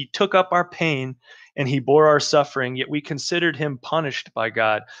surely he took up our pain and he bore our suffering, yet we considered him punished by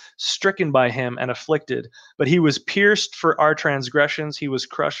God, stricken by him and afflicted. But he was pierced for our transgressions, he was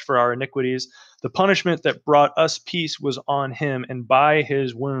crushed for our iniquities. The punishment that brought us peace was on him, and by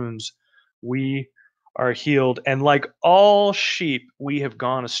his wounds we are healed. And like all sheep, we have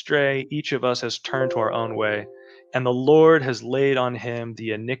gone astray. Each of us has turned to our own way, and the Lord has laid on him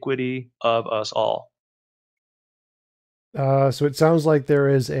the iniquity of us all. So it sounds like there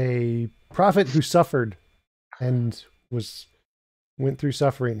is a prophet who suffered and went through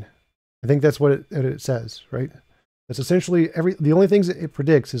suffering. I think that's what it says, right? That's essentially the only things it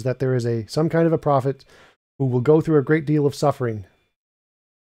predicts is that there is some kind of a prophet who will go through a great deal of suffering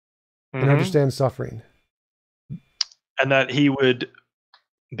and understand suffering. And that he would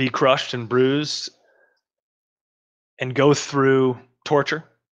be crushed and bruised and go through torture.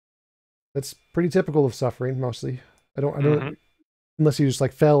 That's pretty typical of suffering, mostly. I don't, unless he just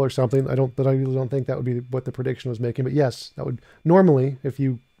like fell or something. But I really don't think that would be what the prediction was making. But yes, that would normally, if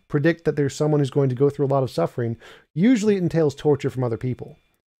you predict that there's someone who's going to go through a lot of suffering, usually it entails torture from other people.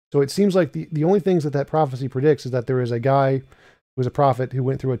 So it seems like the only things that prophecy predicts is that there is a guy who was a prophet who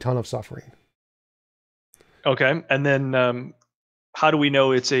went through a ton of suffering. Okay. And then how do we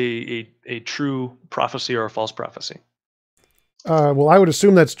know it's a true prophecy or a false prophecy? Well, I would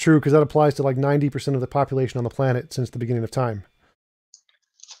assume that's true because that applies to like 90% of the population on the planet since the beginning of time.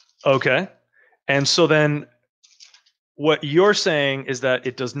 Okay. And so then what you're saying is that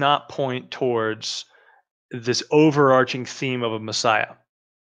it does not point towards this overarching theme of a Messiah.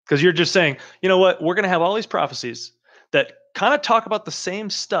 Because you're just saying, you know what, we're going to have all these prophecies that kind of talk about the same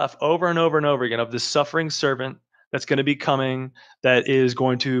stuff over and over and over again of this suffering servant that's going to be coming, that is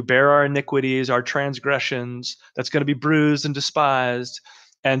going to bear our iniquities, our transgressions, that's going to be bruised and despised.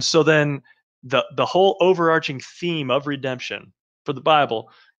 And so then the whole overarching theme of redemption for the Bible,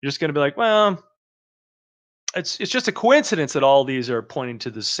 you're just going to be like, well, it's just a coincidence that all these are pointing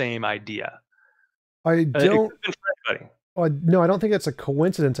to the same idea. I It don't. could have been for anybody. No, I don't think that's a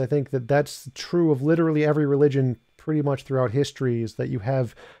coincidence. I think that that's true of literally every religion pretty much throughout history, is that you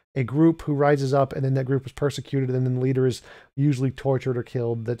have a group who rises up and then that group is persecuted and then the leader is usually tortured or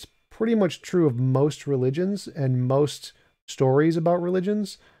killed. That's pretty much true of most religions and most stories about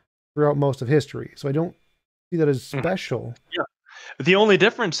religions throughout most of history. So I don't see that as special. Yeah. The only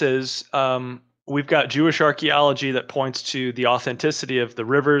difference is we've got Jewish archaeology that points to the authenticity of the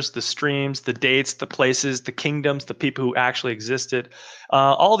rivers, the streams, the dates, the places, the kingdoms, the people who actually existed.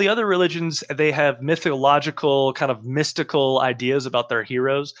 All the other religions, they have mythological, kind of mystical ideas about their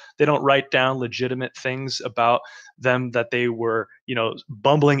heroes. They don't write down legitimate things about them, that they were,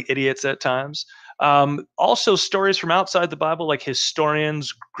 bumbling idiots at times. Also, stories from outside the Bible, like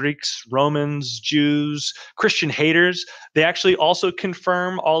historians, Greeks, Romans, Jews, Christian haters, they actually also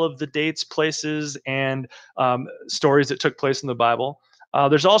confirm all of the dates, places, and stories that took place in the Bible.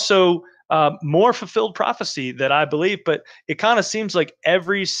 There's also more fulfilled prophecy that I believe, but it kind of seems like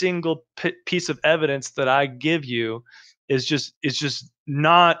every single piece of evidence that I give you is just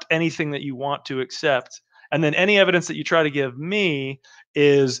not anything that you want to accept. And then any evidence that you try to give me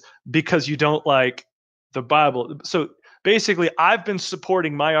is because you don't like the Bible. So basically, I've been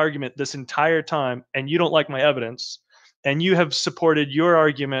supporting my argument this entire time, and you don't like my evidence, and you have supported your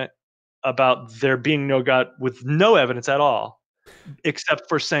argument about there being no God with no evidence at all, except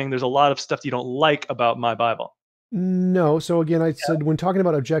for saying there's a lot of stuff you don't like about my Bible. No. So again, I said when talking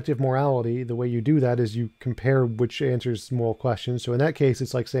about objective morality, the way you do that is you compare which answers moral questions. So in that case,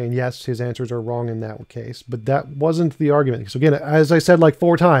 it's like saying, yes, his answers are wrong in that case, but that wasn't the argument. So again, as I said like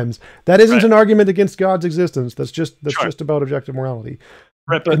 4 times, that isn't Right. an argument against God's existence. That's Sure. just about objective morality.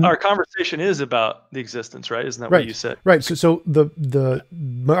 Right, but And our conversation is about the existence, right? Isn't that what you right, said? right. So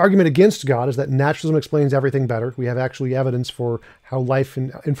my argument against God is that naturalism explains everything better. We have actually evidence for how life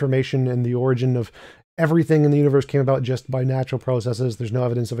and information and the origin of everything in the universe came about just by natural processes. There's no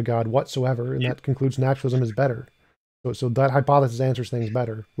evidence of a God whatsoever, and that concludes naturalism is better. So that hypothesis answers things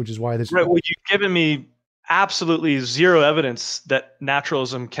better, which is why this. Right. Well, you've given me absolutely zero evidence that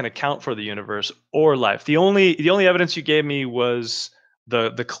naturalism can account for the universe or life. The only evidence you gave me was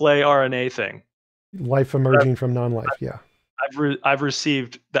the clay RNA thing. Life But emerging from non-life, yeah. I've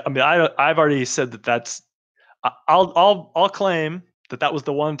received that. I mean, I've already said that that's. I'll claim that that was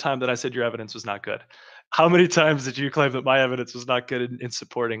the one time that I said your evidence was not good. How many times did you claim that my evidence was not good in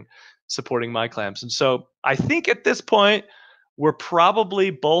supporting my claims? And so I think at this point we're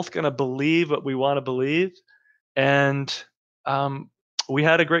probably both going to believe what we want to believe, and um, we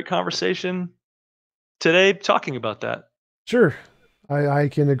had a great conversation today talking about that. Sure. I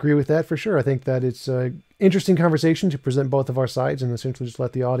can agree with that for sure. I think that it's an interesting conversation to present both of our sides and essentially just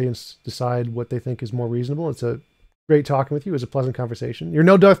let the audience decide what they think is more reasonable. It's a great talking with you. It was a pleasant conversation. You're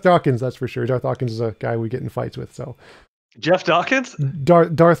no Darth Dawkins, that's for sure. Darth Dawkins is a guy we get in fights with. So Jeff Dawkins?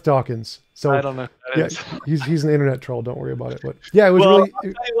 Darth Dawkins. So I don't know who that yeah, is. he's an internet troll. Don't worry about it. But yeah, it was Well, really.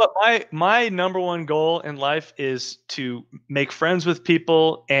 I'll tell you what, my number one goal in life is to make friends with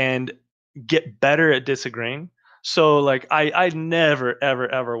people and get better at disagreeing. So like I never ever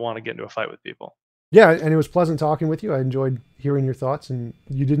ever want to get into a fight with people. Yeah, and it was pleasant talking with you. I enjoyed hearing your thoughts, and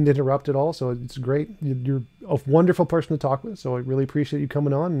you didn't interrupt at all. So it's great. You're a wonderful person to talk with. So I really appreciate you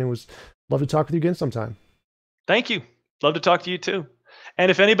coming on, and it was love to talk with you again sometime. Thank you. Love to talk to you too.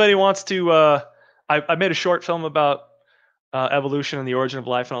 And if anybody wants to, I made a short film about evolution and the origin of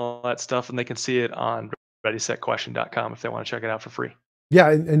life and all that stuff, and they can see it on readysetquestion.com if they want to check it out for free. Yeah,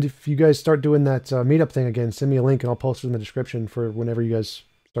 and if you guys start doing that meetup thing again, send me a link, and I'll post it in the description for whenever you guys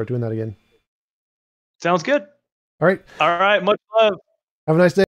start doing that again. Sounds good. All right. All right. Much love. Have a nice day.